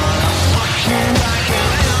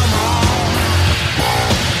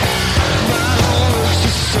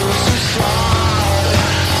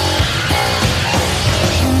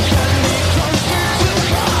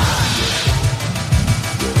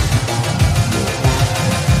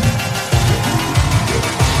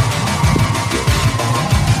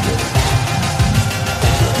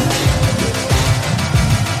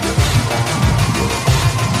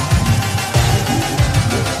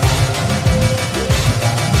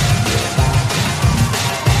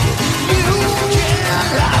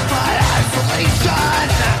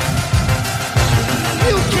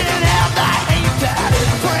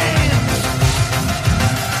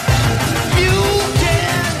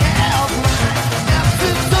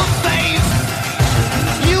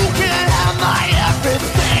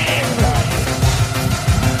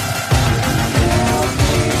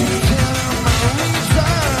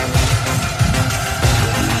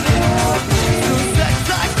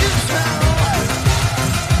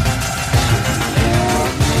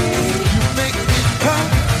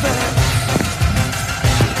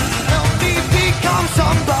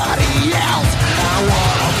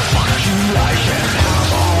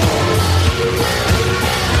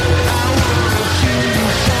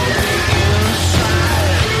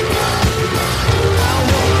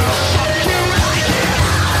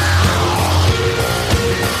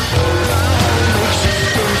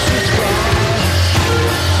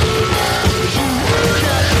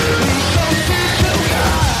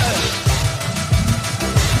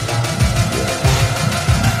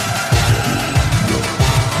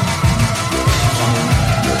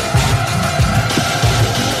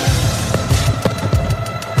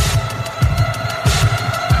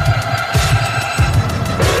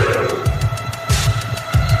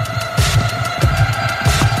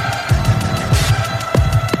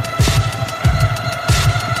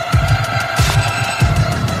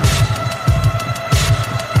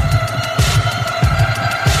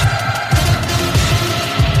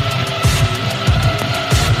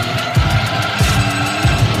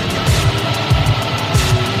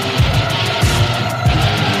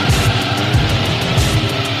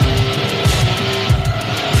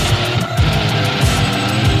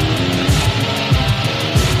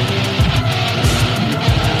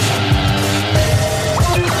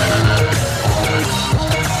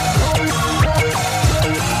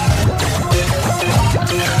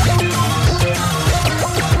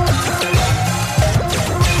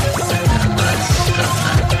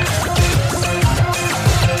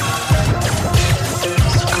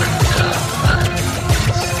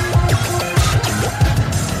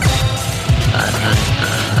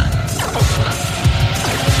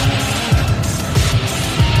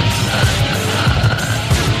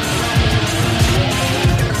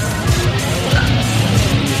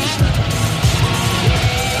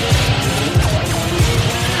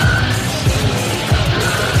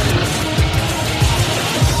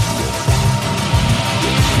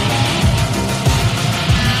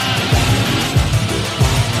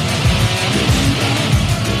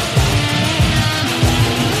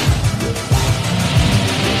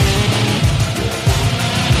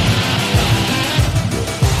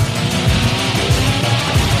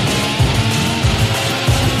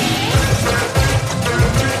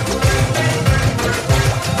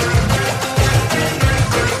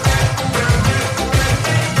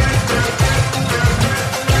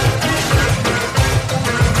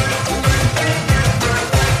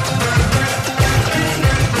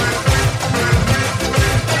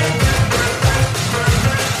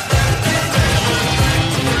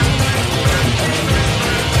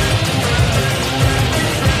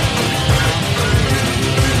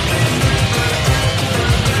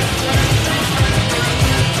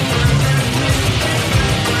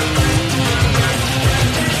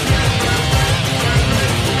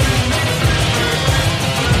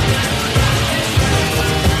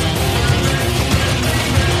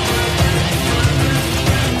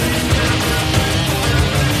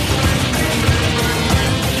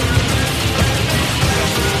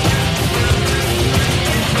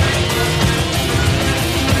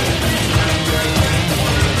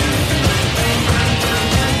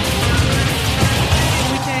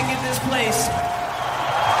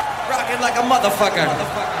 like a motherfucker.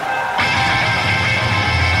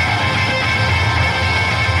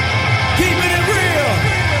 Keeping it real.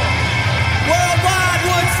 Worldwide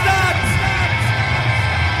Woodstock.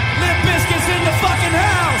 Limp Bizkit's in the fucking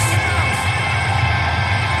house.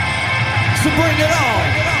 So bring it on.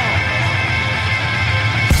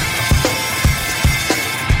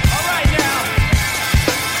 All right now.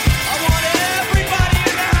 I want everybody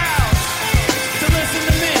in the house to listen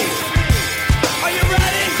to me. Are you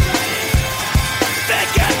ready? Then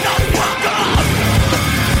get the fuck up.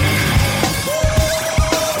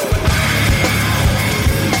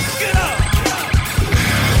 Get up.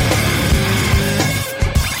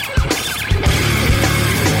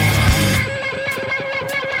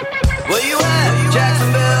 Where you at?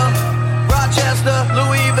 Jacksonville, Rochester,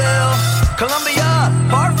 Louisville, Columbia,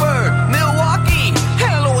 Hartford, Milwaukee,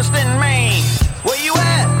 and Lewiston, Maine. Where you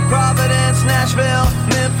at? Providence, Nashville,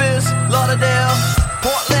 Memphis, Lauderdale,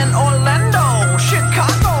 Portland, Orlando,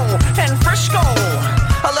 Chicago, and Frisco.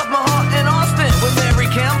 I left my heart in Austin with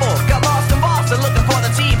Mary Campbell. Got lost in Boston looking for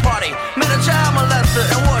the Tea Party. Met a child molester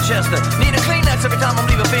in Worcester. Need a Kleenex every time I'm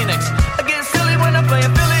leaving Phoenix. I get silly when I'm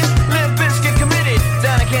playing Philly. Limp Bizkit committed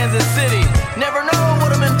down in Kansas City. Never know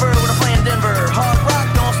what I'm in for when I'm playing Denver. Hard rock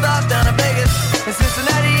don't stop down in Vegas. In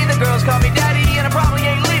Cincinnati, the girls call me daddy, and I probably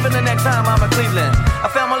ain't leaving the next time I'm in Cleveland. I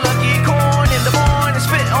found my lucky corn in Des Moines and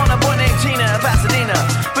spit on a boy named Tina in Pasadena.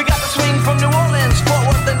 We got the swing from New Orleans, Fort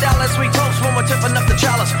Worth and Dallas. We toast when we're tipping up the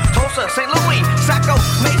chalice. Tulsa, St. Louis, Saco,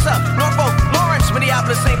 Mesa, Norfolk, Lawrence,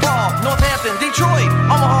 Minneapolis, St. Paul, Northampton, Detroit,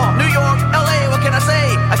 Omaha, New York, LA. What can I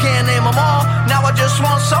say? I can't name them all. Now I just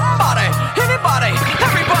want somebody, anybody,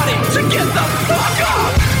 everybody to get the fuck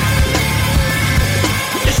up.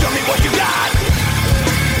 Just show me what you got.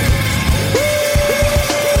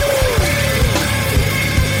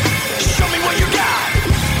 Show me what you got.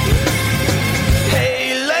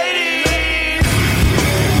 Hey ladies,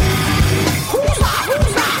 who's that?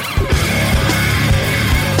 Who's that?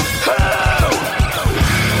 Oh.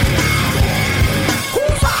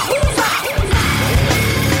 Who's that? Who's that?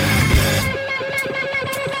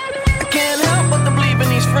 I can't help but to believe in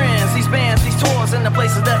these friends, these bands, these tours, and the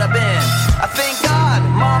places that I've been. I thank God,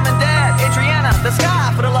 Mom and Dad, Adriana, the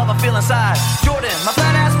sky for the love I feel inside. Jordan, my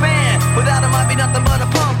fat ass band. Without him, I'd be nothing but a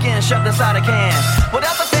pumpkin shoved inside a can.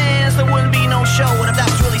 Without the fans, there wouldn't be no show. And if that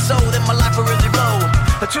was really so, then my life would really blow.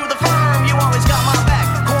 To the firm, you always got my back.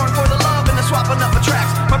 Corn for the love and the swapping up of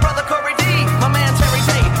tracks. My brother Corey D, my man Terry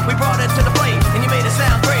Tate. We brought it to the plate, and you made it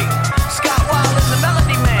sound great. Scott Wild is the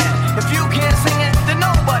melody man. If you can't sing it, then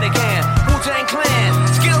nobody can. Wu-Tang Clan,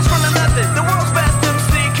 skills from the method. The world's best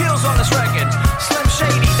MC kills on this record. Slim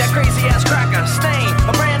Shady, that crazy ass cracker. Stain,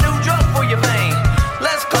 a brand new drug for your vein.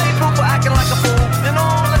 Les Claypool for acting like a fool. And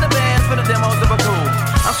all of the bands for the demos that were cool.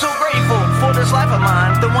 I'm so grateful for this life of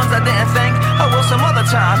mine. The ones I didn't think I will some other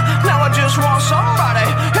time. Now I just want somebody,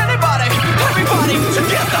 anybody, everybody to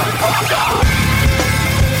get the fuck up.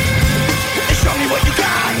 And show me what you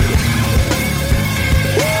got.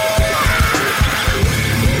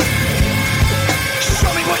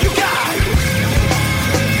 Show me what you got.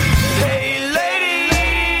 Hey ladies,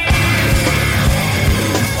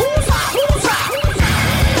 who's that? Who's that?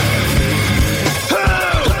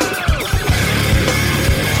 Oh.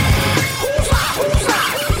 Who's that? Who's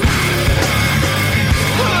that?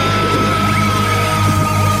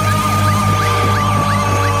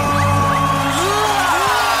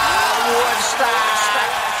 Woodstock.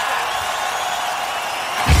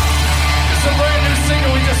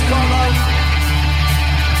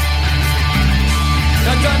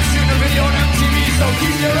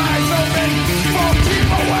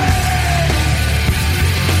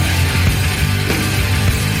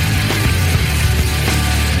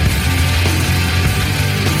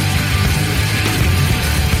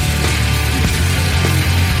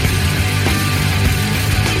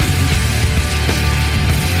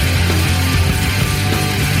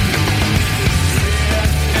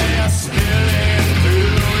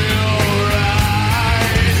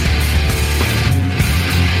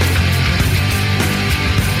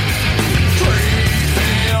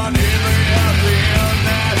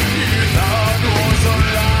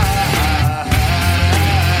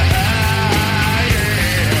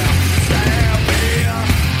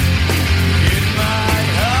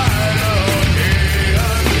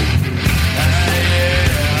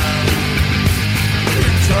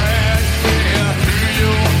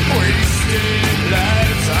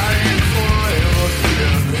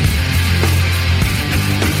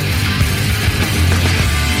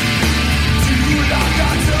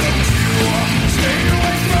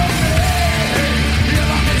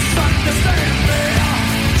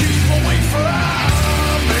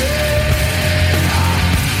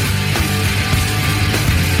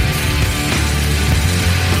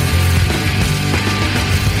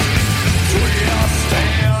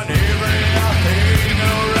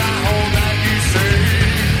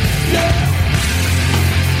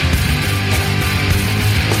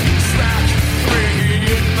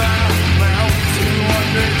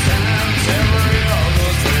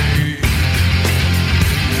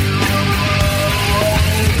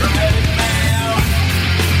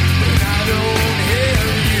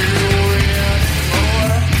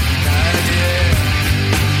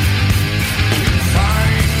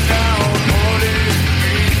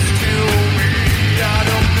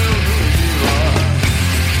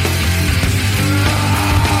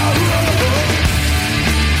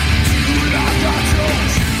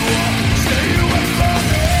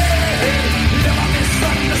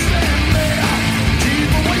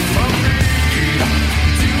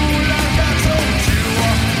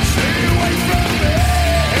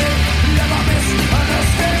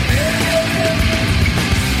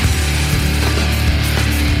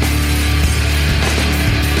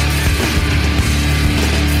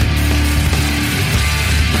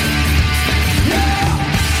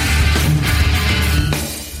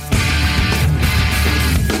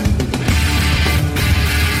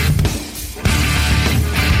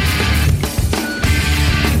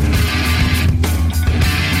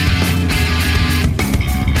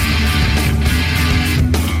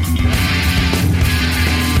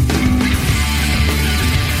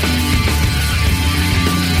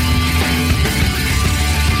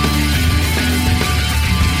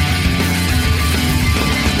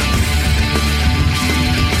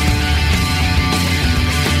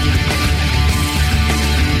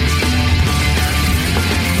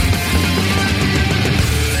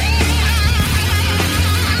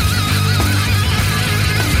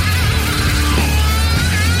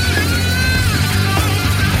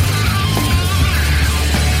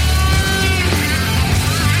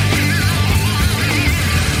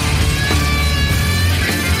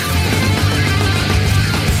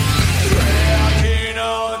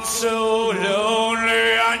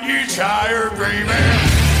 tired dreaming.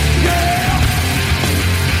 Yeah.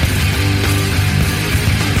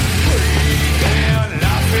 Breathing,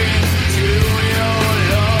 laughing to your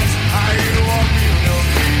lungs. I walk you know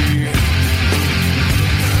me.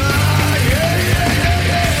 Yeah, yeah, yeah,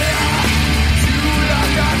 yeah. You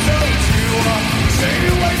like I told you. Stay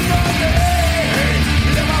away from me.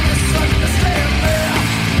 Never misunderstand me.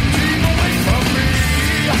 Keep away from me.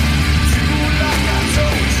 You like I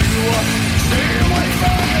told you. Stay away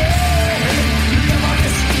from me. Never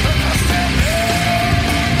misunderstand me.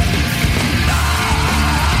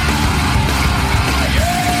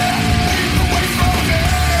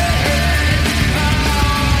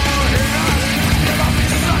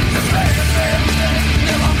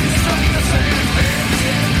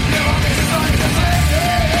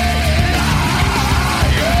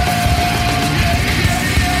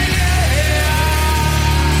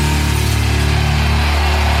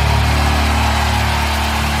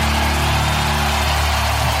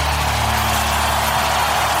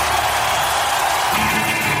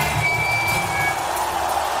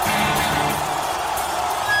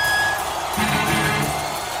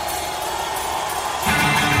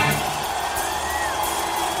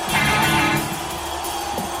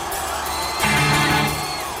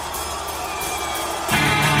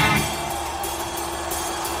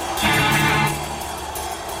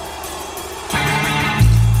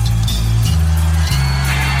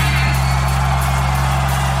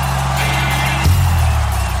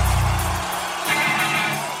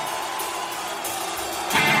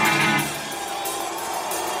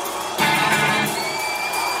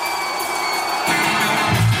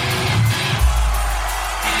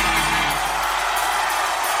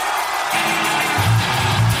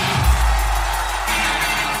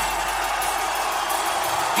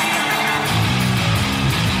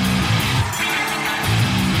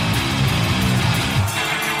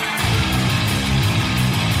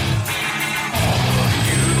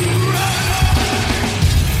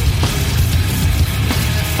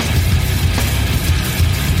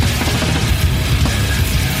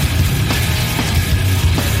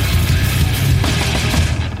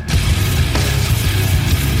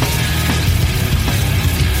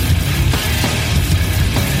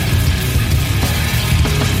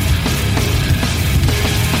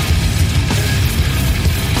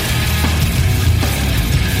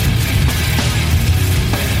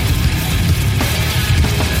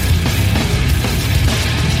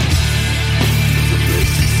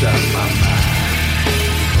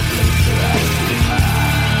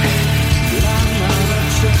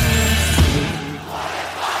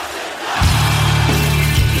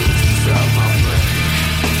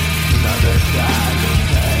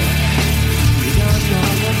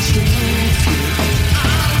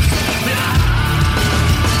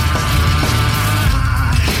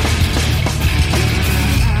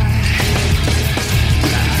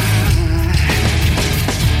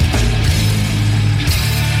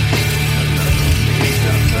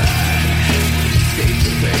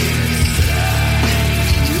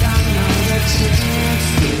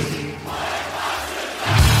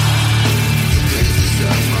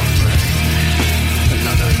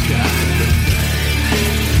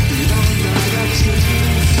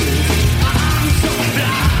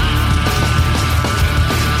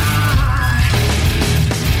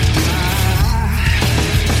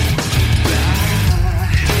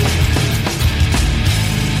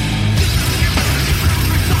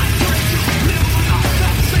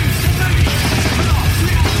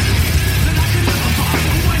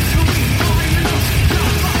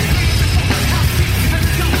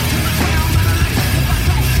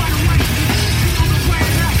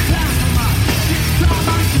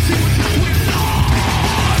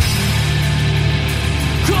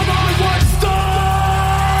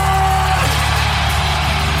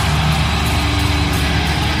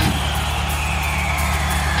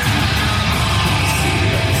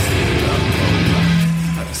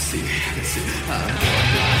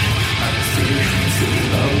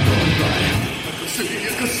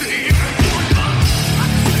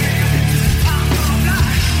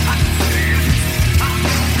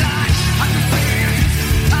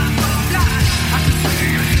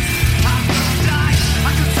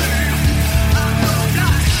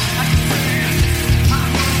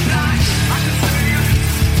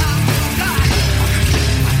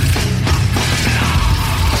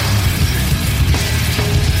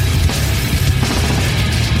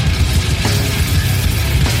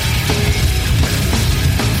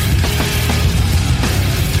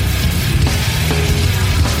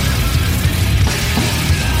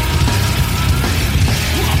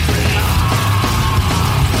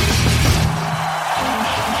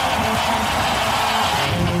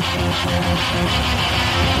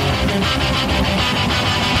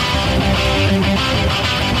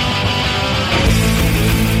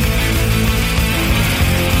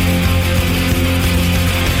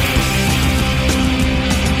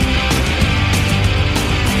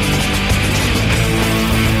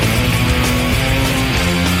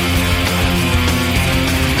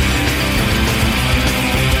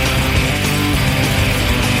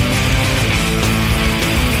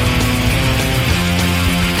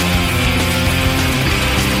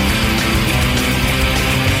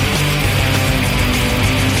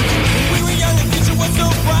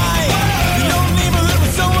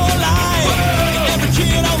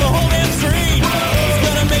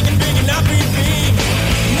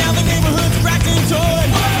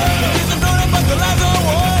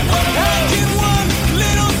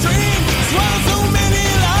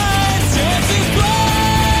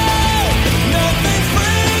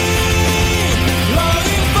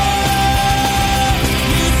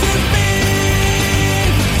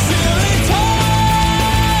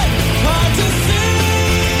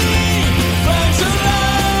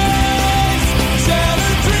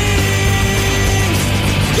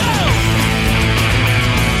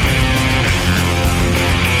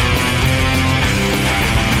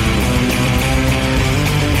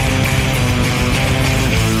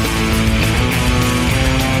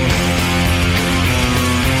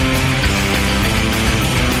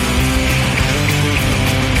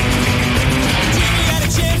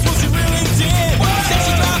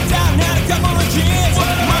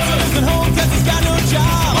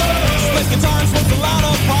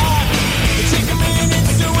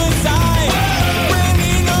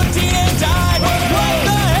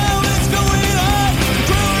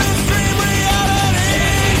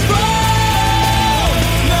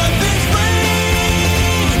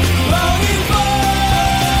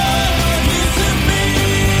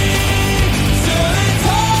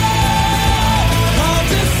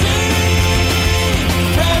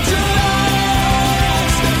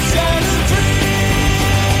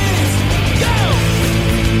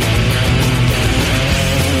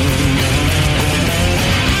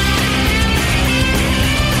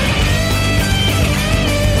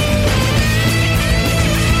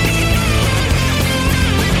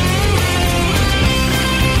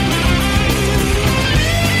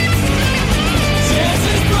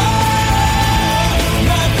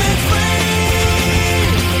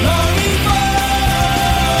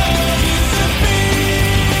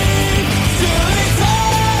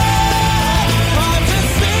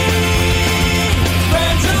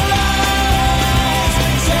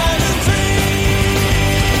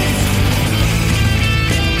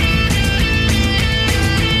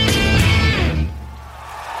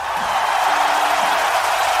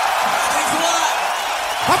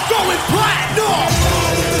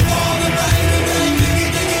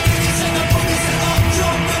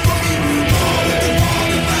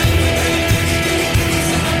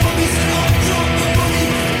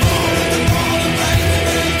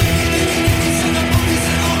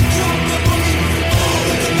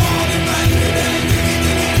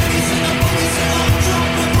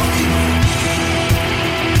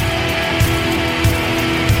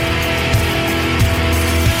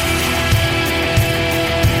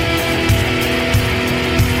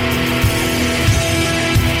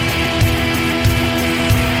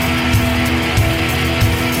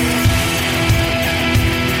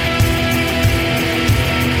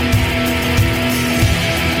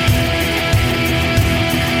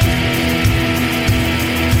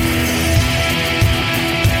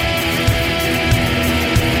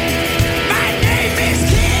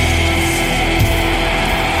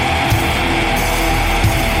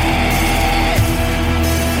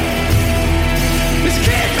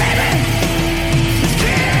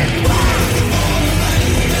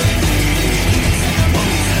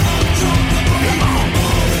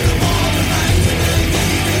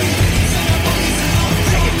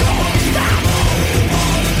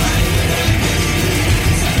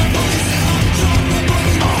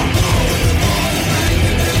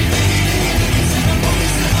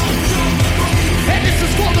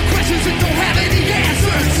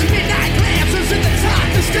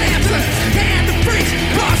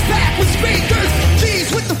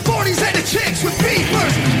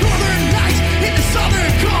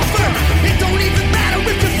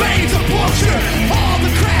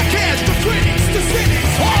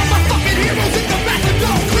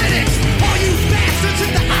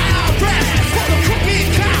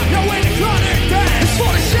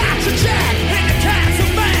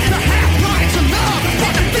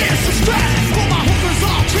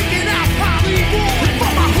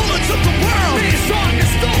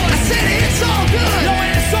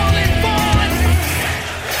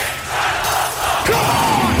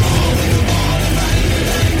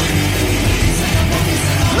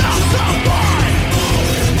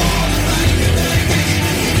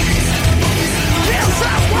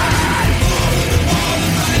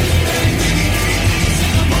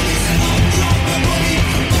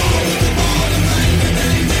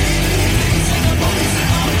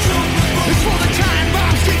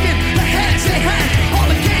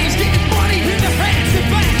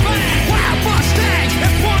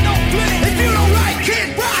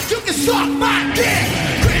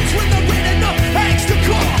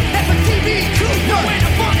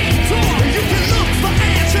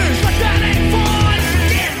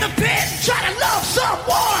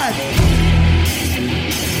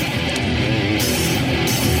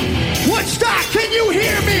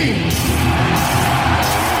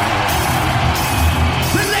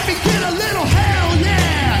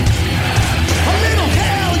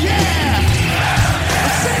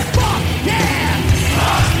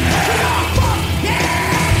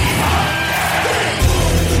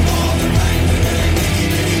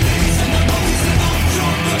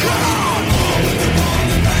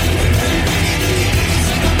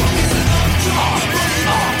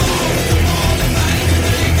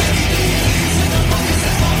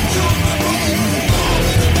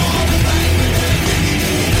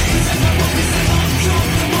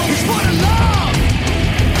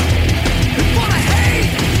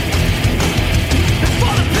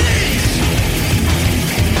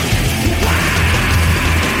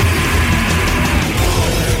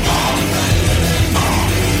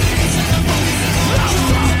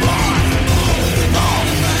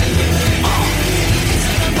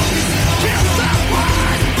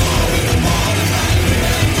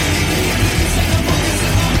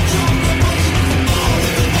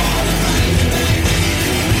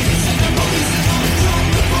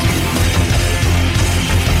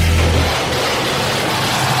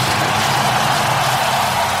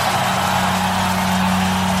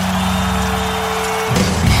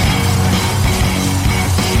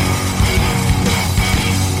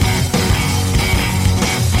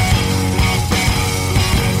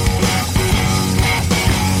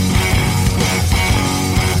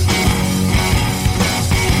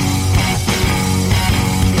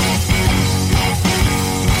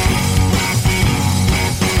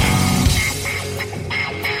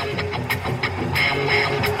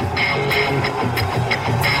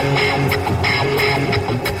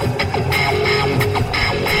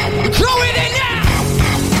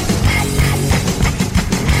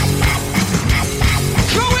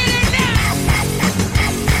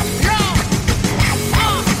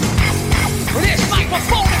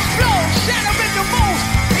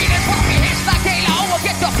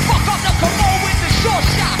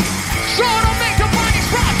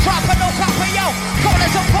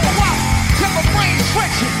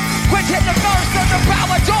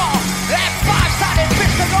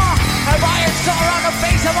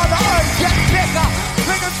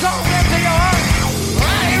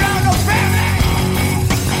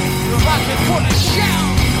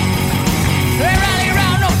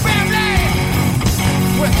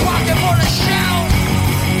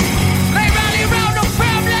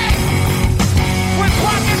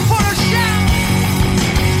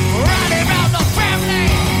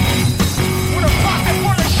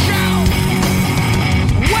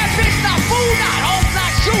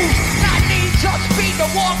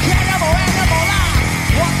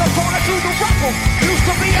 people. Used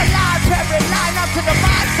to be alive, every line up to the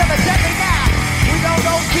mind cemetery now. We don't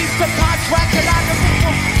know, keep the contract and on the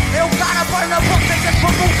people. You gotta burn the book and just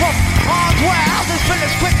remove them. All where houses fill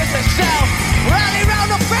as quick as a cell. Rally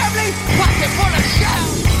round the family, pocket full of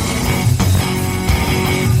shells.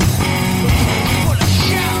 Full of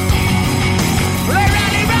shells. They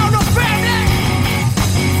rally round the family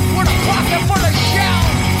with a pocket full of shells.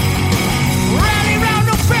 Rally round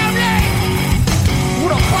the family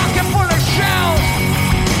with a pocket full of shells.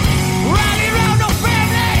 Rally round the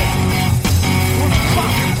family with a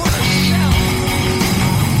pocket full of shells.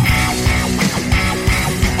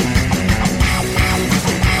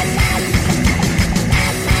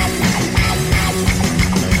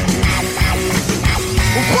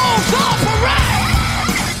 Bulls off around.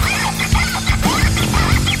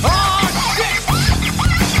 Oh shit.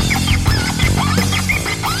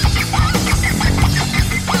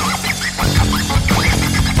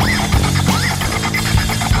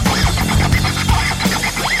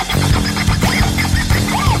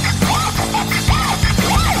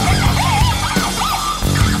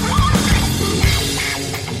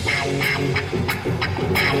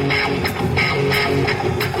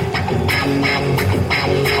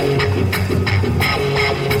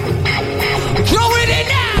 Throw it in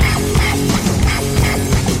now!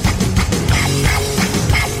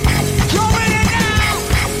 Throw it in now!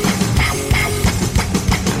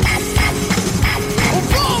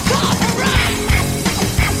 Bulls off around!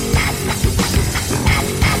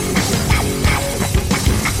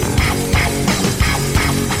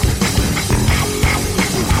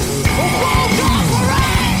 Bulls off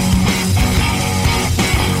around!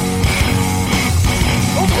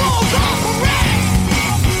 Bulls off around! Bulls off around!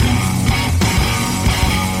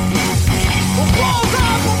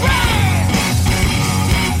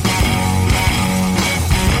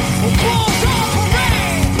 Bulls off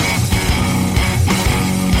around!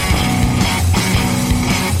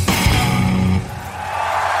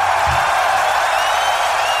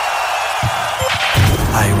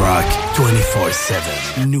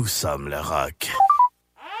 IROCK247. Nous sommes le rock.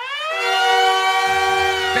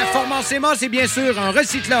 Performance Emma, c'est bien sûr un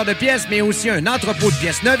recycleur de pièces, mais aussi un entrepôt de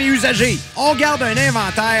pièces neuves et usagées. On garde un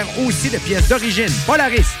inventaire aussi de pièces d'origine.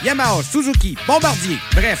 Polaris, Yamaha, Suzuki, Bombardier.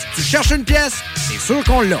 Bref, tu cherches une pièce, c'est sûr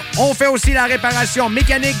qu'on l'a. On fait aussi la réparation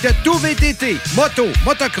mécanique de tout VTT, moto,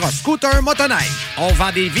 motocross, scooter, motoneige. On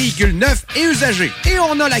vend des véhicules neufs et usagés. Et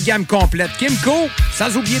on a la gamme complète Kimco,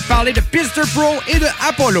 sans oublier de parler de Pister Pro et de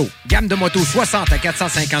Apollo. Gamme de motos 60 à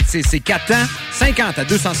 456 et 4 temps, 50 à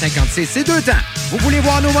 256 et 2 temps. Vous voulez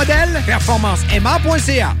voir nos modèles?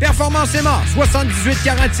 PerformanceEmma.ca. Performance Emma,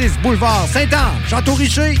 7846 Boulevard Sainte-Anne,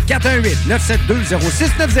 Château-Richer,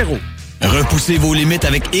 418-972-0690. Repoussez vos limites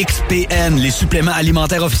avec XPN, les suppléments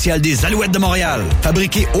alimentaires officiels des Alouettes de Montréal.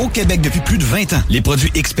 Fabriqués au Québec depuis plus de 20 ans, les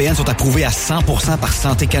produits XPN sont approuvés à 100% par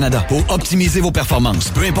Santé Canada pour optimiser vos performances.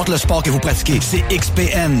 Peu importe le sport que vous pratiquez, c'est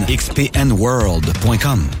XPN.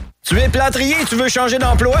 XPNWorld.com. Tu es plâtrier et tu veux changer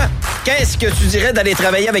d'emploi? Qu'est-ce que tu dirais d'aller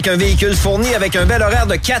travailler avec un véhicule fourni avec un bel horaire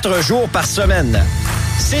de 4 jours par semaine?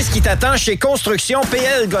 C'est ce qui t'attend chez Construction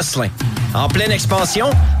PL Gosselin. En pleine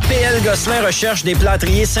expansion, PL Gosselin recherche des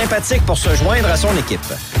plâtriers sympathiques pour se joindre à son équipe.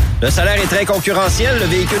 Le salaire est très concurrentiel, le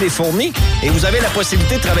véhicule est fourni et vous avez la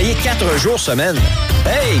possibilité de travailler 4 jours semaine.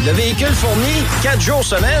 Hey, le véhicule fourni, 4 jours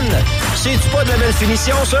semaine, c'est-tu pas de la belle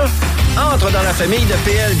finition, ça? Entre dans la famille de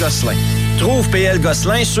PL Gosselin. Trouve PL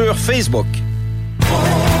Gosselin sur Facebook.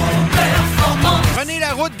 Prenez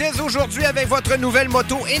la route dès aujourd'hui avec votre nouvelle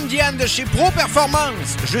moto Indian de chez Pro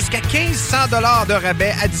Performance. Jusqu'à 1500 $ de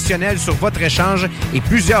rabais additionnels sur votre échange et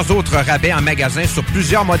plusieurs autres rabais en magasin sur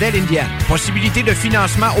plusieurs modèles Indian. Possibilité de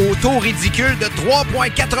financement au taux ridicule de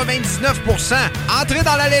 3,99 %. Entrez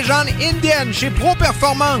dans la légende Indian chez Pro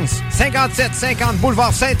Performance. 5750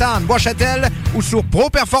 Boulevard Sainte-Anne, Bois-Châtel ou sur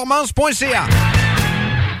properformance.ca.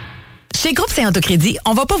 Chez Groupe Saint-Autocrédit,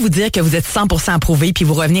 on va pas vous dire que vous êtes 100% approuvé puis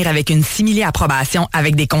vous revenir avec une simili-approbation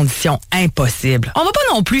avec des conditions impossibles. On va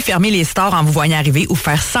pas non plus fermer les stores en vous voyant arriver ou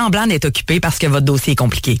faire semblant d'être occupé parce que votre dossier est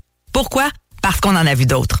compliqué. Pourquoi? Parce qu'on en a vu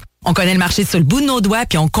d'autres. On connaît le marché sur le bout de nos doigts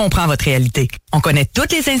puis on comprend votre réalité. On connaît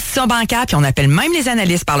toutes les institutions bancaires puis on appelle même les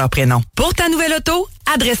analystes par leur prénom. Pour ta nouvelle auto,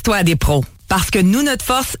 adresse-toi à des pros. Parce que nous, notre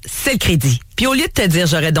force, c'est le crédit. Puis au lieu de te dire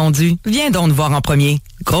j'aurais donc dû, viens donc nous voir en premier.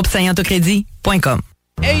 GroupeSaintAutoCrédit.com.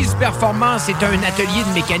 Ace Performance est un atelier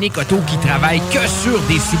de mécanique auto qui travaille que sur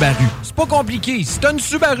des Subaru. C'est pas compliqué. Si t'as une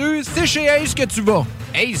Subaru, c'est chez Ace que tu vas.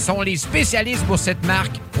 Ace sont les spécialistes pour cette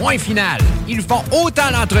marque. Point final. Ils font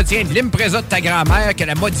autant l'entretien de l'Impreza de ta grand-mère que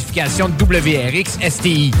la modification de WRX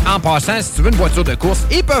STI. En passant, si tu veux une voiture de course,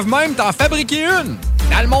 ils peuvent même t'en fabriquer une.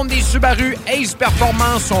 Dans le monde des Subaru, Ace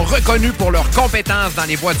Performance sont reconnus pour leurs compétences dans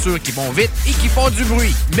les voitures qui vont vite et qui font du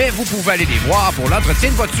bruit. Mais vous pouvez aller les voir pour l'entretien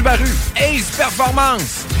de votre Subaru. Ace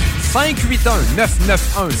Performance,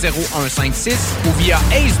 581-991-0156 ou via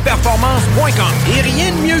aceperformance.com. Et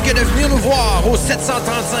rien de mieux que de venir nous voir au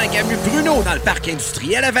 735 avenue Bruno dans le parc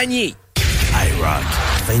industriel à Vanier.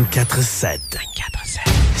 IROCK 247.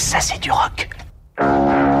 Ça, c'est du rock.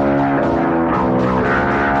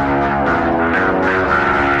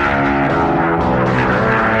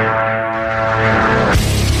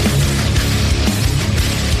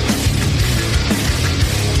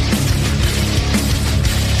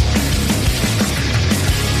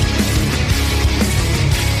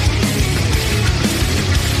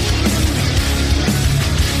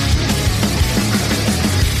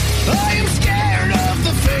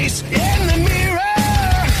 In the mirror,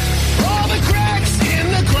 all the cracks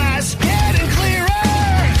in the glass getting clearer.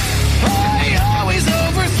 I always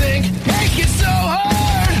overthink, make it so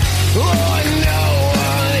hard. Oh, no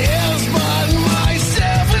one else but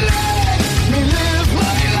myself. Let me live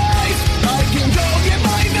my life. I can go get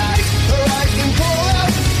my knife, or I can pull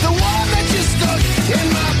out the one that just stuck in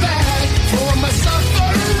my bag for my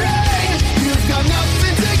suffering. You've got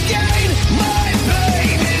nothing to gain. My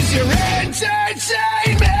pain is your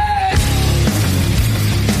entertainment.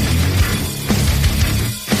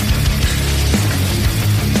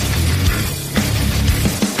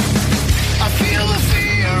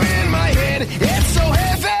 It's so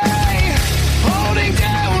heavy, holding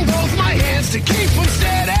down both my hands to keep them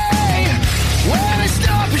steady. When I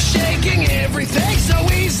stop shaking, everything's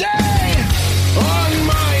so easy. On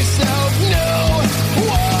myself, no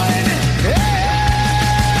one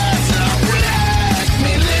else. Let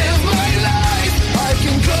me live my life. I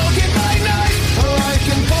can go get my knife, or I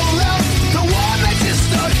can pull out the one that just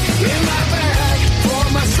stuck in my bag for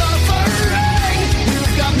my suffering.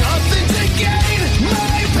 You've got nothing to gain.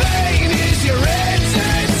 My pain is your entertainment.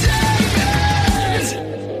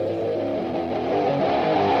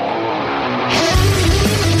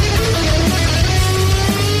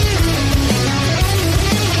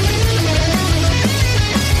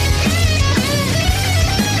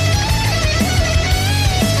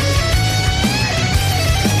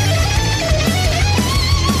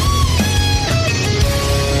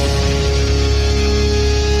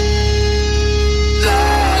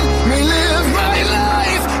 Let me live my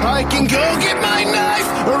life. I can go get my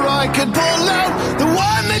knife, or I could pull out the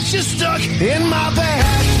one that just stuck in my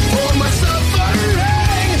bag for my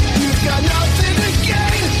suffering. You've got nothing to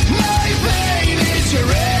gain. My pain is your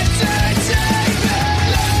entertainment.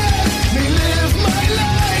 Let me live my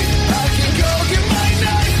life. I can go get my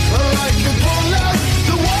knife, or I can pull out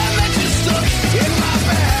the one that just stuck in my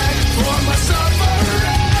bag for my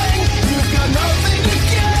suffering. You've got nothing to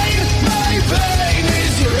gain. My pain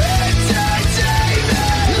is your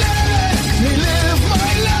entertainment. Let me live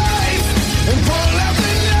my life and pull out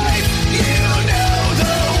the knife. You know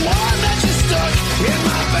the one that just stuck in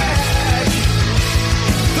my bag.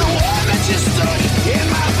 The one that just stuck in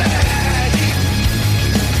my bag.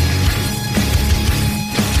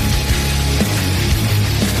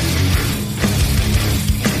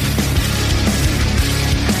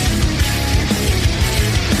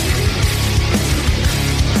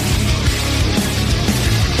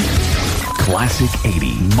 Classic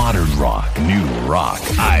 80, modern rock, new rock.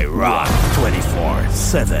 IROCK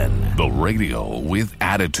 247. The radio with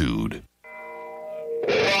attitude.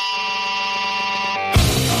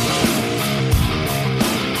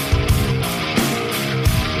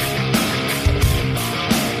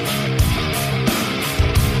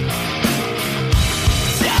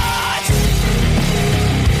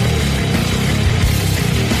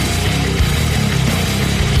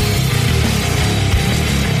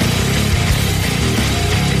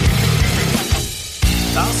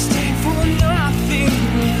 I'll stay for nothing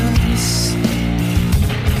else.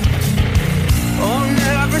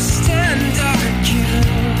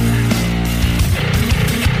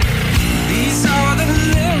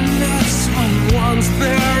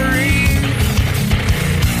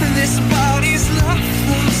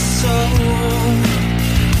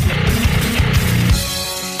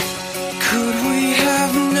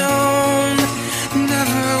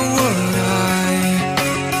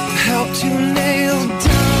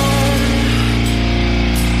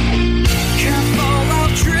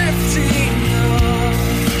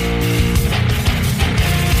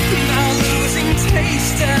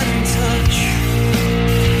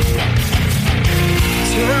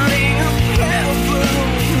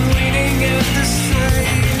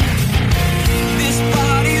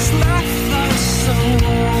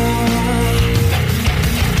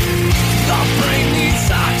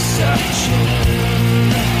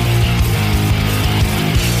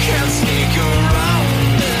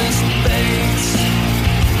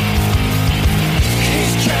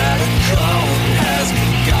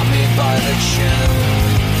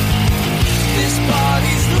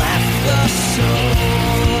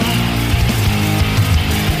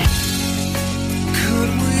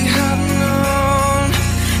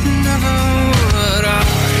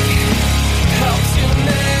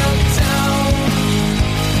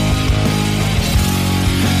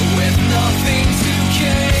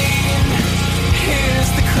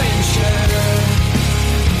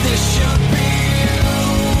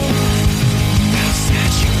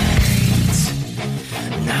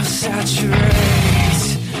 Now saturate.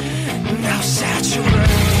 Now saturate.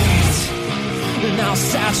 Now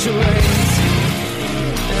saturate.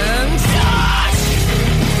 And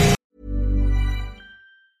touch.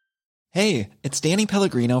 Hey, it's Danny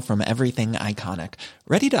Pellegrino from Everything Iconic.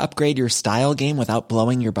 Ready to upgrade your style game without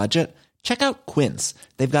blowing your budget? Check out Quince.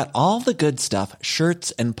 They've got all the good stuff, shirts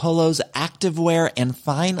and polos, activewear, and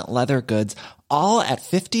fine leather goods, all at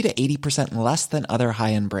 50 to 80% less than other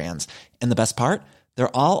high-end brands. And the best part?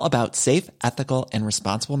 They're all about safe, ethical, and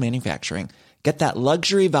responsible manufacturing. Get that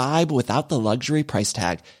luxury vibe without the luxury price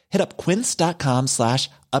tag. Hit up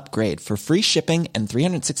quince.com/upgrade for free shipping and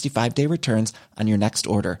 365-day returns on your next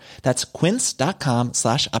order. That's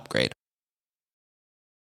quince.com/upgrade.